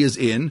Yahweh is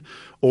in,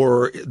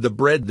 or the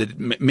bread that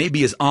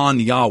maybe is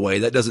on Yahweh.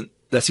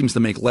 That seems to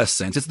make less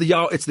sense. It's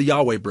the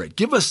Yahweh bread.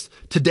 Give us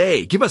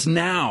today. Give us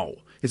now.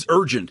 It's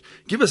urgent.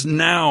 Give us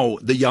now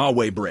the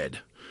Yahweh bread,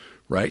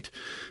 right?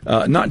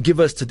 Not give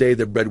us today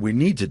the bread we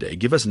need today.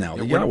 Give us now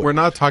the Yahweh. We're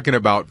not talking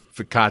about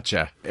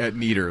focaccia at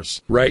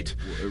Kneaders. Right.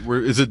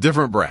 It's a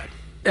different bread.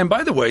 And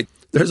by the way,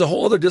 there's a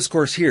whole other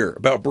discourse here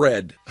about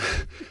bread.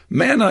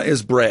 Manna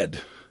is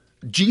bread.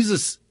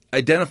 Jesus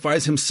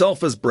identifies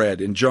himself as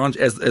bread in John,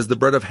 as the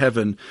bread of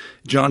heaven,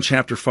 John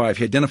chapter 5.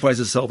 He identifies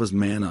himself as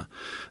manna.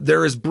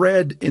 There is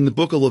bread in the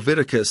book of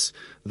Leviticus,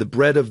 the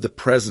bread of the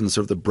presence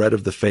or the bread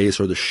of the face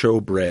or the show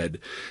bread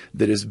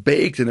that is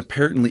baked and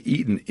apparently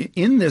eaten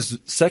in this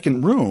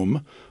second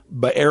room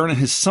by Aaron and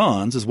his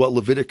sons, is what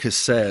Leviticus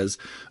says,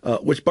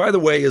 which, by the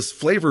way, is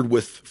flavored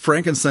with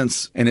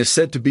frankincense and is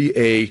said to be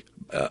a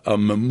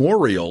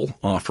memorial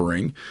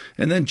offering.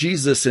 And then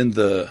Jesus, in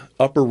the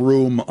upper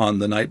room on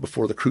the night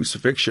before the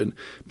crucifixion,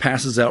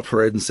 passes out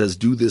bread and says,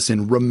 "Do this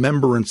in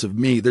remembrance of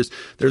me."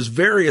 There's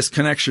various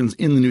connections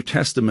in the New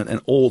Testament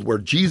and Old where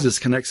Jesus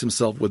connects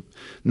himself with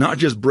not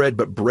just bread,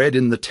 but bread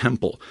in the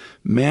temple.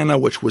 Manna,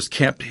 which was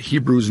kept,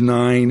 Hebrews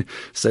 9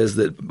 says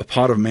that a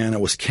pot of manna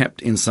was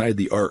kept inside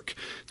the ark.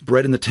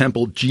 Bread in the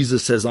temple,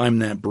 Jesus says, "I'm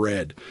that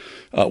bread."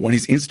 When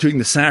he's instituting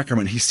the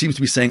sacrament, he seems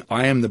to be saying,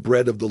 "I am the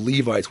bread of the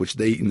Levites, which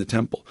they eat in the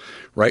temple."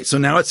 Right? So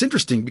now it's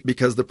interesting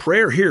because the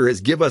prayer here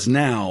is, give us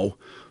now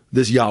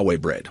this Yahweh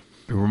bread.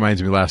 It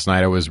reminds me, last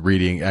night I was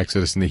reading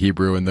Exodus in the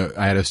Hebrew, and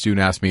I had a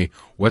student ask me,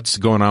 what's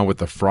going on with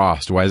the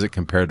frost? Why is it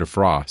compared to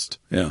frost?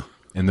 Yeah.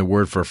 And the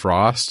word for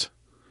frost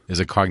is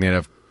a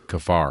cognative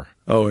kafar.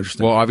 Oh,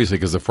 interesting. Well, obviously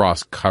because the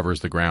frost covers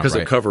the ground, because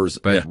right? it covers.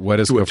 But yeah, what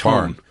is to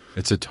kafar? atone.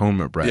 It's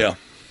atonement bread. Yeah.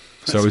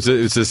 So it's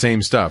the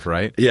same stuff,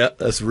 right? Yeah,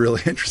 that's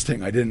really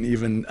interesting. I didn't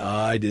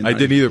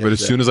either, but as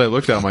soon as I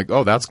looked at it, I'm like,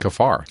 oh, that's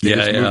kafar. They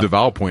just moved the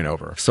vowel point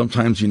over.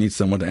 Sometimes you need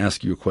someone to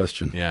ask you a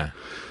question. Yeah.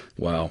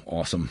 Wow,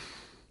 awesome.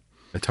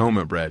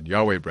 Atonement bread,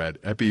 Yahweh bread,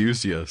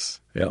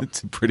 epiousios. Yeah.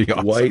 It's pretty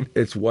awesome.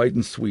 It's white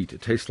and sweet.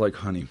 It tastes like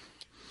honey.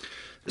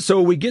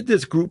 So we get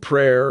this group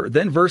prayer.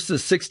 Then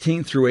verses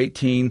 16 through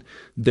 18,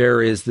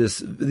 there is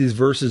these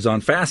verses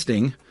on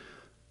fasting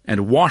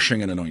and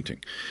washing and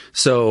anointing.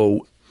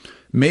 So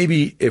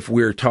maybe if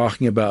we're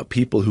talking about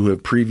people who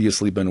have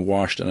previously been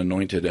washed and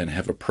anointed and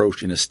have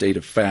approached in a state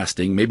of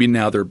fasting, maybe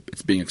now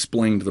it's being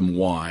explained to them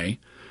why,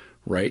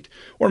 right?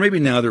 Or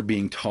maybe now they're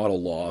being taught a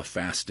law of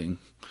fasting.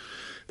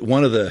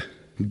 One of the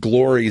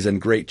glories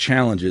and great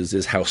challenges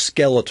is how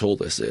skeletal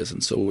this is.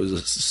 And so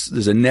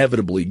there's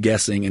inevitably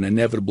guessing and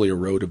inevitably a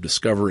road of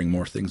discovering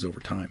more things over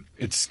time.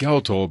 It's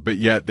skeletal, but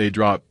yet they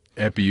drop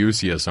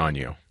epiousios on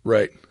you.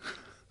 Right.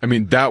 I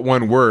mean, that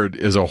one word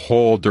is a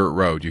whole dirt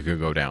road you could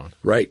go down.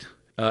 Right.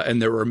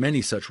 And there are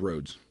many such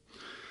roads.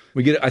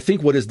 We get, I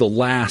think, what is the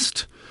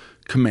last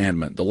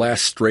commandment, the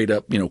last straight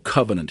up,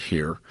 covenant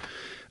here,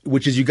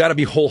 which is you got to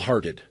be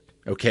wholehearted.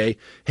 Okay.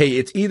 Hey,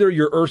 it's either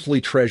your earthly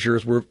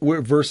treasures.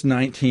 We're verse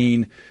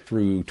 19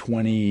 through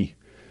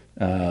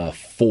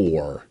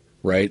 24,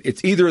 right?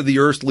 It's either the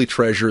earthly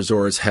treasures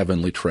or it's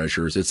heavenly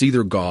treasures. It's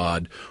either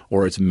God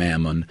or it's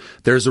mammon.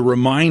 There's a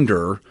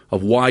reminder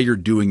of why you're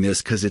doing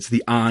this because it's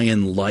the eye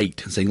and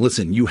light, saying,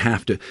 listen, you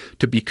have to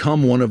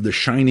become one of the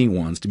shining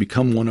ones, to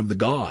become one of the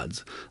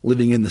gods,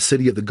 living in the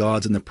city of the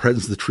gods in the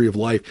presence of the tree of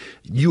life.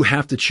 You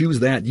have to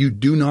choose that. You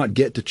do not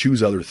get to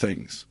choose other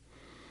things.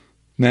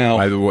 Now,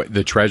 by the way,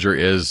 the treasure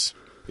it's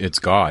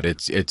God.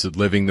 It's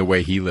living the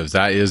way he lives.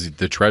 That is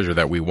the treasure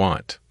that we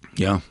want.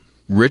 Yeah.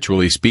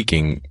 Ritually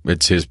speaking,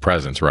 it's his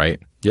presence, right?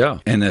 Yeah.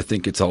 And I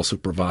think it's also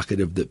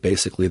provocative that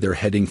basically they're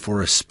heading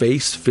for a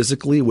space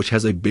physically which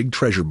has a big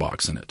treasure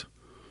box in it.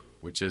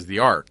 Which is the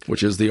ark.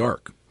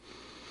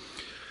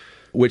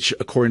 Which,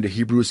 according to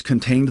Hebrews,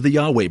 contained the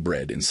Yahweh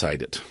bread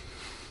inside it.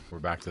 We're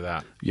back to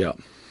that. Yeah.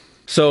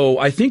 So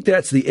I think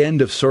that's the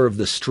end of sort of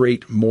the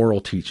straight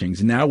moral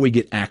teachings. Now we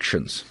get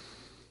actions.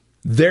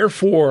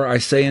 Therefore, I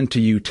say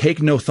unto you,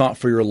 take no thought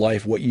for your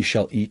life, what ye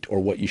shall eat or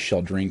what ye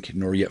shall drink,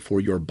 nor yet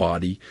for your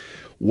body,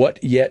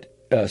 what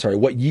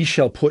ye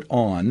shall put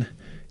on.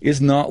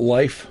 Is not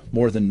life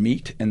more than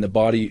meat, and the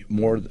body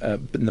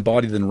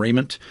than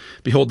raiment?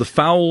 Behold, the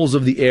fowls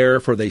of the air,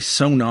 for they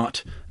sow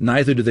not,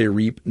 neither do they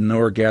reap,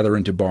 nor gather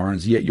into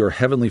barns, yet your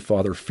heavenly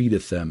Father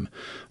feedeth them.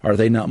 Are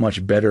they not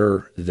much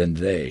better than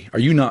they? Are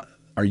ye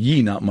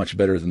not much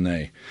better than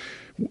they?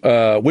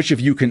 Which of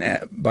you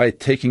can, by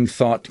taking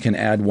thought, can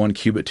add 1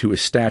 cubit to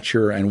his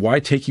stature? And why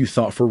take you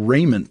thought for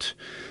raiment?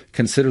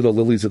 Consider the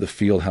lilies of the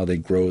field, how they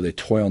grow. They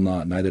toil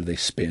not, neither do they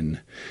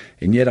spin.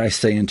 And yet I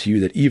say unto you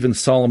that even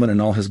Solomon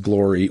in all his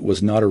glory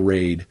was not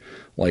arrayed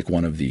like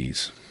one of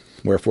these.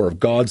 Wherefore, if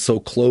God so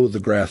clothed the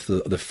grass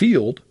of the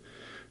field,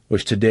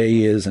 which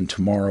today is and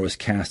tomorrow is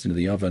cast into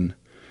the oven,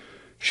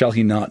 shall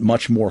he not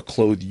much more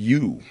clothe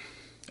you,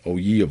 O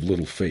ye of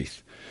little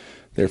faith?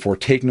 Therefore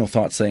take no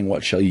thought, saying,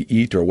 what shall ye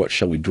eat, or what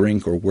shall we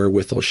drink, or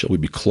wherewithal shall we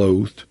be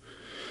clothed?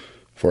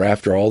 For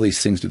after all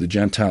these things do the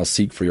Gentiles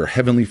seek, for your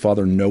heavenly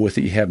Father knoweth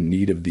that ye have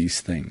need of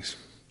these things.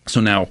 So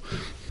now,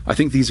 I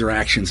think these are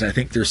actions, and I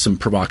think there's some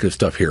provocative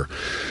stuff here.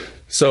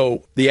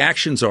 So the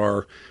actions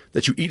are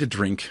that you eat and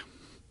drink,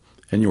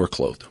 and you are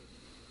clothed.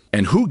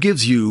 And who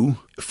gives you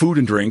food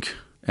and drink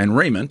and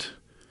raiment?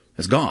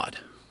 Is God.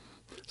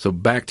 So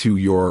back to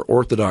your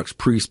Orthodox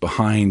priest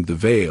behind the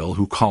veil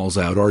who calls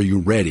out, are you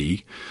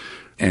ready?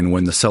 And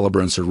when the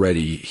celebrants are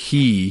ready,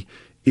 he,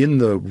 in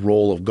the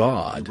role of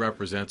God,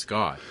 represents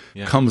God,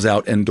 comes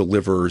out and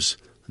delivers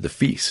the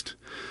feast.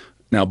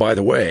 Now, by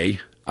the way,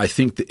 I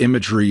think the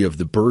imagery of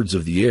the birds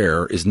of the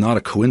air is not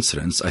a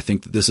coincidence. I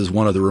think that this is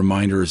one of the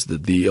reminders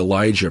that the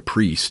Elijah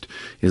priest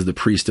is the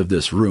priest of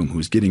this room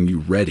who's getting you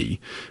ready.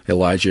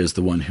 Elijah is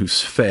the one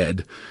who's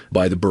fed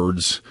by the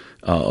birds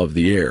of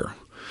the air.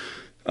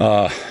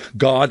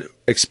 God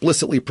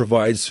explicitly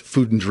provides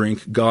food and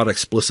drink. God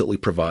explicitly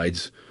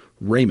provides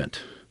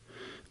raiment.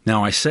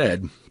 Now, I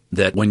said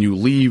that when you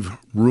leave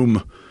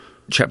room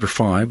chapter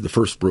 5, the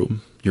first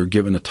room, you're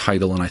given a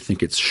title, and I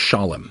think it's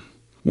Shalom.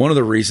 One of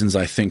the reasons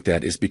I think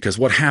that is because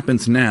what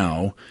happens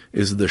now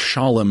is the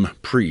Shalom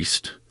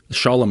priest, the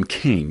Shalom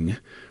king,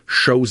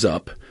 shows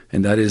up,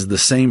 and that is the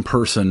same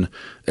person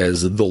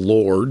as the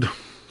Lord.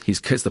 He's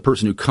the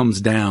person who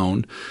comes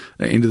down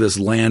into this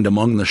land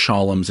among the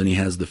Shaloms, and he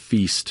has the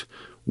feast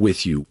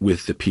with you,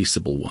 with the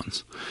peaceable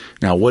ones.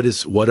 Now,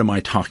 what am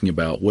I talking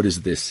about? What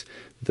is this,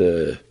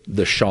 the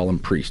Shalom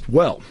priest?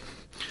 Well,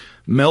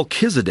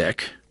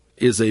 Melchizedek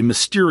is a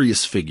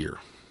mysterious figure.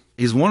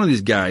 He's one of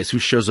these guys who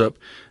shows up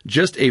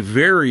just a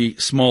very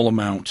small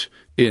amount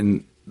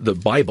in the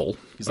Bible,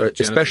 like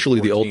especially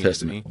 14, the Old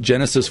Testament.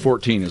 Genesis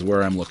 14 is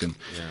where I'm looking.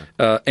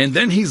 Yeah. And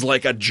then he's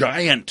like a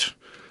giant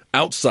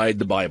outside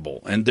the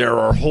Bible, and there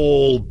are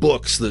whole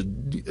books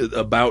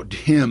about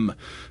him.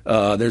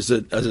 There's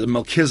a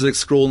Melchizedek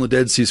scroll in the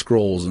Dead Sea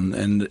Scrolls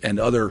and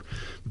other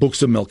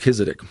books of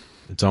Melchizedek.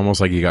 It's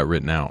almost like he got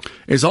written out.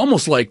 It's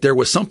almost like there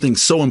was something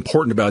so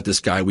important about this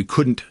guy we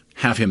couldn't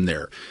have him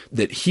there,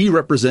 that he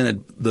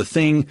represented the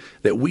thing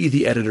that we,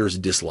 the editors,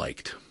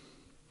 disliked.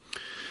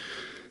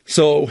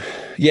 So,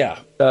 yeah,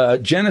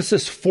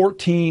 Genesis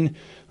 14,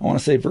 I want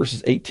to say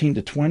verses 18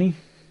 to 20.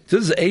 So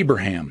this is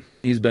Abraham.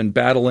 He's been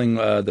battling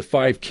the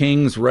 5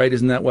 kings, right?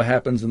 Isn't that what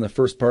happens in the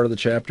first part of the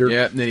chapter?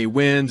 Yeah, and then he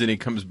wins, and he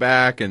comes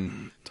back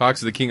and talks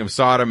to the king of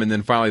Sodom, and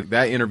then finally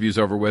that interview's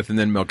over with, and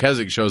then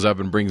Melchizedek shows up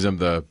and brings him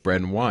the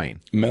bread and wine.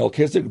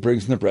 Melchizedek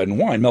brings him the bread and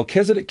wine.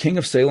 Melchizedek, king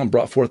of Salem,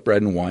 brought forth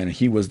bread and wine, and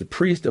he was the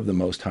priest of the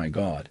Most High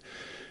God.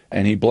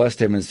 And he blessed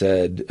him and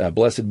said,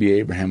 blessed be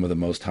Abraham of the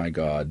Most High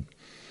God,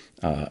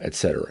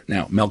 etc.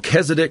 Now,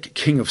 Melchizedek,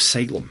 king of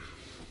Salem.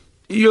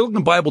 You look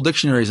in Bible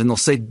dictionaries, and they'll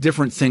say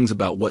different things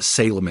about what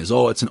Salem is.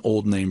 Oh, it's an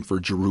old name for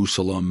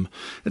Jerusalem.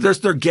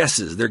 They're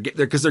guesses.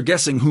 Because they're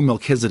guessing who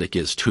Melchizedek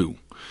is, too.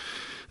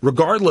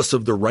 Regardless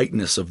of the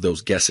rightness of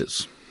those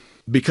guesses,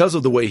 because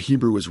of the way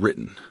Hebrew is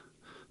written,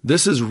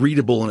 this is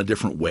readable in a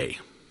different way.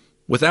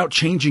 Without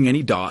changing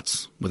any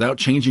dots, without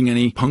changing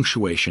any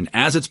punctuation,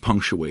 as it's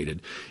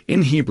punctuated,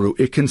 in Hebrew,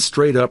 it can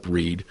straight up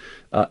read,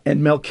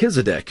 and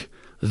Melchizedek,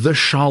 the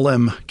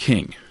Shalom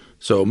king.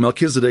 So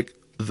Melchizedek,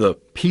 the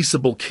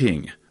peaceable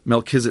king.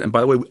 Melchizedek, and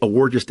by the way, a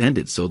war just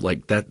ended, so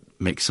that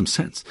makes some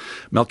sense.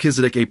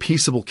 Melchizedek, a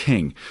peaceable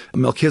king.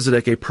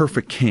 Melchizedek, a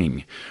perfect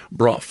king,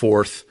 brought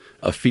forth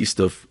a feast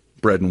of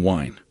bread and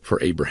wine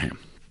for Abraham.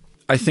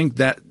 I think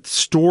that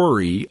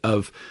story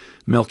of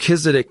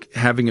Melchizedek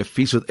having a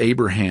feast with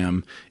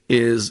Abraham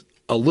is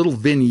a little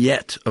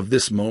vignette of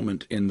this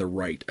moment in the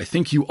rite. I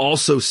think you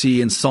also see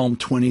in Psalm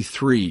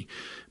 23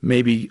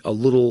 maybe a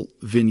little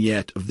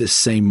vignette of this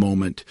same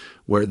moment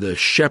where the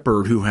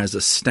shepherd who has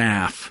a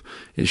staff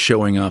is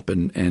showing up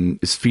and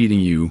is feeding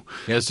you.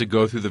 He has to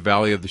go through the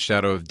valley of the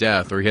shadow of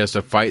death, or he has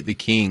to fight the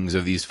kings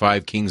of these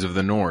 5 kings of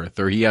the north,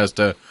 or he has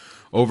to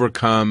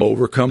overcome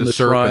the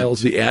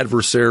trials, the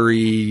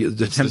adversary,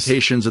 the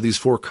temptations of these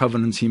 4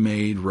 covenants he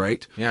made,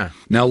 right? Yeah.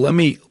 Now let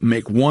me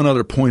make one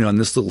other point on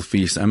this little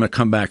feast. I'm going to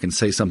come back and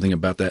say something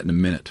about that in a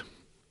minute.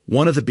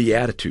 One of the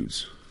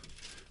Beatitudes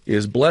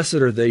is, blessed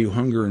are they who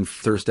hunger and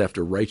thirst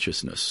after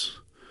righteousness,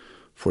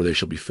 for they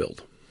shall be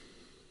filled.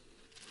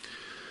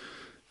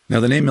 Now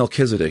the name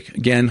Melchizedek,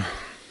 again,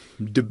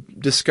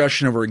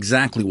 discussion over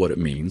exactly what it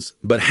means,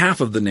 but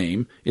half of the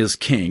name is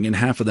king and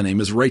half of the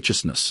name is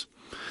righteousness.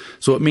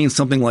 So it means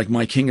something like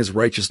my king is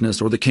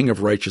righteousness, or the king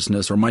of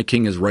righteousness, or my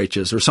king is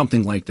righteous, or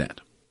something like that.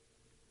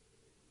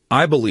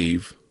 I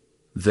believe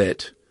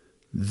that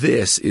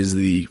this is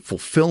the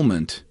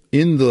fulfillment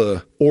in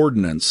the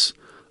ordinance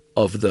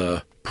of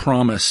the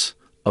promise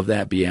of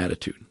that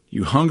beatitude.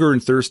 You hunger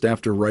and thirst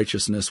after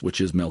righteousness,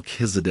 which is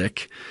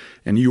Melchizedek,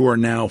 and you are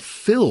now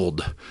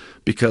filled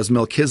because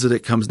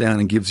Melchizedek comes down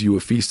and gives you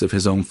a feast of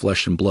his own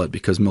flesh and blood,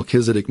 because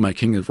Melchizedek, my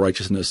king of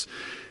righteousness,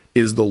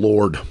 is the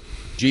Lord.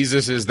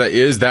 Jesus is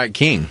that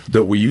king.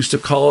 That we used to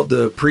call it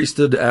the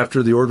priesthood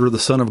after the order of the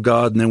Son of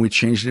God, and then we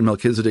changed it to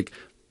Melchizedek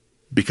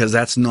because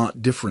that's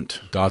not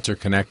different. Dots are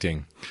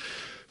connecting.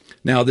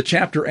 Now, the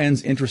chapter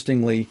ends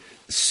interestingly,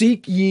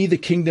 seek ye the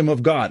kingdom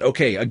of God.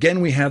 Okay,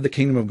 again, we have the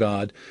kingdom of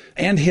God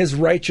and his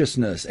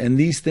righteousness, and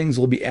these things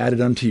will be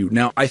added unto you.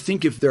 Now, I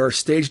think if there are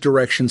stage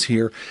directions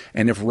here,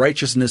 and if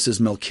righteousness is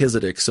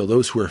Melchizedek, so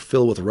those who are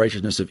filled with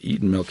righteousness have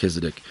eaten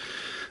Melchizedek,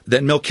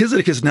 then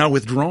Melchizedek is now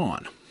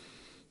withdrawn.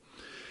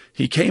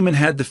 He came and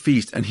had the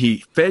feast, and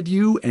he fed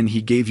you, and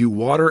he gave you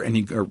water,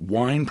 and or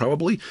wine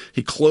probably.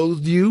 He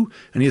clothed you,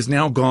 and he is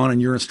now gone,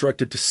 and you're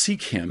instructed to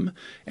seek him.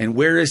 And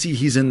where is he?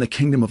 He's in the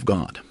kingdom of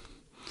God.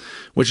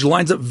 which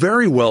lines up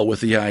very well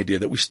with the idea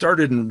that we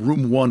started in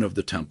room 1 of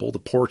the temple, the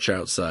porch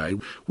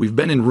outside. We've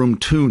been in room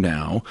 2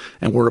 now,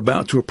 and we're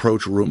about to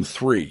approach room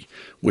 3,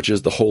 which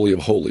is the Holy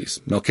of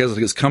Holies.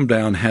 Melchizedek has come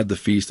down, had the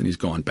feast, and he's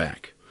gone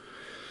back.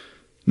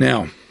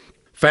 Now,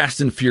 fast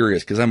and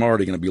furious, because I'm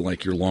already going to be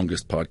like your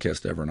longest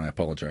podcast ever, and I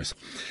apologize.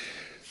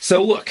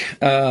 So look,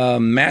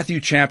 Matthew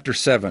chapter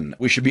 7,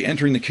 we should be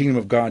entering the kingdom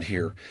of God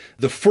here.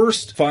 The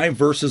first 5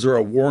 verses are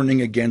a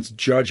warning against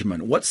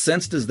judgment. What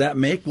sense does that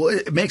make? Well,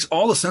 it makes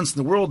all the sense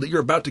in the world that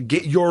you're about to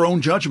get your own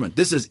judgment.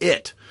 This is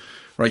it,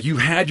 right? You've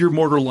had your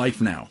mortal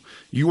life now.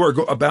 You are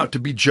about to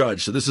be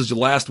judged. So this is your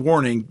last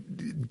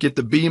warning. Get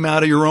the beam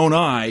out of your own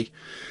eye.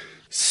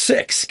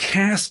 6,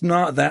 cast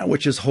not that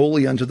which is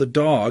holy unto the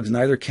dogs,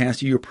 neither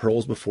cast ye your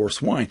pearls before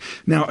swine.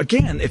 Now,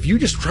 again, if you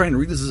just try and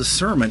read this as a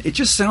sermon, it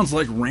just sounds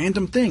like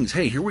random things.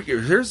 Hey,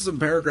 here's some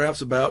paragraphs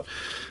about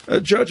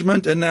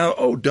judgment, and now,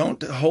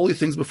 don't holy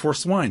things before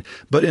swine.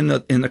 But in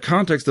the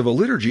context of a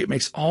liturgy, it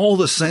makes all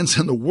the sense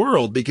in the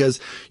world, because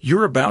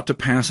you're about to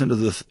pass into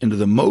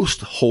the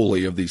most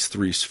holy of these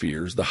 3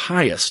 spheres, the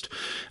highest.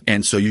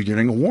 And so you're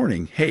getting a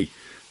warning. Hey,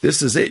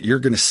 this is it. You're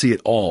going to see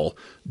it all.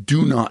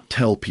 Do not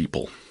tell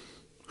people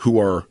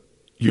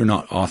you're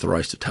not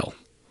authorized to tell.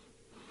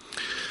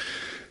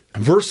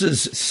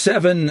 Verses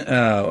 7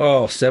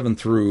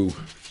 through,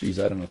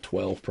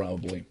 12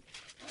 probably.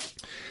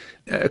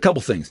 A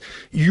couple things.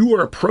 You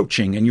are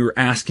approaching and you're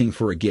asking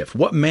for a gift.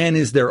 What man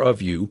is there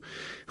of you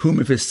whom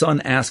if his son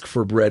ask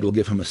for bread will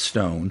give him a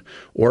stone,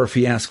 or if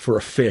he ask for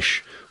a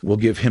fish will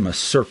give him a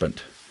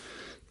serpent?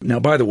 Now,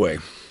 by the way,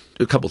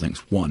 a couple things.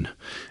 1,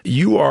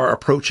 you are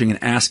approaching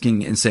and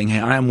asking and saying,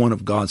 hey, I am one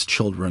of God's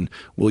children.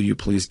 Will you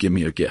please give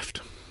me a gift?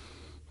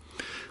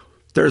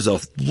 There's a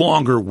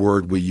longer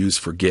word we use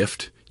for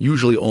gift,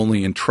 usually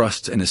only in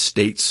trusts and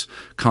estates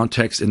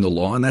context in the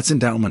law, and that's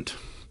endowment.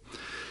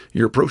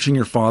 You're approaching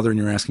your father and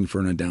you're asking for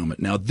an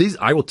endowment. Now,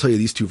 I will tell you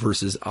these 2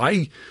 verses,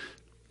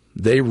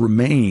 they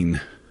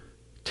remain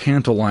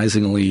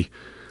tantalizingly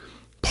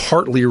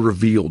partly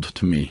revealed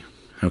to me,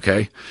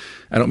 okay?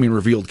 I don't mean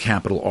revealed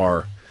capital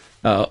R.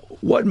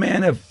 What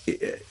man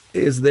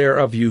is there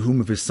of you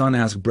whom if his son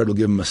asks bread will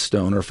give him a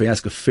stone, or if he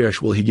asks a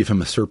fish will he give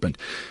him a serpent?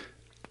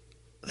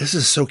 This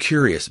is so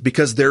curious,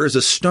 because there is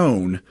a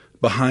stone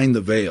behind the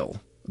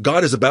veil.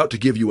 God is about to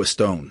give you a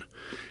stone.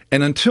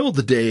 And until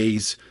the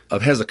days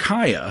of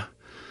Hezekiah,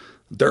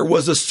 there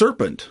was a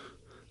serpent,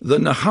 the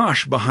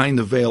Nahash, behind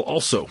the veil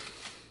also.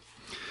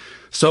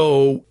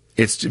 So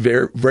it's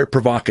very, very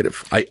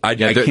provocative.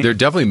 They're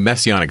definitely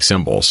messianic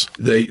symbols.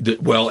 And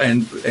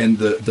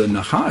the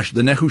Nahash,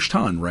 the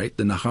Nehushtan, right?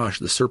 The Nahash,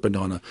 the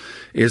serpent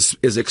is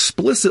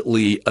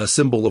explicitly a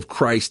symbol of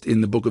Christ in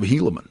the book of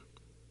Helaman.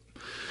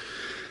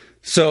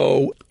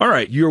 So, all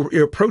right,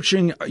 you're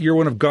approaching, you're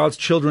one of God's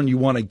children, you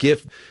want a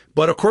gift.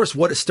 But of course,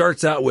 what it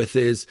starts out with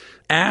is,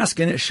 ask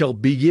and it shall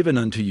be given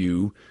unto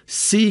you,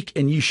 seek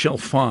and ye shall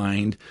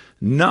find,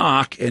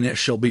 knock and it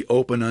shall be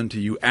open unto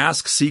you.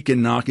 Ask, seek,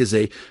 and knock is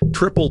a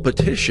triple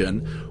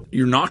petition.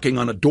 You're knocking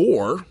on a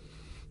door,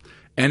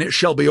 and it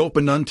shall be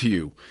opened unto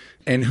you.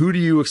 And who do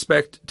you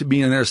expect to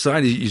be on their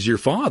side? Is your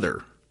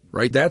father,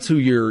 right? That's who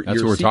you're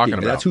who we're seeking. talking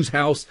about. That's whose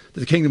house,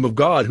 the kingdom of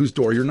God, whose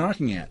door you're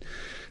knocking at.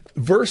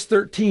 Verse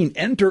 13,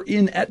 enter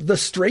in at the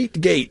straight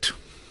gate.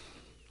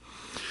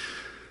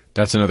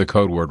 That's another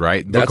code word,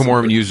 right? Book of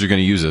Mormon users are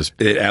going to use this.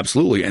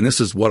 Absolutely. And this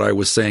is what I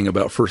was saying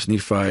about 1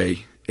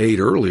 Nephi 8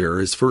 earlier,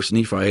 is 1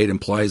 Nephi 8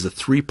 implies a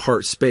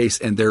 3-part space,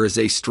 and there is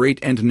a straight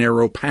and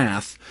narrow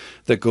path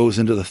that goes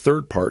into the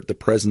 3rd part, the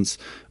presence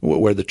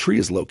where the tree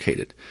is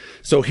located.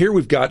 So here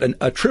we've got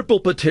a triple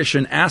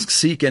petition, ask,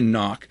 seek, and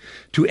knock,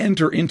 to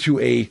enter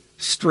into a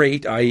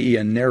straight, i.e.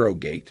 a narrow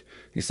gate.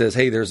 He says,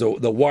 hey,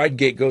 the wide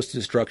gate goes to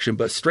destruction,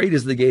 but straight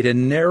is the gate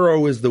and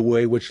narrow is the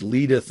way which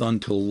leadeth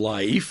unto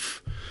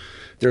life.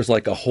 There's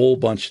like a whole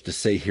bunch to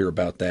say here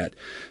about that.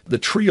 The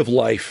tree of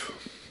life,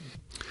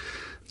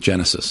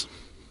 Genesis,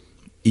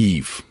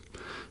 Eve.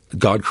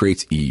 God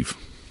creates Eve.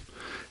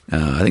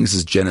 I think this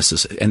is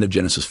Genesis, end of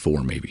Genesis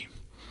 4 maybe.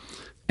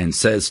 And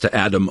says to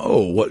Adam,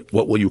 what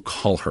will you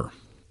call her?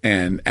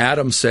 And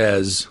Adam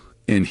says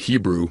in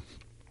Hebrew,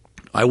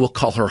 I will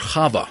call her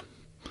Chava,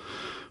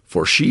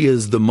 for she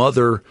is the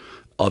mother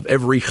of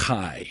every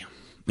chai.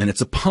 And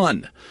it's a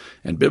pun.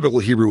 And biblical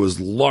Hebrew is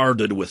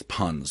larded with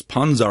puns.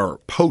 Puns are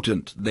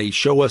potent. They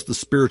show us the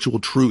spiritual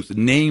truth.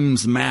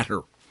 Names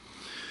matter.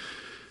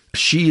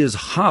 She is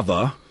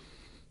Chava.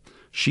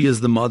 She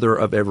is the mother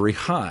of every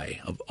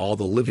chai, of all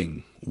the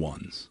living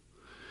ones.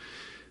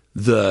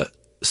 The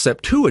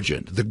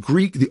Septuagint,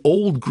 the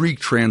old Greek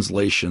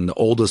translation, the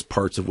oldest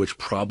parts of which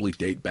probably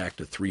date back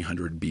to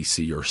 300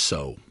 BC or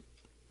so.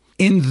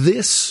 In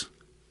this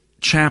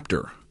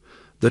chapter,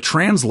 the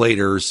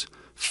translators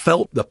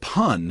felt the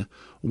pun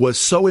was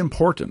so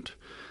important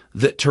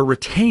that to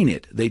retain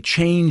it, they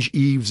change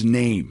Eve's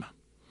name.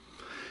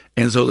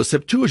 And so the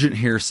Septuagint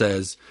here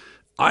says,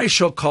 I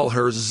shall call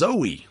her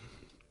Zoe,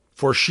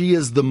 for she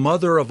is the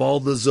mother of all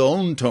the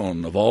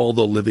zoonton, of all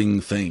the living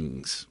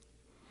things.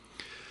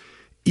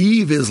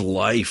 Eve is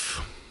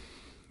life.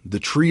 The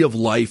tree of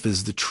life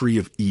is the tree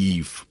of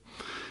Eve.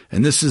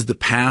 And this is the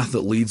path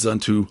that leads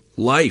unto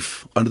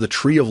life, unto the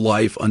tree of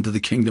life, unto the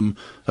kingdom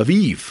of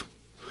Eve,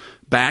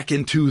 back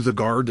into the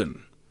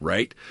garden,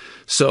 right?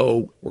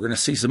 So we're going to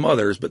see some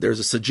others, but there's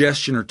a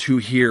suggestion or two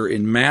here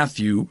in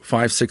Matthew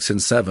 5, 6,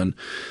 and 7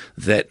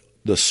 that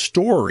the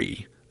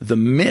story, the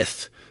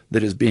myth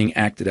that is being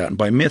acted out, and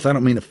by myth I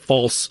don't mean a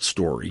false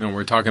story. No,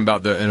 we're talking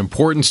about an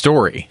important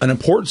story. An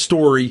important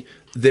story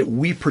that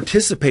we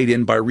participate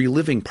in by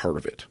reliving part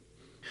of it.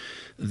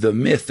 The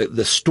myth,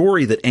 the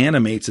story that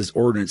animates this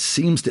ordinance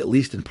seems to, at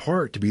least in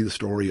part, to be the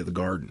story of the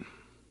garden.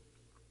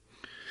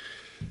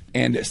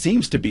 And it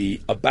seems to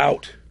be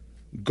about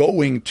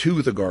going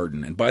to the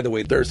garden. And by the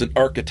way, there's an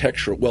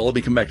architectural, well, let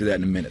me come back to that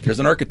in a minute. There's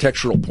an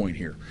architectural point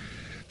here.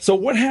 So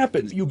what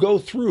happens? You go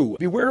through,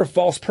 beware of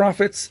false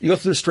prophets. You go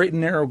through the straight and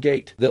narrow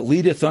gate that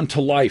leadeth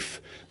unto life.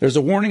 There's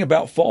a warning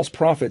about false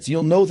prophets.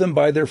 You'll know them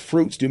by their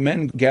fruits. Do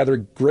men gather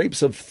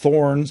grapes of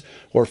thorns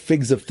or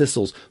figs of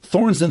thistles?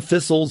 Thorns and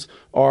thistles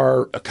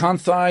are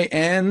acanthoi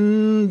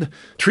and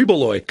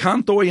triboloi.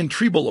 Canthoi and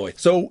triboloi.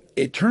 So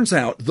it turns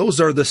out those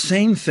are the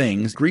same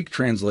things, Greek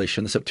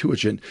translation, the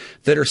Septuagint,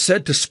 that are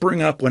said to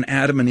spring up when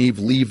Adam and Eve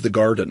leave the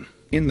garden.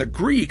 In the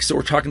Greek, so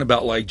we're talking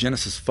about like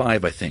Genesis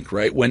 5, I think,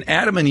 right? When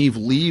Adam and Eve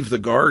leave the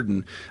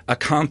garden,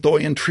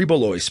 acanthoi and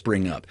triboloi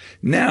spring up.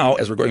 Now,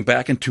 as we're going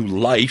back into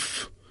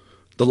life,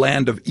 the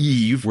land of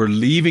Eve, we're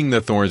leaving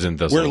the thorns and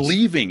thistles. We're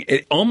leaving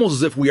it almost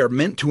as if we are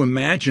meant to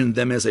imagine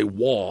them as a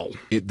wall.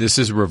 This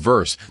is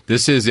reverse.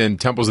 This is in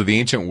Temples of the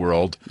Ancient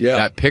World,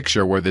 that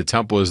picture where the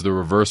temple is the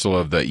reversal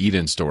of the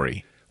Eden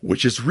story.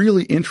 Which is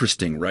really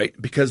interesting, right?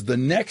 Because the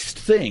next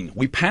thing,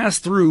 we pass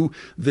through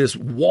this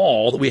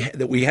wall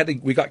that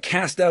we got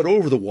cast out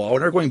over the wall,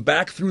 and are going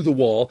back through the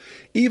wall.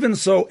 Even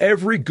so,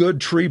 every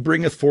good tree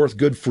bringeth forth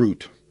good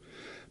fruit,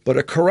 but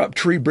a corrupt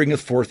tree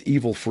bringeth forth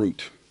evil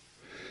fruit.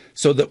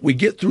 So that we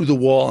get through the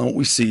wall, and what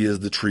we see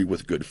is the tree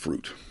with good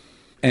fruit.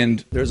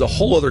 And there's a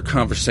whole other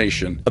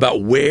conversation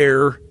about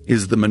where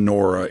is the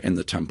menorah in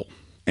the temple.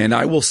 And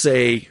I will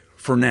say,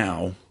 for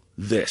now,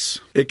 this.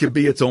 It could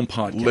be its own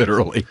podcast.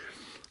 Literally.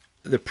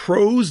 The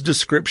prose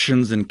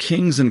descriptions in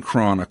Kings and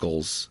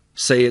Chronicles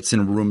say it's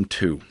in room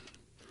 2.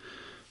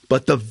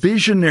 But the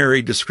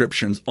visionary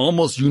descriptions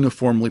almost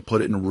uniformly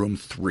put it in room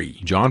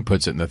 3. John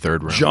puts it in the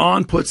third room.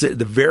 John puts it at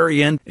the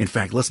very end. In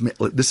fact,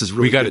 this is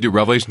really We got to do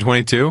Revelation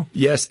 22?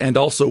 Yes, and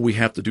also we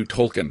have to do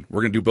Tolkien.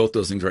 We're going to do both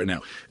those things right now.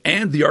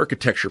 And the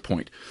architecture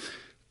point.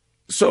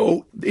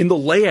 So in the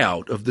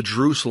layout of the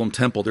Jerusalem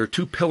temple, there are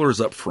 2 pillars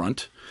up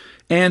front.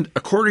 And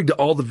according to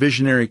all the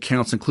visionary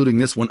accounts, including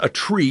this one, a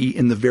tree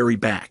in the very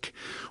back,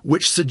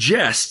 which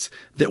suggests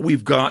that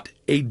we've got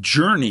a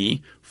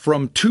journey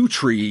from 2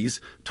 trees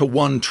to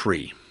 1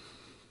 tree,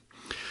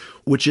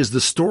 which is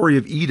the story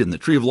of Eden. The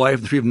tree of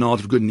life, the tree of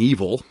knowledge of good and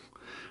evil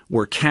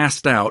were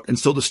cast out. And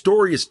so the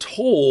story is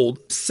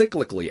told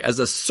cyclically as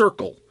a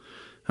circle,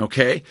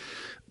 okay?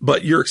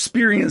 But your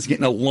experience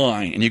getting a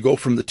line, and you go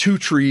from the 2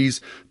 trees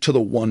to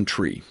the 1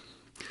 tree.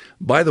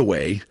 By the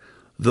way,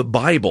 the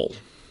Bible,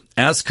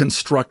 as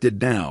constructed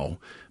now,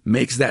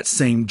 makes that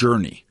same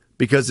journey,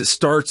 because it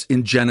starts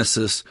in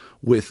Genesis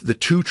with the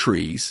 2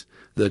 trees,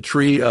 the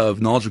tree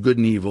of knowledge of good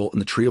and evil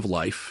and the tree of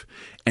life,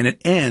 and it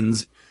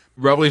ends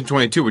Revelation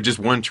 22 with just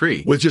 1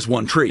 tree. With just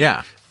 1 tree.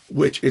 Yeah.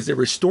 Which is a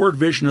restored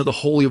vision of the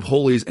Holy of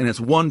Holies, and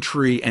it's 1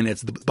 tree, and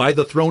it's by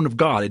the throne of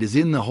God. It is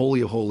in the Holy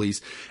of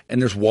Holies,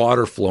 and there's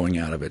water flowing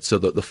out of it. So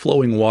the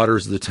flowing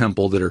waters of the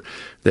temple that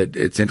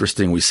it's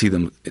interesting. We see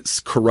them, it's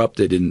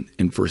corrupted in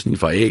 1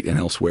 Nephi 8 and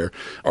elsewhere,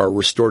 are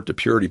restored to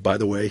purity. By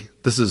the way,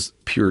 this is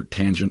pure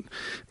tangent.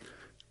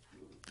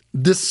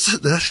 This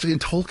is actually in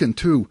Tolkien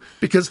too,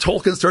 because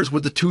Tolkien starts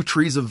with the 2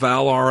 trees of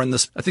Valar and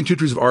 2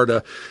 trees of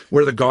Arda,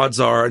 where the gods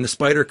are, and the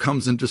spider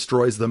comes and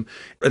destroys them.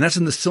 And that's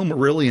in the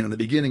Silmarillion in the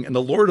beginning. And the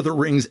Lord of the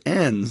Rings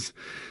ends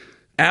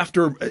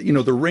after,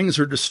 the rings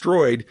are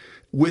destroyed,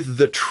 with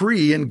the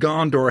tree in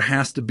Gondor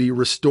has to be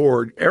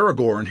restored.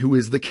 Aragorn, who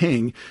is the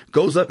king,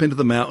 goes up into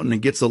the mountain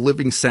and gets a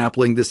living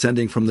sapling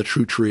descending from the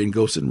true tree and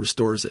goes and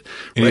restores it.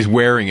 And he's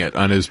wearing it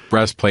on his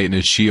breastplate and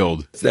his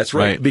shield. That's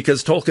right,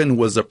 because Tolkien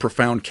was a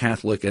profound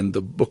Catholic, and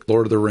the book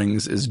Lord of the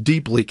Rings is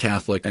deeply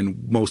Catholic,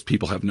 and most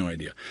people have no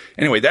idea.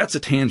 Anyway, that's a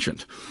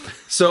tangent.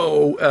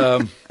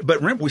 So,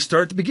 but remember, we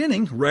start at the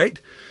beginning, right?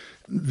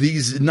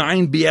 These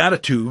 9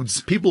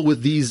 Beatitudes, people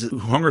with these who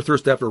hunger,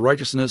 thirst after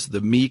righteousness,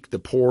 the meek, the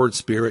poor in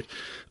spirit,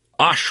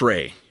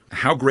 Ashrei,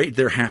 how great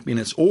their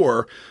happiness,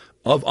 or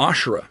of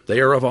Asherah. They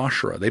are of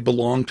Asherah. They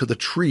belong to the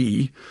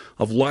tree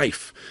of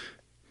life.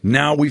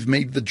 Now we've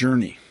made the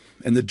journey,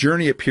 and the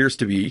journey appears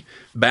to be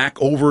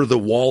back over the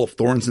wall of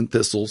thorns and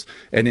thistles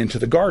and into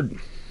the garden.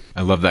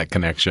 I love that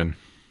connection.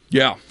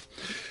 Yeah,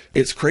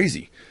 it's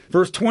crazy.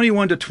 Verse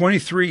 21 to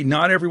 23,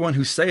 not everyone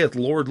who saith,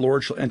 Lord,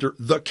 Lord, shall enter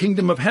the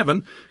kingdom of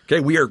heaven.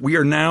 Okay, we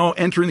are now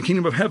entering the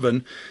kingdom of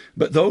heaven,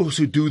 but those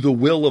who do the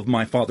will of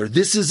my Father.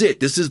 This is it.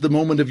 This is the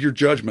moment of your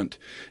judgment.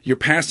 You're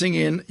passing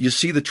in, you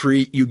see the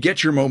tree, you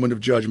get your moment of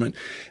judgment,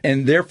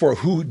 and therefore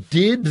who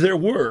did their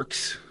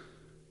works.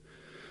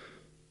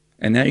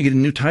 And now you get a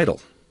new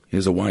title.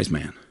 is a wise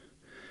man,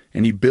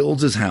 and he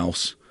builds his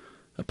house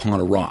upon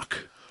a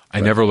rock. I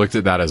never looked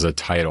at that as a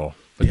title,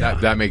 but Yeah.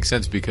 that makes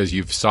sense because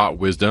you've sought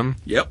wisdom.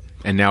 Yep.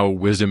 And now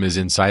wisdom is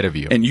inside of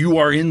you. And you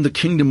are in the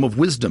kingdom of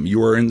wisdom.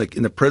 You are in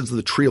the presence of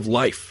the tree of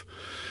life.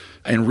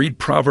 And read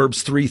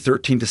Proverbs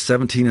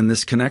 3:13-17 in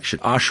this connection.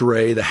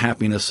 Ashrei, the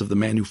happiness of the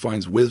man who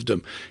finds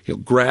wisdom. He'll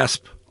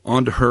grasp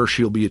onto her.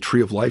 She'll be a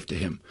tree of life to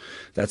him.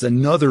 That's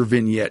another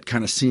vignette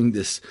kind of seeing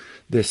this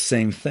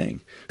same thing.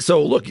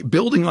 So look,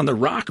 building on the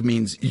rock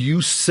means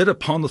you sit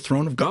upon the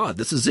throne of God.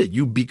 This is it.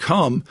 You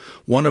become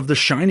one of the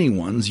shining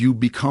ones. You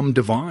become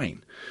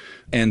divine.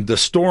 And the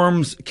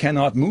storms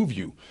cannot move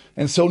you.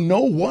 And so no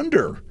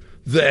wonder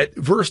that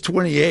verse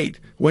 28,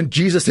 when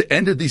Jesus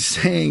ended these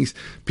sayings,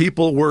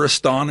 people were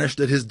astonished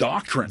at his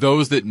doctrine.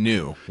 Those that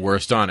knew were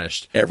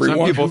astonished. Everyone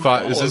Some people who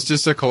thought, followed. is this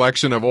just a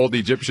collection of old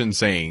Egyptian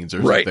sayings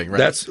or Right. something? Right.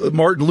 That's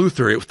Martin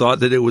Luther thought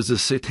that it was a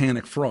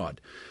satanic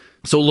fraud.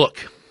 So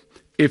look,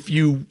 if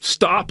you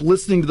stop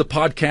listening to the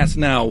podcast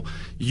now,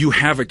 you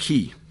have a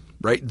key,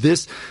 right?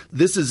 This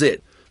is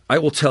it. I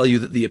will tell you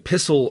that the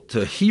epistle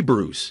to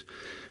Hebrews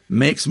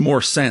makes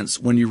more sense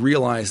when you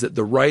realize that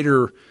the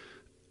writer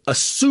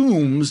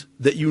assumes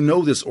that you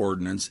know this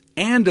ordinance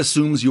and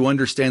assumes you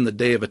understand the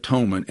Day of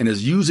Atonement and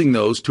is using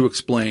those to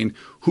explain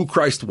who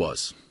Christ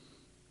was.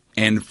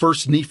 And 1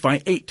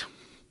 Nephi 8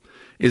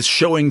 is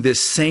showing this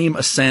same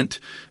ascent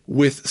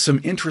with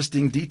some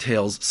interesting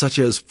details, such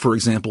as, for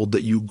example,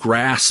 that you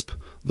grasp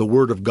the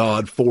word of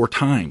God 4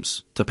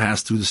 times to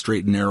pass through the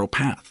straight and narrow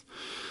path.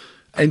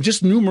 And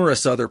just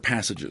numerous other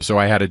passages. So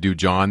I had to do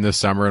John this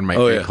summer in my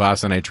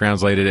class, and I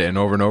translated it and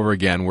over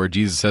again, where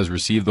Jesus says,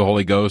 receive the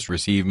Holy Ghost,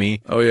 receive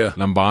me. Oh, yeah.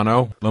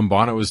 Lambano.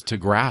 Lambano is to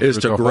grasp. Is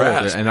to hold.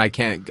 grasp. And I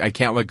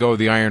can't let go of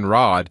the iron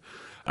rod.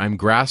 I'm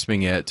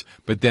grasping it.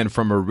 But then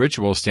from a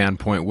ritual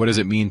standpoint, what does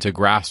it mean to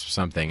grasp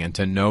something and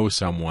to know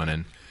someone?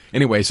 And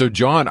anyway, so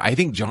John, I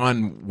think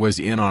John was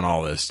in on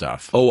all this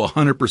stuff. Oh,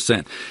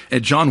 100%.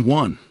 And John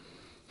 1,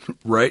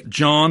 right?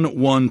 John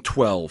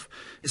 1:12.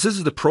 This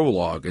is the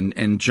prologue,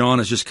 and John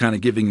is just kind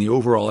of giving the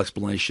overall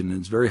explanation,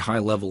 and it's very high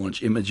level and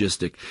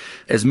imagistic.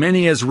 As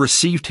many as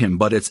received him,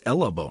 but it's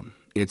elabon.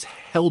 It's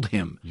held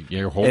him.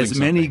 You're holding As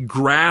many something.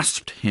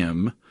 grasped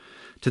him,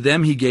 to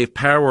them he gave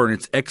power, and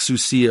it's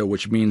exousia,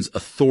 which means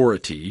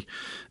authority.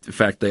 In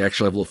fact, they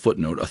actually have a little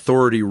footnote,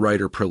 authority,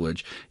 right, or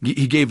privilege.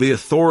 He gave the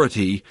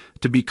authority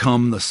to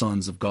become the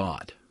sons of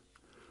God,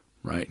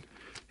 right?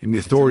 And the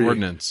authority. It's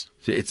an ordinance.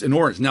 It's an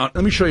ordinance. Now,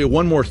 let me show you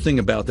one more thing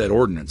about that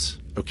ordinance,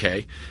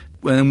 okay?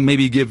 And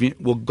maybe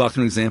we'll go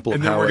through an example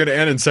And of then how we're going to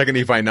end in 2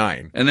 Nephi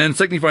 9. And then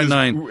 2 Nephi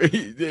 9.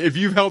 If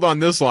you've held on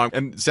this long,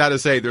 and sad to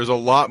say, there's a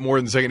lot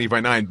more than 2 Nephi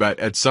 9, but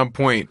at some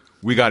point,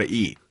 we got to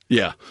eat.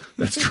 Yeah,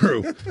 that's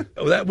true.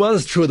 That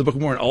was true of the Book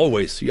of Mormon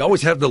always. You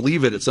always have to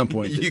leave it at some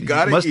point. You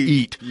got to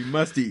eat. You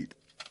must eat.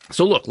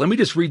 So look, let me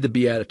just read the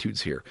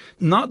Beatitudes here.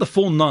 Not the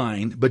full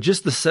 9, but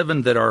just the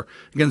 7 that are,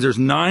 again, there's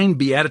 9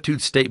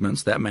 Beatitude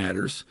statements. That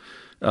matters.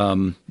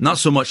 Not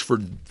so much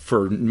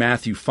for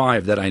Matthew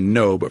 5 that I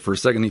know, but for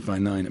 2 Nephi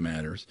 9 it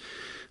matters.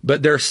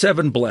 But there are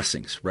 7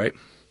 blessings, right?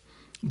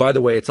 By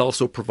the way, it's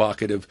also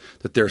provocative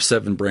that there are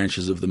 7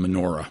 branches of the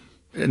menorah.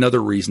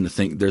 Another reason to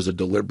think there's a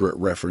deliberate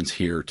reference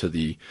here to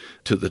the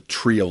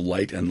tree of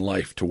light and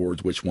life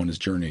towards which one is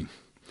journeying.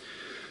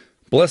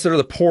 Blessed are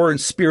the poor in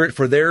spirit,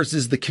 for theirs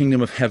is the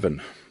kingdom of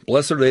heaven.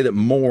 Blessed are they that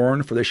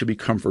mourn, for they shall be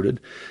comforted.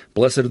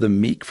 Blessed are the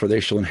meek, for they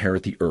shall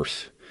inherit the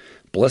earth.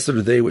 Blessed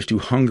are they which do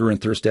hunger and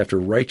thirst after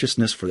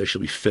righteousness, for they shall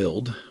be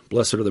filled.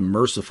 Blessed are the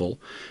merciful,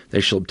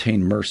 they shall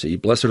obtain mercy.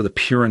 Blessed are the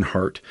pure in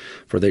heart,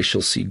 for they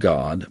shall see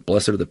God.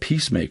 Blessed are the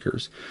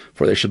peacemakers,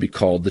 for they shall be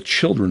called the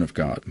children of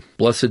God.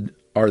 Blessed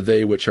are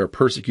they which are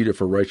persecuted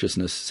for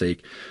righteousness'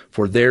 sake,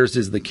 for theirs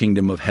is the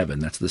kingdom of heaven.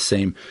 That's the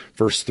same.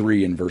 Verse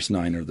 3 and verse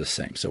 9 are the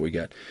same. So we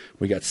got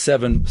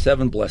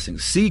seven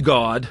blessings. See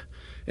God,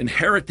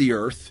 inherit the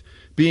earth,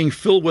 being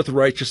filled with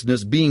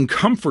righteousness, being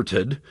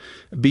comforted,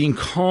 being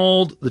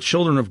called the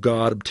children of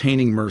God,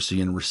 obtaining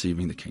mercy, and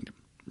receiving the kingdom.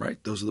 Right?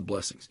 Those are the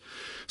blessings.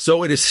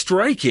 So it is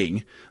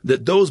striking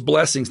that those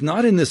blessings,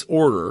 not in this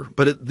order,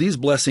 but these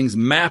blessings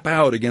map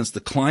out against the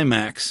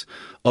climax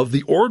of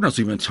the ordinance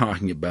we've been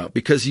talking about,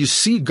 because you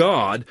see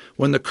God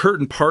when the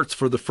curtain parts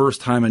for the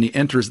first time and he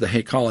enters the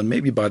Hekal. And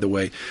maybe, by the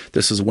way,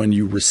 this is when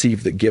you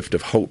receive the gift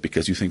of hope,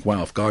 because you think,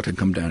 wow, if God can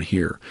come down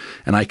here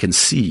and I can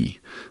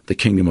see the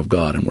kingdom of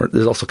God. And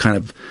there's also kind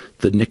of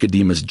the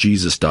Nicodemus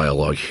Jesus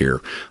dialogue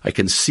here. I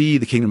can see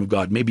the kingdom of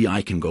God. Maybe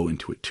I can go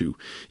into it too.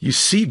 You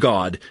see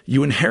God,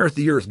 you inherit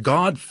the earth.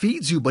 God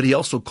feeds you, but he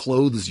also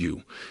clothes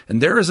you.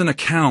 And there is an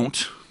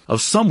account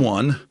of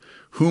someone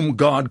whom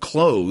God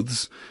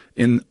clothes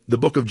in the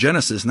book of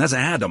Genesis, and that's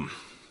Adam.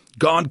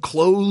 God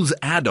clothes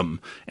Adam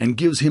and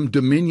gives him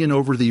dominion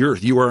over the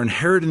earth. You are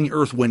inheriting the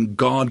earth when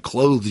God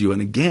clothes you.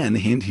 And again,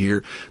 hint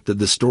here that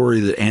the story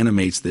that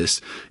animates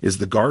this is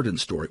the garden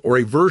story, or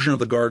a version of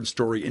the garden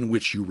story in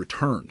which you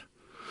return.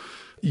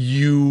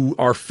 You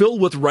are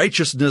filled with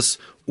righteousness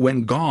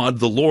when God,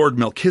 the Lord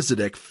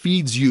Melchizedek,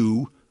 feeds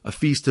you a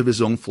feast of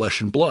his own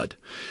flesh and blood.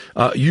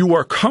 You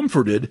are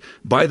comforted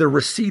by the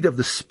receipt of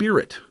the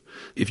Spirit,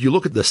 If you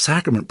look at the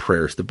sacrament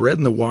prayers, the bread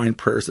and the wine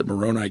prayers that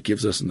Moroni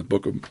gives us in the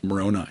Book of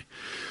Moroni,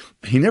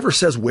 he never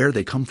says where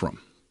they come from.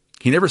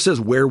 He never says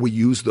where we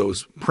use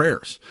those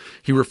prayers.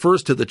 He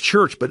refers to the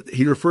church, but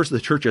he refers to the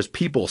church as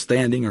people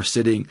standing or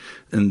sitting,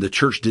 and the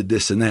church did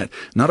this and that,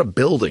 not a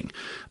building.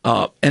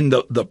 And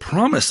the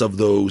promise of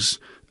those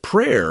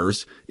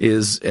prayers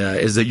is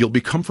that you'll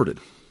be comforted.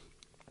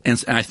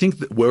 And I think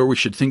that where we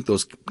should think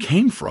those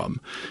came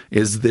from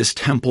is this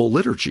temple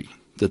liturgy,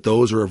 that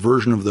those are a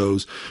version of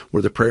those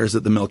were the prayers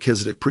that the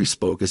Melchizedek priest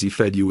spoke as he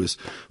fed you his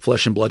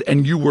flesh and blood,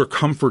 and you were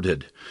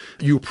comforted.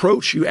 You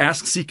approach, you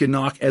ask, seek, and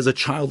knock as a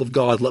child of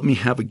God. Let me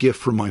have a gift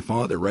from my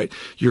Father, right?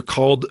 You're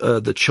called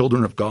the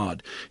children of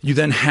God. You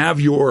then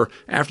have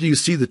after you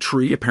see the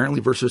tree,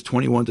 apparently verses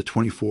 21 to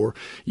 24,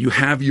 you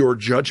have your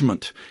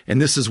judgment,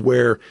 and this is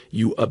where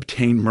you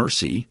obtain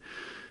mercy.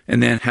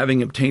 And then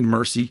having obtained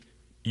mercy,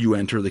 you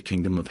enter the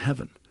kingdom of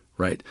heaven,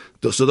 right?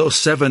 So those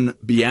 7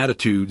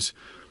 Beatitudes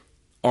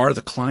are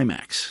the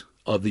climax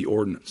of the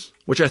ordinance,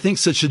 which I think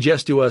should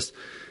suggest to us,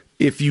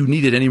 if you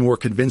needed any more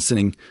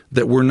convincing,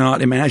 that we're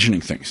not imagining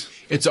things.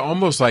 It's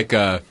almost like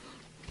a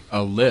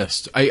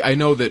list. I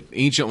know that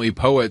anciently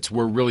poets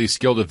were really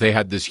skilled if they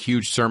had this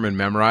huge sermon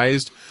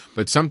memorized,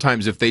 but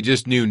sometimes if they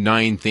just knew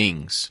 9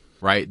 things,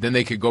 right, then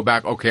they could go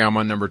back, okay, I'm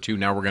on number 2,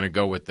 now we're going to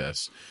go with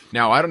this.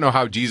 Now, I don't know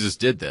how Jesus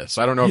did this.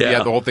 I don't know if he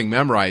had the whole thing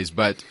memorized,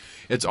 but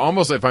it's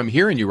almost, if I'm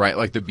hearing you right,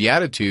 like the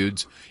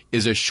Beatitudes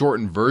is a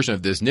shortened version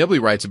of this.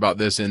 Nibley writes about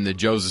this in the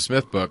Joseph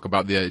Smith book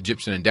about the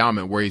Egyptian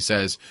endowment, where he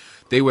says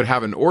they would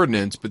have an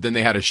ordinance, but then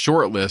they had a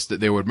short list that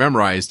they would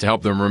memorize to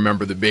help them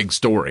remember the big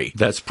story.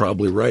 That's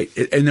probably right.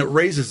 And it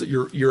raises,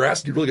 you're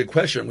asking a really good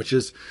question, which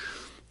is,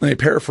 let me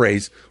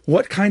paraphrase,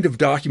 what kind of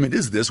document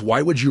is this?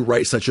 Why would you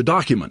write such a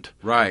document?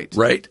 Right.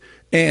 Right?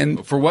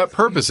 And for what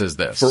purpose is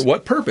this? For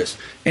what purpose?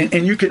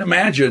 And you can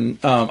imagine,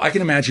 I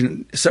can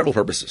imagine several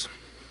purposes,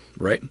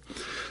 right?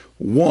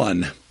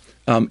 One,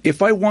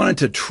 if I wanted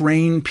to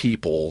train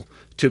people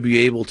to be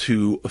able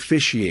to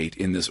officiate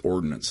in this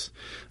ordinance,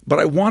 but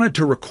I wanted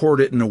to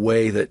record it in a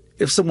way that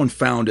if someone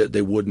found it,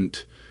 it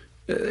wouldn't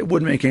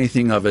make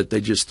anything of it.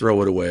 They'd just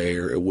throw it away,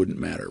 or it wouldn't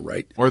matter,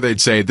 right? Or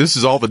they'd say, "This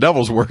is all the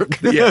devil's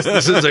work." Yes,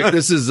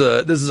 this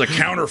is a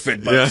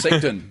counterfeit by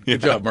Satan.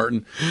 Good job,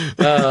 Martin.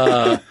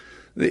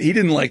 He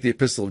didn't like the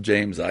Epistle of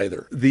James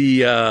either.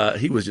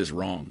 He was just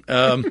wrong.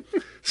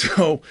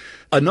 So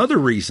another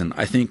reason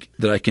I think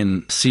that I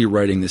can see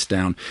writing this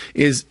down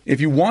is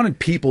if you wanted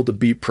people to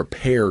be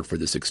prepared for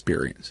this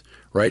experience,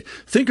 right?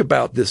 Think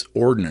about this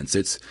ordinance.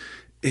 It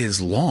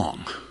is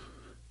long.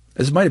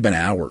 This might have been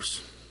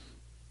hours,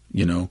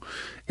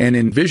 And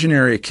in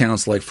visionary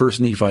accounts like 1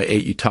 Nephi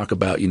 8, you talk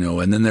about,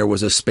 and then there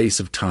was a space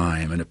of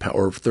time,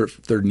 or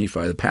 3rd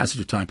Nephi, the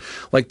passage of time.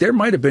 Like there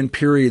might have been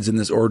periods in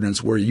this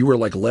ordinance where you were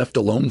like left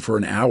alone for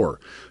an hour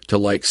to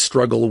like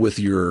struggle with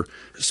your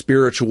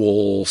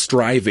spiritual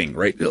striving,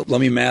 right? Let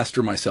me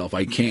master myself.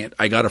 I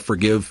got to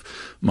forgive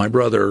my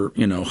brother,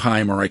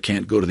 Chaim, or I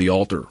can't go to the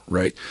altar,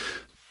 right?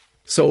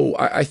 So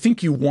I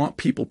think you want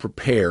people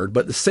prepared,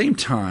 but at the same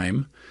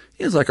time,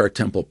 it's like our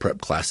temple prep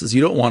classes.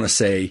 You don't want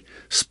to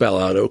spell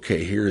out,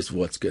 okay, here's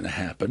what's going to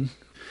happen.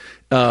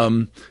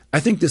 I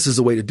think this is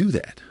a way to do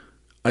that.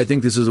 I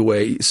think this is a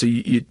way. So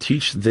you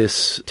teach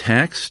this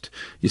text.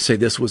 You say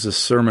this was a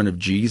sermon of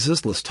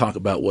Jesus. Let's talk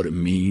about what it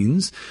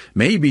means.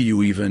 Maybe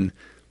you even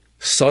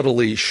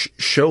subtly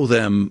show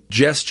them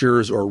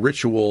gestures or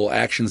ritual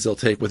actions they'll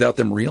take without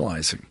them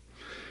realizing.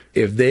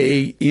 If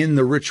they, in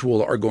the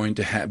ritual, are going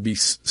to be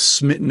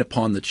smitten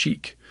upon the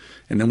cheek.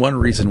 And then one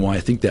reason why I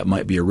think that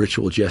might be a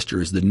ritual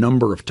gesture is the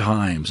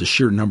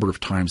sheer number of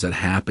times that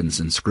happens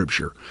in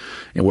Scripture.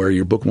 And where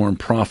your Book of Mormon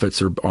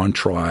prophets are on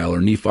trial,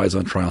 or Nephi's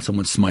on trial,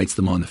 someone smites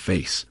them on the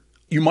face.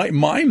 You might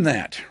mime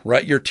that,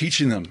 right? You're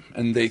teaching them,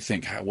 and they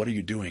think, what are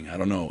you doing? I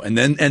don't know. And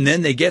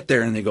then they get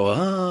there, and they go,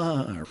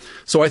 ah.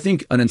 So I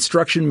think an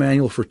instruction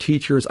manual for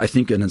teachers, I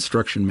think an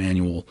instruction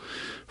manual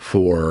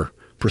for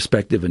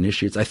prospective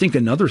initiates. I think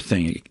another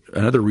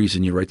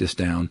reason you write this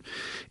down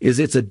is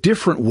it's a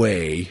different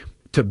way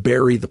to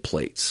bury the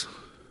plates.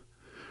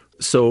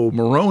 So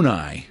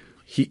Moroni,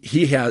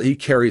 he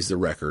carries the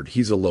record.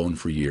 He's alone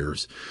for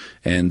years.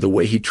 And the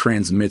way he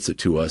transmits it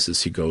to us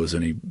is he goes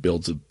and he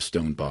builds a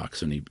stone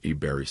box and he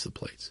buries the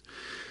plates.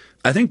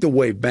 I think the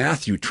way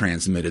Matthew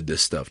transmitted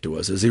this stuff to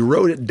us is he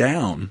wrote it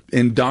down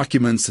in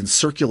documents and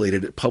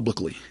circulated it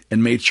publicly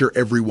and made sure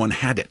everyone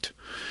had it,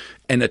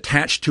 and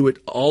attached to it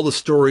all the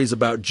stories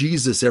about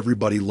Jesus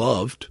everybody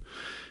loved,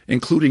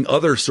 including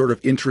other sort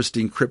of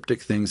interesting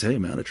cryptic things. Hey,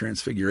 Mount of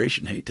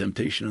Transfiguration. Hey,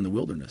 temptation in the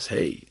wilderness.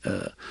 Hey,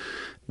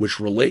 which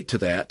relate to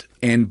that.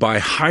 And by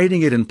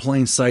hiding it in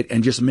plain sight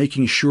and just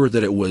making sure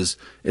that it was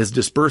as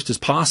dispersed as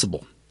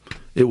possible,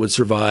 it would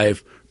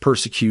survive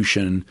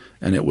persecution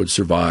and it would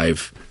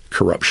survive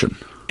corruption.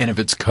 And if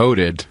it's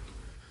coded,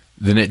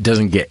 then it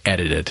doesn't get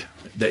edited.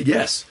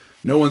 Yes.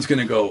 No one's going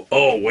to go,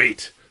 oh,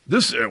 wait,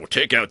 we'll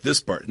take out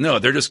this part. No,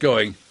 they're just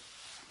going,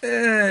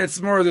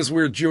 it's more of this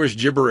weird Jewish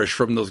gibberish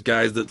from those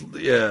guys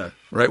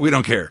right? We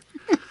don't care.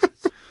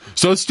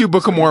 So let's do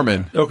Book of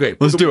Mormon. Okay.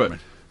 Let's do it.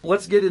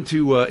 Let's get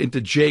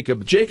into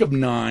Jacob. Jacob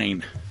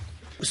 9.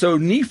 So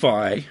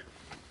Nephi,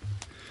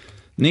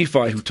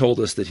 who told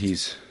us that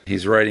he's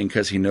writing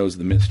because he knows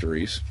the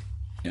mysteries,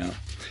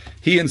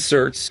 he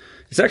inserts,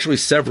 it's actually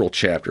several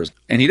chapters,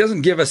 and he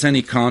doesn't give us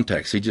any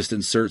context. He just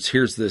inserts,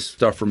 here's this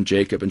stuff from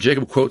Jacob, and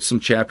Jacob quotes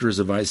some chapters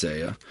of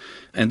Isaiah,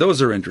 and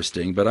those are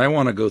interesting, but I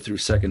want to go through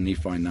 2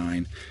 Nephi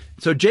 9.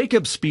 So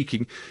Jacob's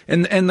speaking,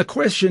 and the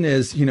question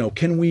is,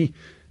 can we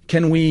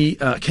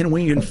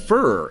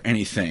infer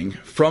anything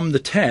from the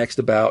text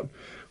about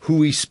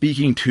who he's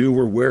speaking to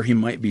or where he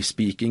might be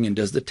speaking, and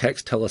does the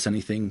text tell us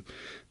anything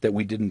that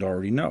we didn't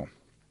already know?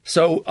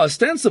 So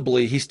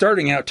ostensibly, he's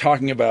starting out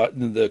talking about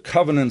the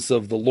covenants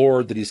of the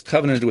Lord, that he's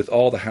covenanted with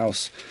all the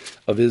house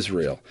of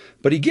Israel.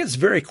 But he gets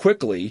very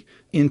quickly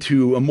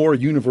into a more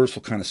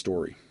universal kind of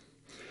story.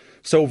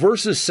 So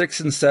verses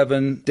 6 and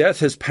 7, death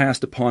has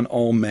passed upon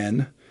all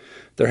men.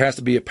 There has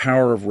to be a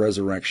power of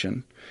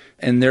resurrection,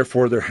 and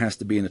therefore there has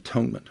to be an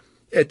atonement.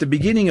 At the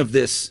beginning of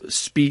this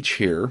speech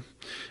here,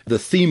 the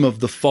theme of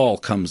the fall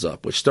comes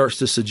up, which starts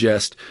to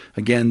suggest,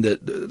 again,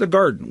 that the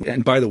garden,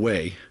 and by the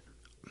way,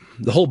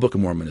 the whole Book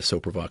of Mormon is so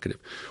provocative.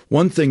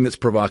 One thing that's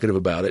provocative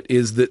about it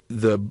is that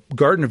the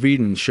Garden of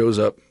Eden shows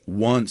up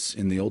once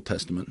in the Old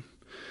Testament.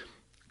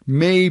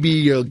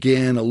 Maybe,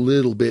 again, a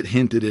little bit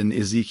hinted in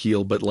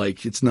Ezekiel, but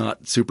it's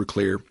not super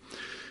clear.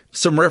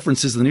 Some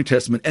references in the New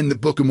Testament, and the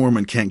Book of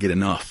Mormon can't get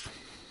enough.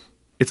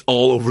 It's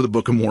all over the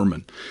Book of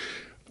Mormon,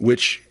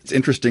 which is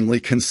interestingly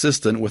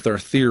consistent with our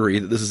theory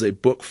that this is a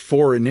book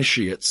for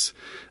initiates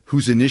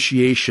whose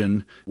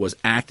initiation was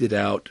acted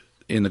out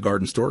in the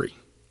garden story,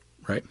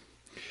 right?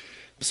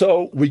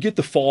 So we get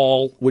the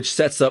fall, which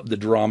sets up the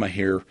drama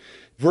here.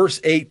 Verse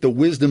 8, the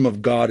wisdom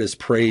of God is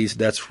praised.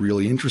 That's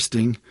really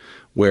interesting,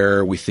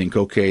 where we think,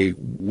 okay,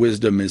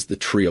 wisdom is the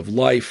tree of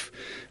life.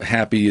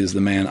 Happy is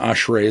the man,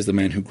 Ashrei is the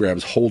man who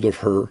grabs hold of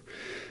her.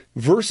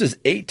 Verses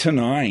 8 to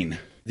 9,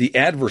 the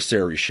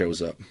adversary shows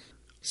up.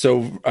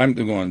 So I'm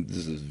going,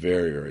 this is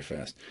very, very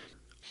fast.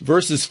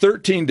 Verses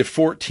 13 to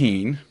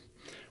 14,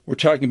 we're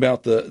talking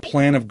about the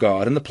plan of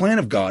God, and the plan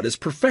of God is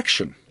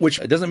perfection, which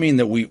doesn't mean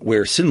that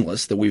we're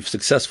sinless, that we've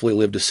successfully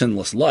lived a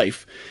sinless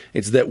life.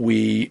 It's that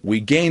we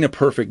gain a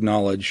perfect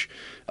knowledge.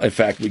 In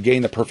fact, we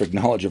gain the perfect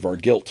knowledge of our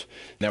guilt.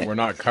 That we're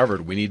not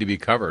covered. We need to be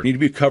covered. We need to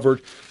be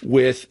covered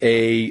with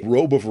a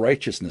robe of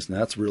righteousness. Now,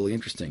 that's really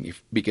interesting,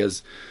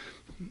 because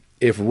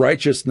if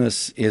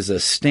righteousness is a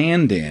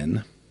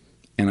stand-in,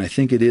 and I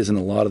think it is in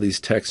a lot of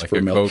these texts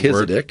for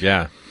Melchizedek,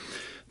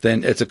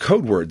 then it's a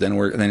code word. Then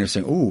you're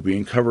saying, ooh,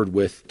 being covered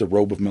with the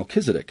robe of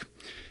Melchizedek.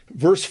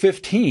 Verse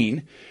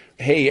 15,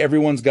 hey,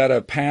 everyone's got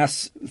to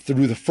pass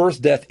through the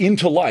first death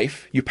into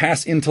life. You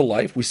pass into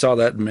life. We saw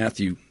that in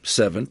Matthew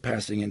 7,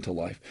 passing into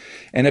life.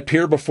 And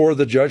appear before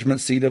the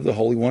judgment seat of the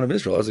Holy One of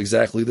Israel. That was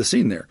exactly the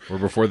scene there. We're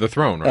before the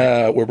throne,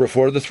 right? We're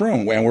before the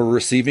throne, and we're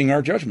receiving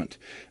our judgment,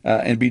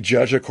 and be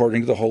judged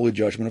according to the holy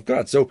judgment of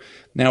God. So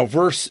now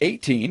verse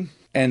 18,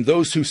 and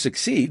those who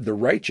succeed, the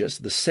righteous,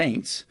 the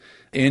saints,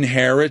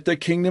 inherit the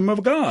kingdom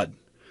of God,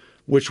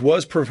 which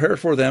was prepared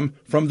for them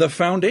from the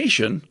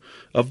foundation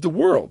of the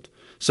world.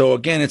 So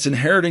again, it's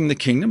inheriting the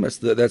kingdom.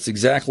 That's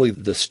exactly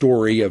the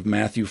story of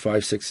Matthew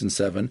 5, 6, and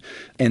 7.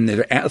 And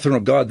they're at the throne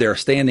of God. They're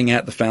standing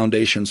at the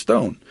foundation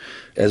stone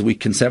as we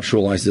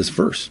conceptualize this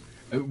verse.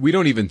 We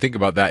don't even think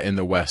about that in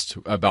the West,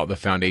 about the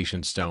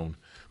foundation stone.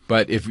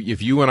 But if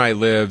you and I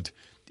lived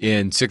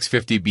in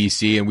 650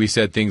 BC and we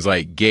said things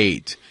like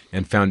gate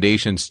and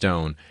foundation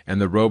stone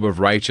and the robe of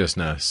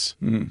righteousness,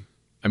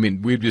 I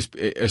mean, we just,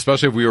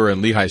 especially if we were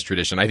in Lehi's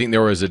tradition, I think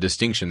there was a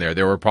distinction there.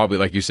 There were probably,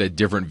 like you said,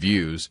 different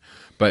views.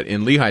 But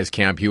in Lehi's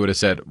camp, he would have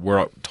said,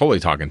 we're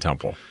totally talking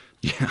temple.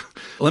 Yeah.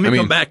 Let me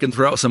come back and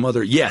throw out some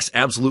other, yes,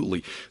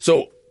 absolutely.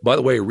 So, by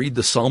the way, read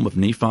the Psalm of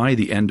Nephi,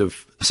 the end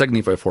of 2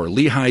 Nephi 4.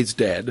 Lehi's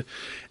dead,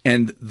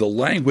 and the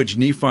language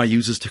Nephi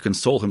uses to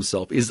console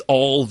himself is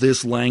all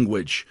this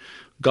language.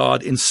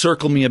 God,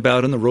 encircle me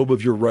about in the robe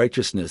of your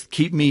righteousness.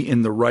 Keep me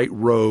in the right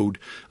road.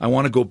 I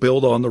want to go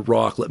build on the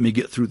rock. Let me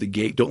get through the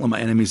gate. Don't let my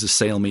enemies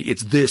assail me.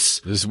 It's this.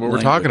 This is what we're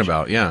talking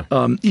about, yeah.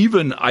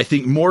 Even, I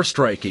think, more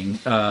striking,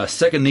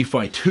 2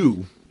 Nephi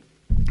 2,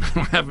 I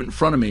have it in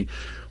front of me,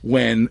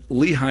 when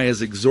Lehi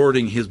is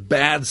exhorting his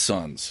bad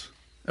sons,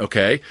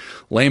 okay,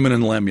 Laman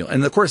and Lemuel.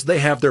 And, of course, they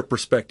have their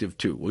perspective,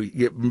 too. We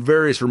get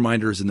various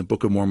reminders in the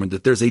Book of Mormon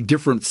that there's a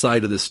different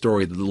side of this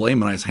story that the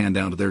Lamanites hand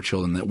down to their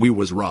children, that we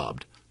was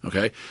robbed.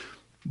 Okay,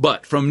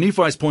 but from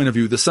Nephi's point of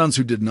view, the sons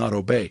who did not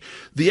obey,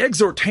 the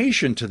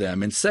exhortation to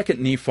them in 2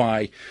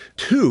 Nephi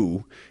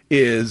 2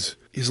 is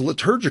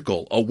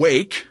liturgical.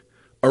 Awake,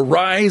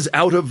 arise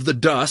out of the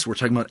dust. We're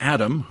talking about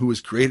Adam, who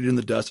was created in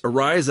the dust.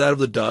 Arise out of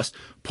the dust,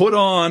 put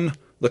on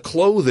the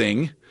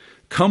clothing,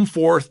 come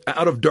forth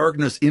out of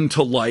darkness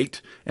into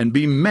light, and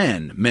be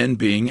men, men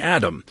being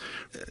Adam.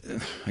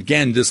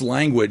 Again, this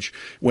language,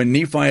 when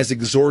Nephi is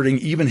exhorting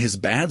even his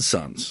bad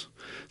sons,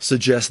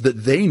 suggests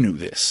that they knew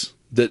this.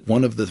 That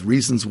one of the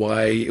reasons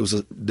why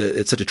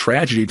it's such a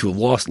tragedy to have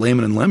lost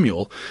Laman and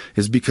Lemuel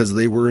is because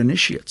they were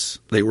initiates.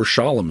 They were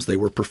shalems. They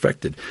were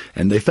perfected.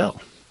 And they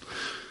fell.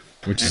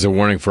 Which is a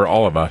warning for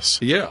all of us.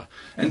 Yeah.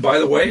 And by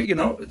the way,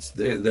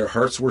 their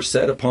hearts were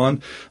set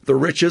upon the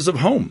riches of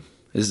home.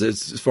 Is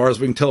as far as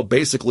we can tell,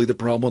 basically the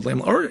problem with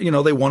Lamb. Or,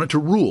 they wanted to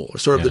rule.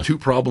 Sort of the two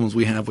problems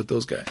we have with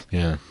those guys.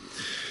 Yeah.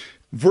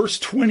 Verse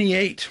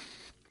 28.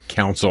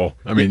 Counsel.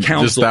 I mean,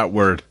 counsel. Just that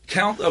word.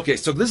 Okay,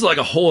 so this is like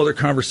a whole other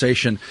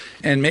conversation,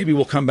 and maybe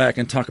we'll come back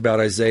and talk about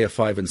Isaiah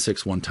 5 and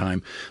 6 one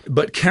time.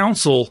 But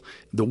counsel,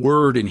 the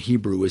word in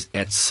Hebrew is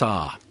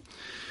etzah,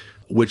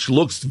 which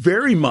looks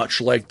very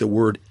much like the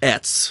word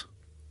etz,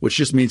 which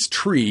just means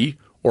tree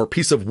or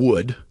piece of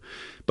wood,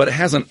 but it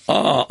has an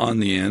ah on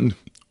the end,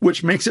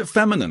 which makes it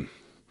feminine.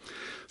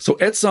 So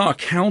etzah,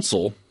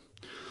 counsel,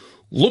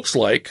 looks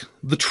like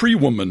the tree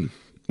woman,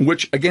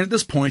 which, again, at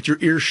this point, your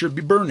ears should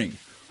be burning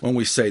when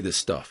we say this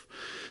stuff.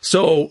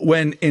 So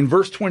when in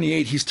verse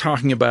 28, he's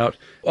talking about,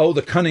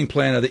 the cunning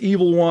plan of the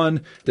evil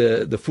one,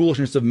 the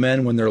foolishness of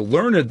men, when they're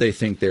learned, they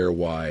think they're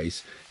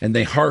wise, and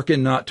they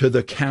hearken not to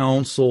the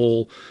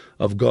counsel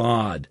of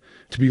God.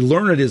 To be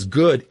learned is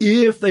good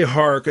if they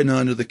hearken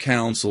unto the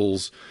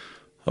counsels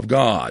of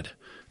God.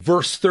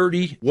 Verse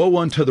 30, woe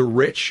unto the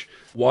rich.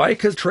 Why?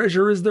 Because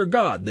treasure is their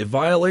God. They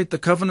violate the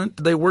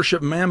covenant. They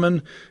worship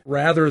mammon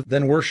rather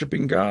than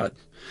worshiping God.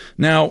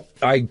 Now,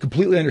 I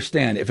completely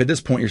understand if at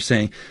this point you're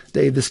saying,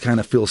 Dave, this kind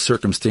of feels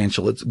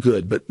circumstantial. It's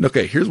good. But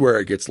okay, here's where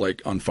it gets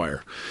like on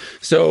fire.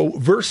 So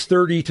verse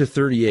 30 to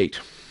 38,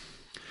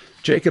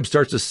 Jacob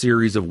starts a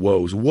series of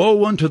woes.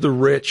 Woe unto the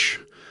rich.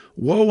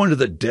 Woe unto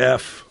the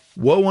deaf.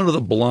 Woe unto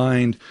the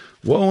blind.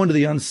 Woe unto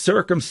the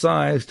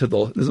uncircumcised.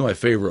 This is my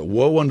favorite.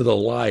 Woe unto the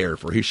liar,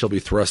 for he shall be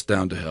thrust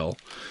down to hell.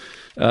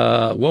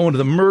 Woe unto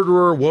the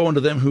murderer. Woe unto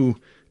them who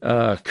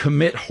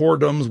commit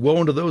whoredoms. Woe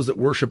unto those that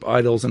worship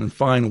idols. And in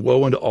fine,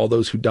 woe unto all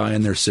those who die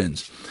in their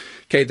sins.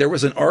 Okay, there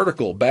was an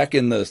article back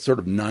in the sort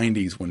of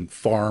 90s when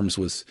Farms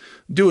was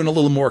doing a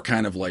little more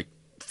kind of like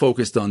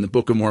focused on the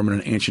Book of Mormon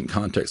and ancient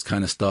context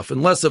kind of stuff,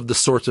 and less of the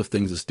sorts of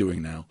things it's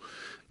doing now.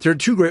 There are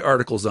two great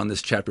articles on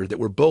this chapter that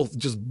were both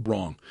just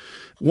wrong.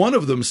 One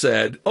of them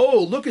said,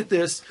 look at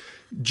this.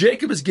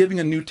 Jacob is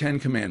giving a new 10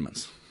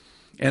 commandments.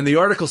 And the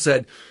article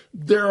said,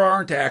 there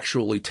aren't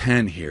actually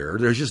 10 here.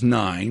 There's just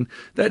 9.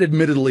 That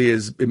admittedly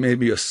it may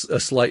be a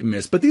slight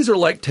miss, but these are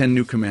like 10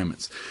 new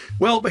commandments.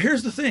 Well, but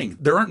here's the thing.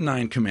 There aren't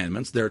 9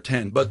 commandments. There are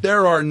 10, but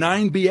there are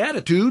 9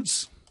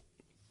 beatitudes.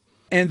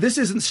 And this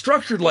isn't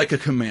structured like a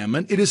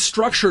commandment. It is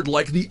structured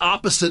like the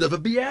opposite of a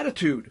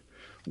beatitude.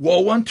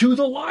 Woe unto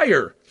the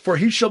liar, for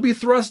he shall be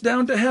thrust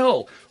down to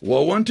hell.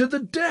 Woe unto the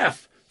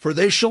deaf, for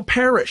they shall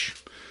perish.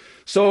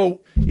 So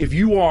if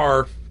you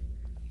are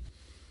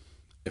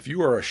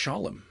a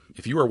Shalom,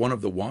 if you are one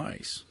of the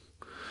wise,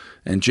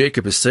 and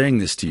Jacob is saying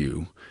this to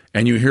you,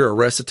 and you hear a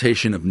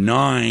recitation of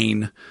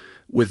 9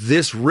 with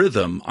this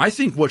rhythm, I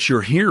think what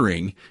you're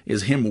hearing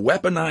is him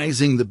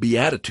weaponizing the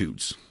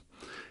Beatitudes.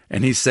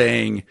 And he's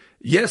saying,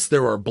 yes,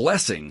 there are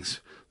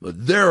blessings,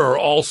 but there are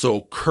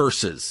also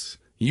curses.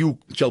 You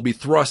shall be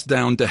thrust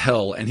down to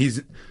hell. And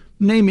he's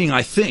naming,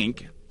 I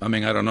think,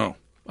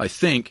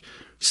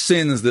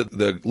 sins that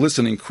the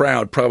listening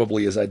crowd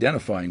probably is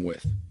identifying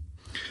with.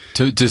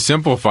 To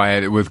simplify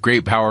it, with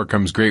great power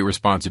comes great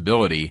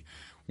responsibility.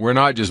 We're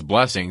not just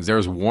blessings.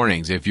 There's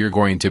warnings if you're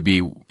going to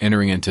be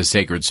entering into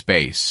sacred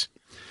space.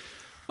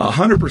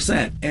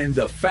 100%. And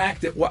the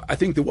fact that I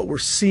think that what we're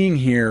seeing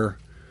here,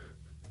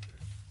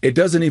 it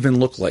doesn't even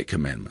look like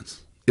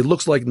commandments. It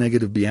looks like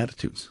negative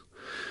beatitudes,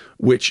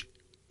 which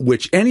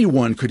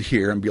anyone could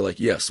hear and be like,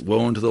 yes,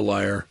 woe unto the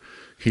liar.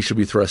 He shall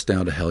be thrust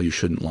down to hell. You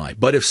shouldn't lie.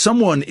 But if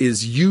someone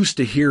is used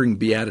to hearing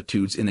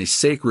beatitudes in a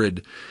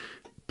sacred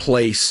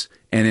place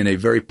and in a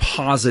very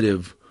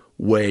positive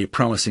way,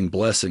 promising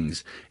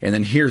blessings, and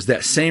then hears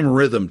that same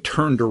rhythm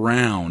turned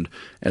around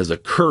as a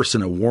curse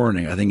and a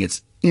warning, I think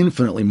it's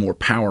infinitely more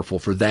powerful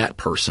for that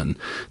person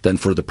than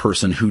for the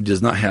person who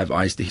does not have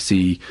eyes to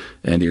see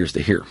and ears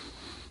to hear.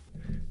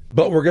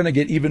 But we're going to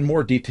get even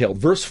more detailed.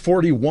 Verse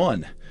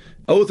 41.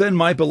 O then,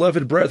 my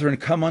beloved brethren,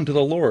 come unto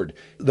the Lord.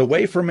 The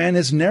way for man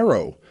is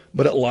narrow,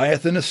 but it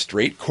lieth in a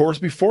straight course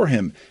before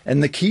him.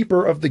 And the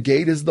keeper of the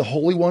gate is the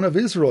Holy One of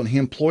Israel, and he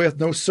employeth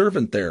no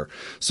servant there.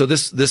 So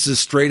this is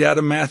straight out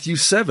of Matthew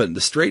 7,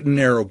 the straight and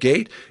narrow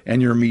gate,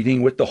 and you're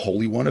meeting with the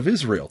Holy One of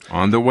Israel.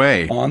 On the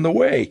way. On the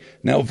way.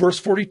 Now, verse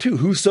 42,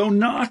 whoso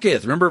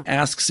knocketh, remember,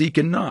 ask, seek,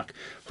 and knock.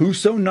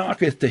 Whoso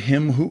knocketh, to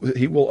him who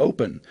he will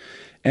open.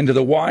 And to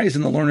the wise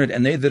and the learned,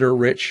 and they that are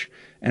rich,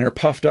 and are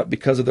puffed up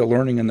because of their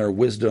learning and their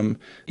wisdom,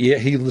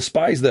 yet he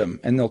despised them,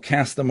 and they'll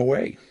cast them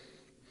away.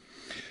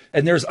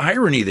 And there's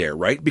irony there,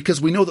 right? Because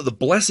we know that the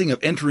blessing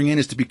of entering in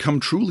is to become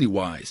truly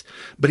wise.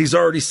 But he's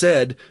already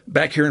said,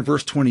 back here in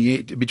verse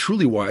 28, to be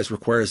truly wise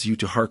requires you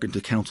to hearken to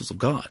the counsels of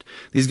God.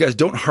 These guys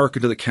don't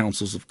hearken to the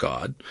counsels of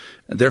God,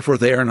 and therefore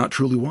they are not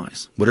truly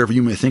wise, whatever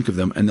you may think of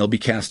them, and they'll be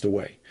cast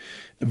away.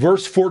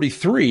 Verse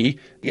 43,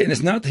 and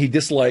it's not that he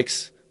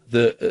dislikes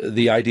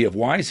the idea of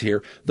wise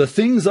here. The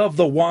things of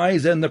the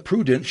wise and the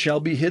prudent shall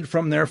be hid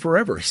from there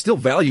forever. He still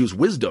values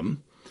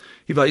wisdom.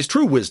 He values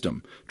true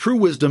wisdom. True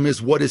wisdom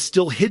is what is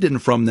still hidden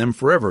from them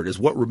forever. It is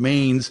what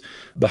remains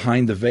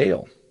behind the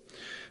veil.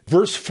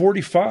 Verse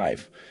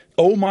 45,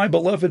 O my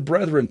beloved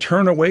brethren,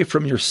 turn away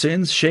from your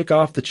sins, shake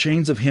off the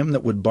chains of him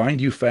that would bind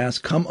you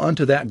fast, come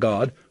unto that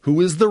God who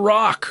is the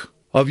rock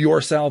of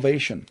your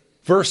salvation.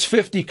 Verse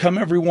 50, come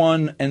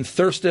everyone and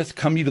thirsteth,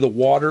 come ye to the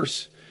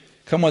waters,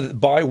 come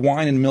buy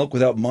wine and milk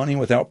without money,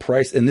 without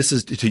price. And this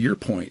is to your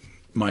point,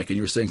 Mike, and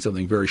you're saying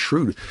something very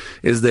shrewd,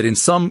 is that in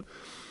some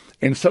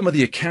of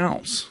the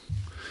accounts,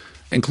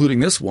 including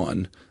this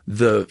one,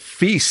 the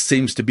feast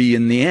seems to be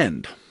in the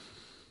end.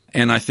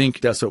 And I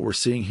think that's what we're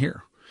seeing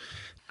here.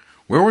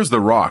 Where was the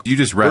rock? You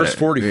just read Verse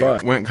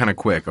 45. It went kind of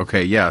quick.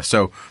 Okay, yeah.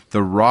 So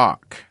the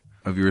rock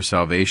of your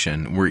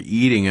salvation, we're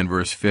eating in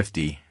verse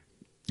 50.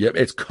 Yep,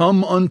 it's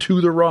come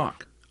unto the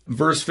rock.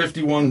 Verse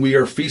 51, we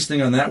are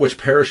feasting on that which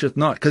perisheth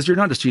not. Because you're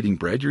not just eating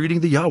bread, you're eating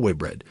the Yahweh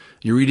bread.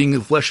 You're eating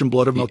the flesh and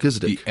blood of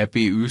Melchizedek. The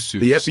epiousios.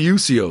 The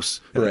epiousios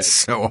bread. That's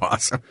so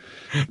awesome.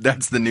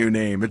 That's the new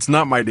name. It's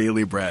not my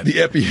daily bread. The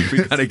epiousios.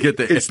 We got to get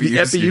the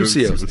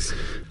epiousios.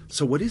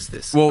 So what is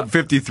this? Well,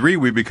 53,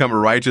 we become a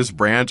righteous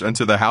branch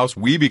unto the house.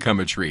 We become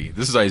a tree.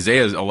 This is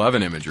Isaiah's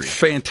 11 imagery.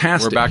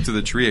 Fantastic. We're back to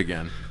the tree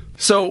again.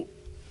 So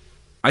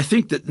I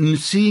think that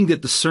seeing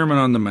that the Sermon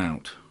on the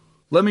Mount,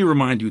 let me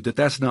remind you that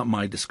that's not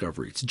my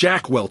discovery. It's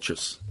Jack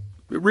Welch's.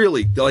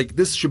 Really, like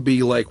this should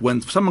be like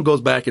when someone goes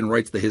back and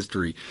writes the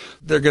history,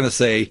 they're going to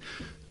say,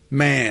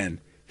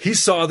 man, he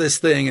saw this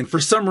thing and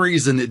for some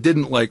reason it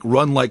didn't like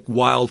run like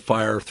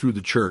wildfire through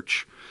the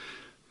church.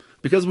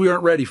 Because we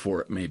aren't ready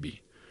for it,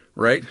 maybe.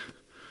 Right?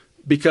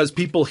 Because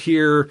people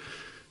hear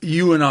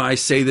you and I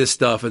say this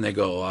stuff and they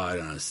go, oh, I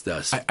don't know,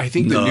 that's I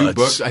think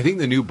nuts.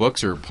 The new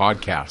books are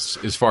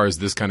podcasts as far as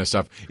this kind of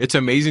stuff. It's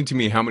amazing to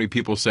me how many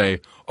people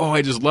say, oh,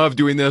 I just love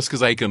doing this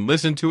because I can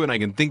listen to it and I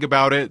can think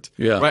about it.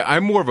 Yeah. Right?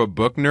 I'm more of a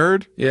book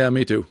nerd. Yeah,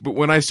 me too. But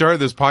when I started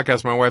this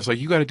podcast, my wife's like,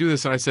 you got to do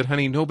this. And I said,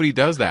 honey, nobody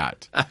does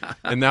that.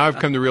 And now I've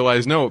come to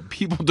realize, no,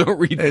 people don't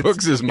read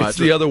books as much. It's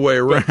the other way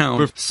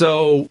around.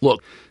 So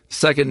look,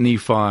 2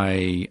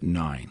 Nephi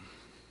 9.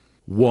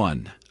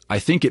 1. I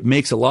think it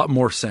makes a lot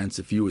more sense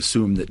if you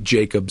assume that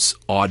Jacob's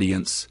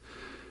audience,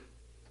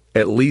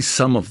 at least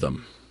some of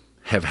them,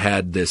 have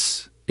had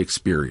this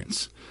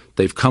experience.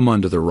 They've come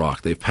under the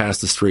rock. They've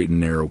passed the straight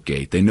and narrow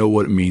gate. They know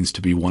what it means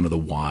to be one of the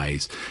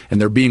wise. And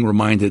they're being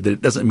reminded that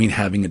it doesn't mean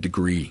having a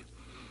degree,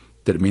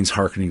 that it means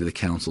hearkening to the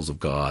counsels of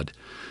God.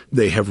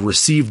 They have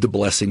received the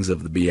blessings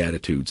of the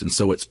Beatitudes, and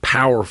so it's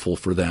powerful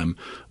for them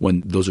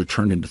when those are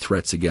turned into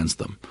threats against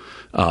them.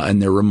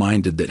 And they're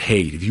reminded that,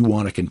 hey, if you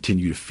want to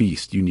continue to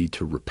feast, you need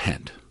to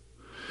repent.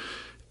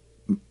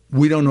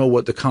 We don't know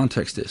what the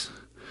context is.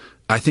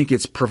 I think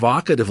it's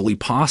provocatively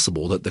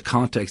possible that the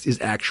context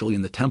is actually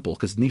in the temple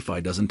because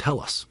Nephi doesn't tell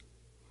us.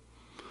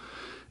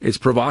 It's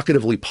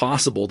provocatively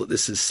possible that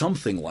this is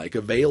something like a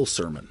veil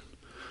sermon.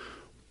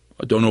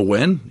 I don't know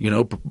when,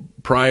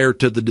 prior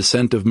to the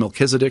descent of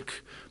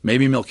Melchizedek.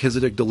 Maybe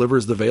Melchizedek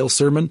delivers the veil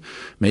sermon.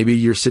 Maybe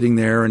you're sitting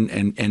there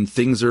and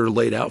things are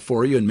laid out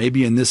for you. And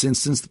maybe in this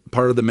instance,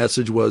 part of the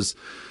message was,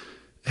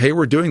 hey,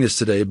 we're doing this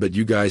today, but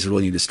you guys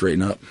really need to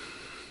straighten up.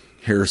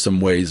 Here are some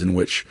ways in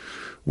which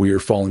we are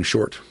falling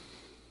short.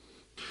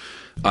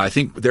 I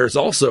think there's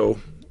also,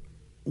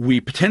 we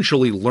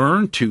potentially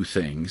learn two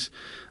things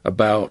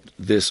about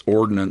this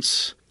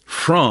ordinance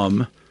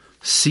from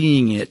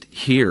seeing it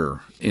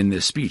here in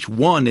this speech.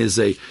 One is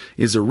a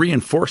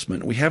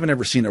reinforcement. We haven't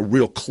ever seen a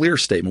real clear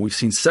statement. We've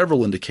seen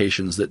several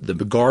indications that the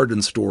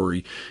garden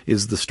story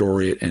is the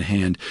story at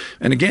hand.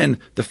 And again,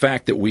 the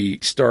fact that we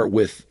start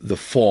with the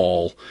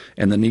fall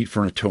and the need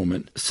for an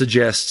atonement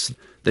suggests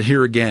that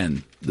here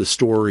again, the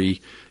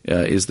story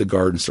is the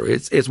garden story.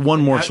 It's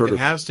one more sort of... It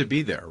has to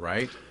be there,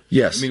 right?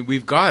 Yes. I mean,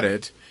 we've got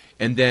it.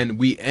 And then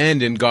we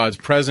end in God's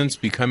presence,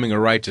 becoming a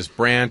righteous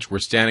branch. We're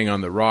standing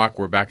on the rock.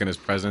 We're back in his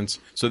presence.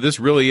 So this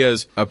really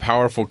is a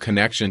powerful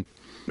connection.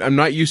 I'm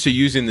not used to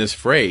using this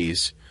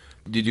phrase.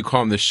 Did you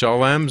call them the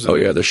shalems? Oh,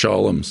 yeah, the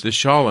shalems. The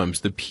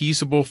shalems, the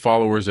peaceable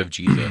followers of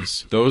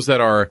Jesus. Those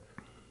that are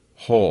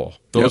whole.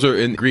 Those are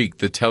in Greek,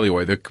 the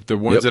teleoi, the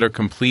ones that are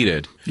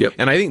completed. Yep.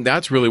 And I think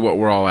that's really what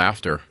we're all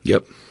after.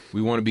 Yep.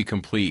 We want to be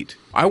complete.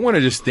 I want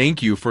to just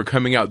thank you for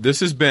coming out. This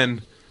has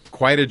been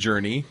quite a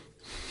journey.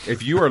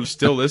 If you are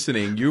still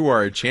listening, you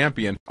are a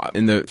champion.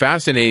 And the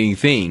fascinating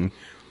thing,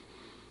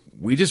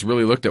 we just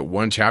really looked at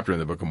one chapter in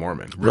the Book of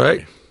Mormon. Really.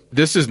 Right.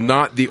 This is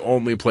not the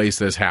only place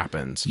this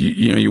happens.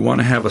 You want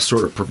to have a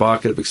sort of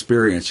provocative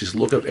experience. Just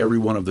look up every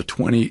one of the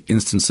 20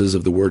 instances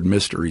of the word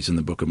mysteries in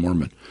the Book of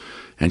Mormon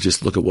and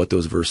just look at what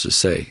those verses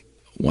say.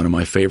 One of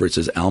my favorites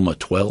is Alma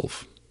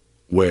 12,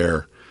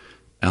 where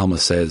Alma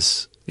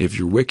says, if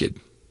you're wicked,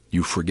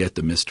 you forget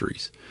the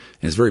mysteries.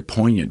 And it's very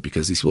poignant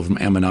because these people from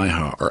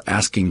Ammonihah are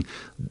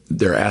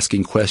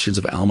asking questions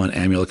of Alma and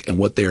Amulek, and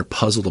what they are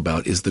puzzled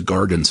about is the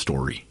garden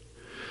story.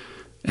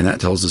 And that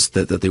tells us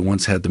that they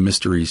once had the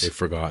mysteries. They've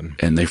forgotten.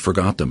 And they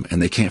forgot them.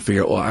 And they can't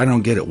figure out, well, I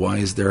don't get it. Why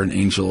is there an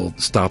angel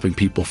stopping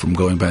people from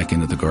going back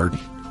into the garden?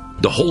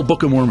 The whole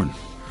Book of Mormon.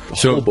 The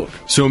whole book.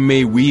 So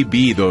may we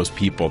be those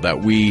people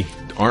that we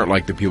aren't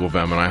like the people of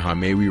Ammonihah.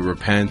 May we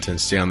repent and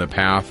stay on the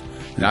path.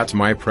 That's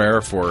my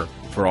prayer for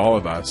all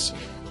of us.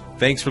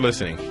 Thanks for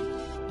listening.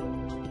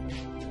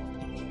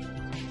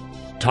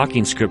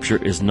 Talking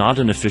Scripture is not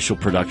an official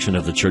production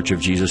of the Church of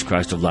Jesus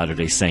Christ of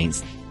Latter-day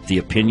Saints. The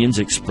opinions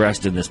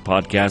expressed in this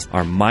podcast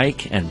are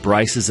Mike and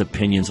Bryce's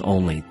opinions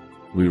only.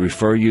 We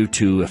refer you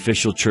to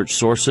official church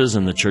sources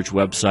and the church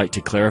website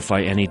to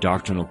clarify any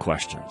doctrinal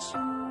questions.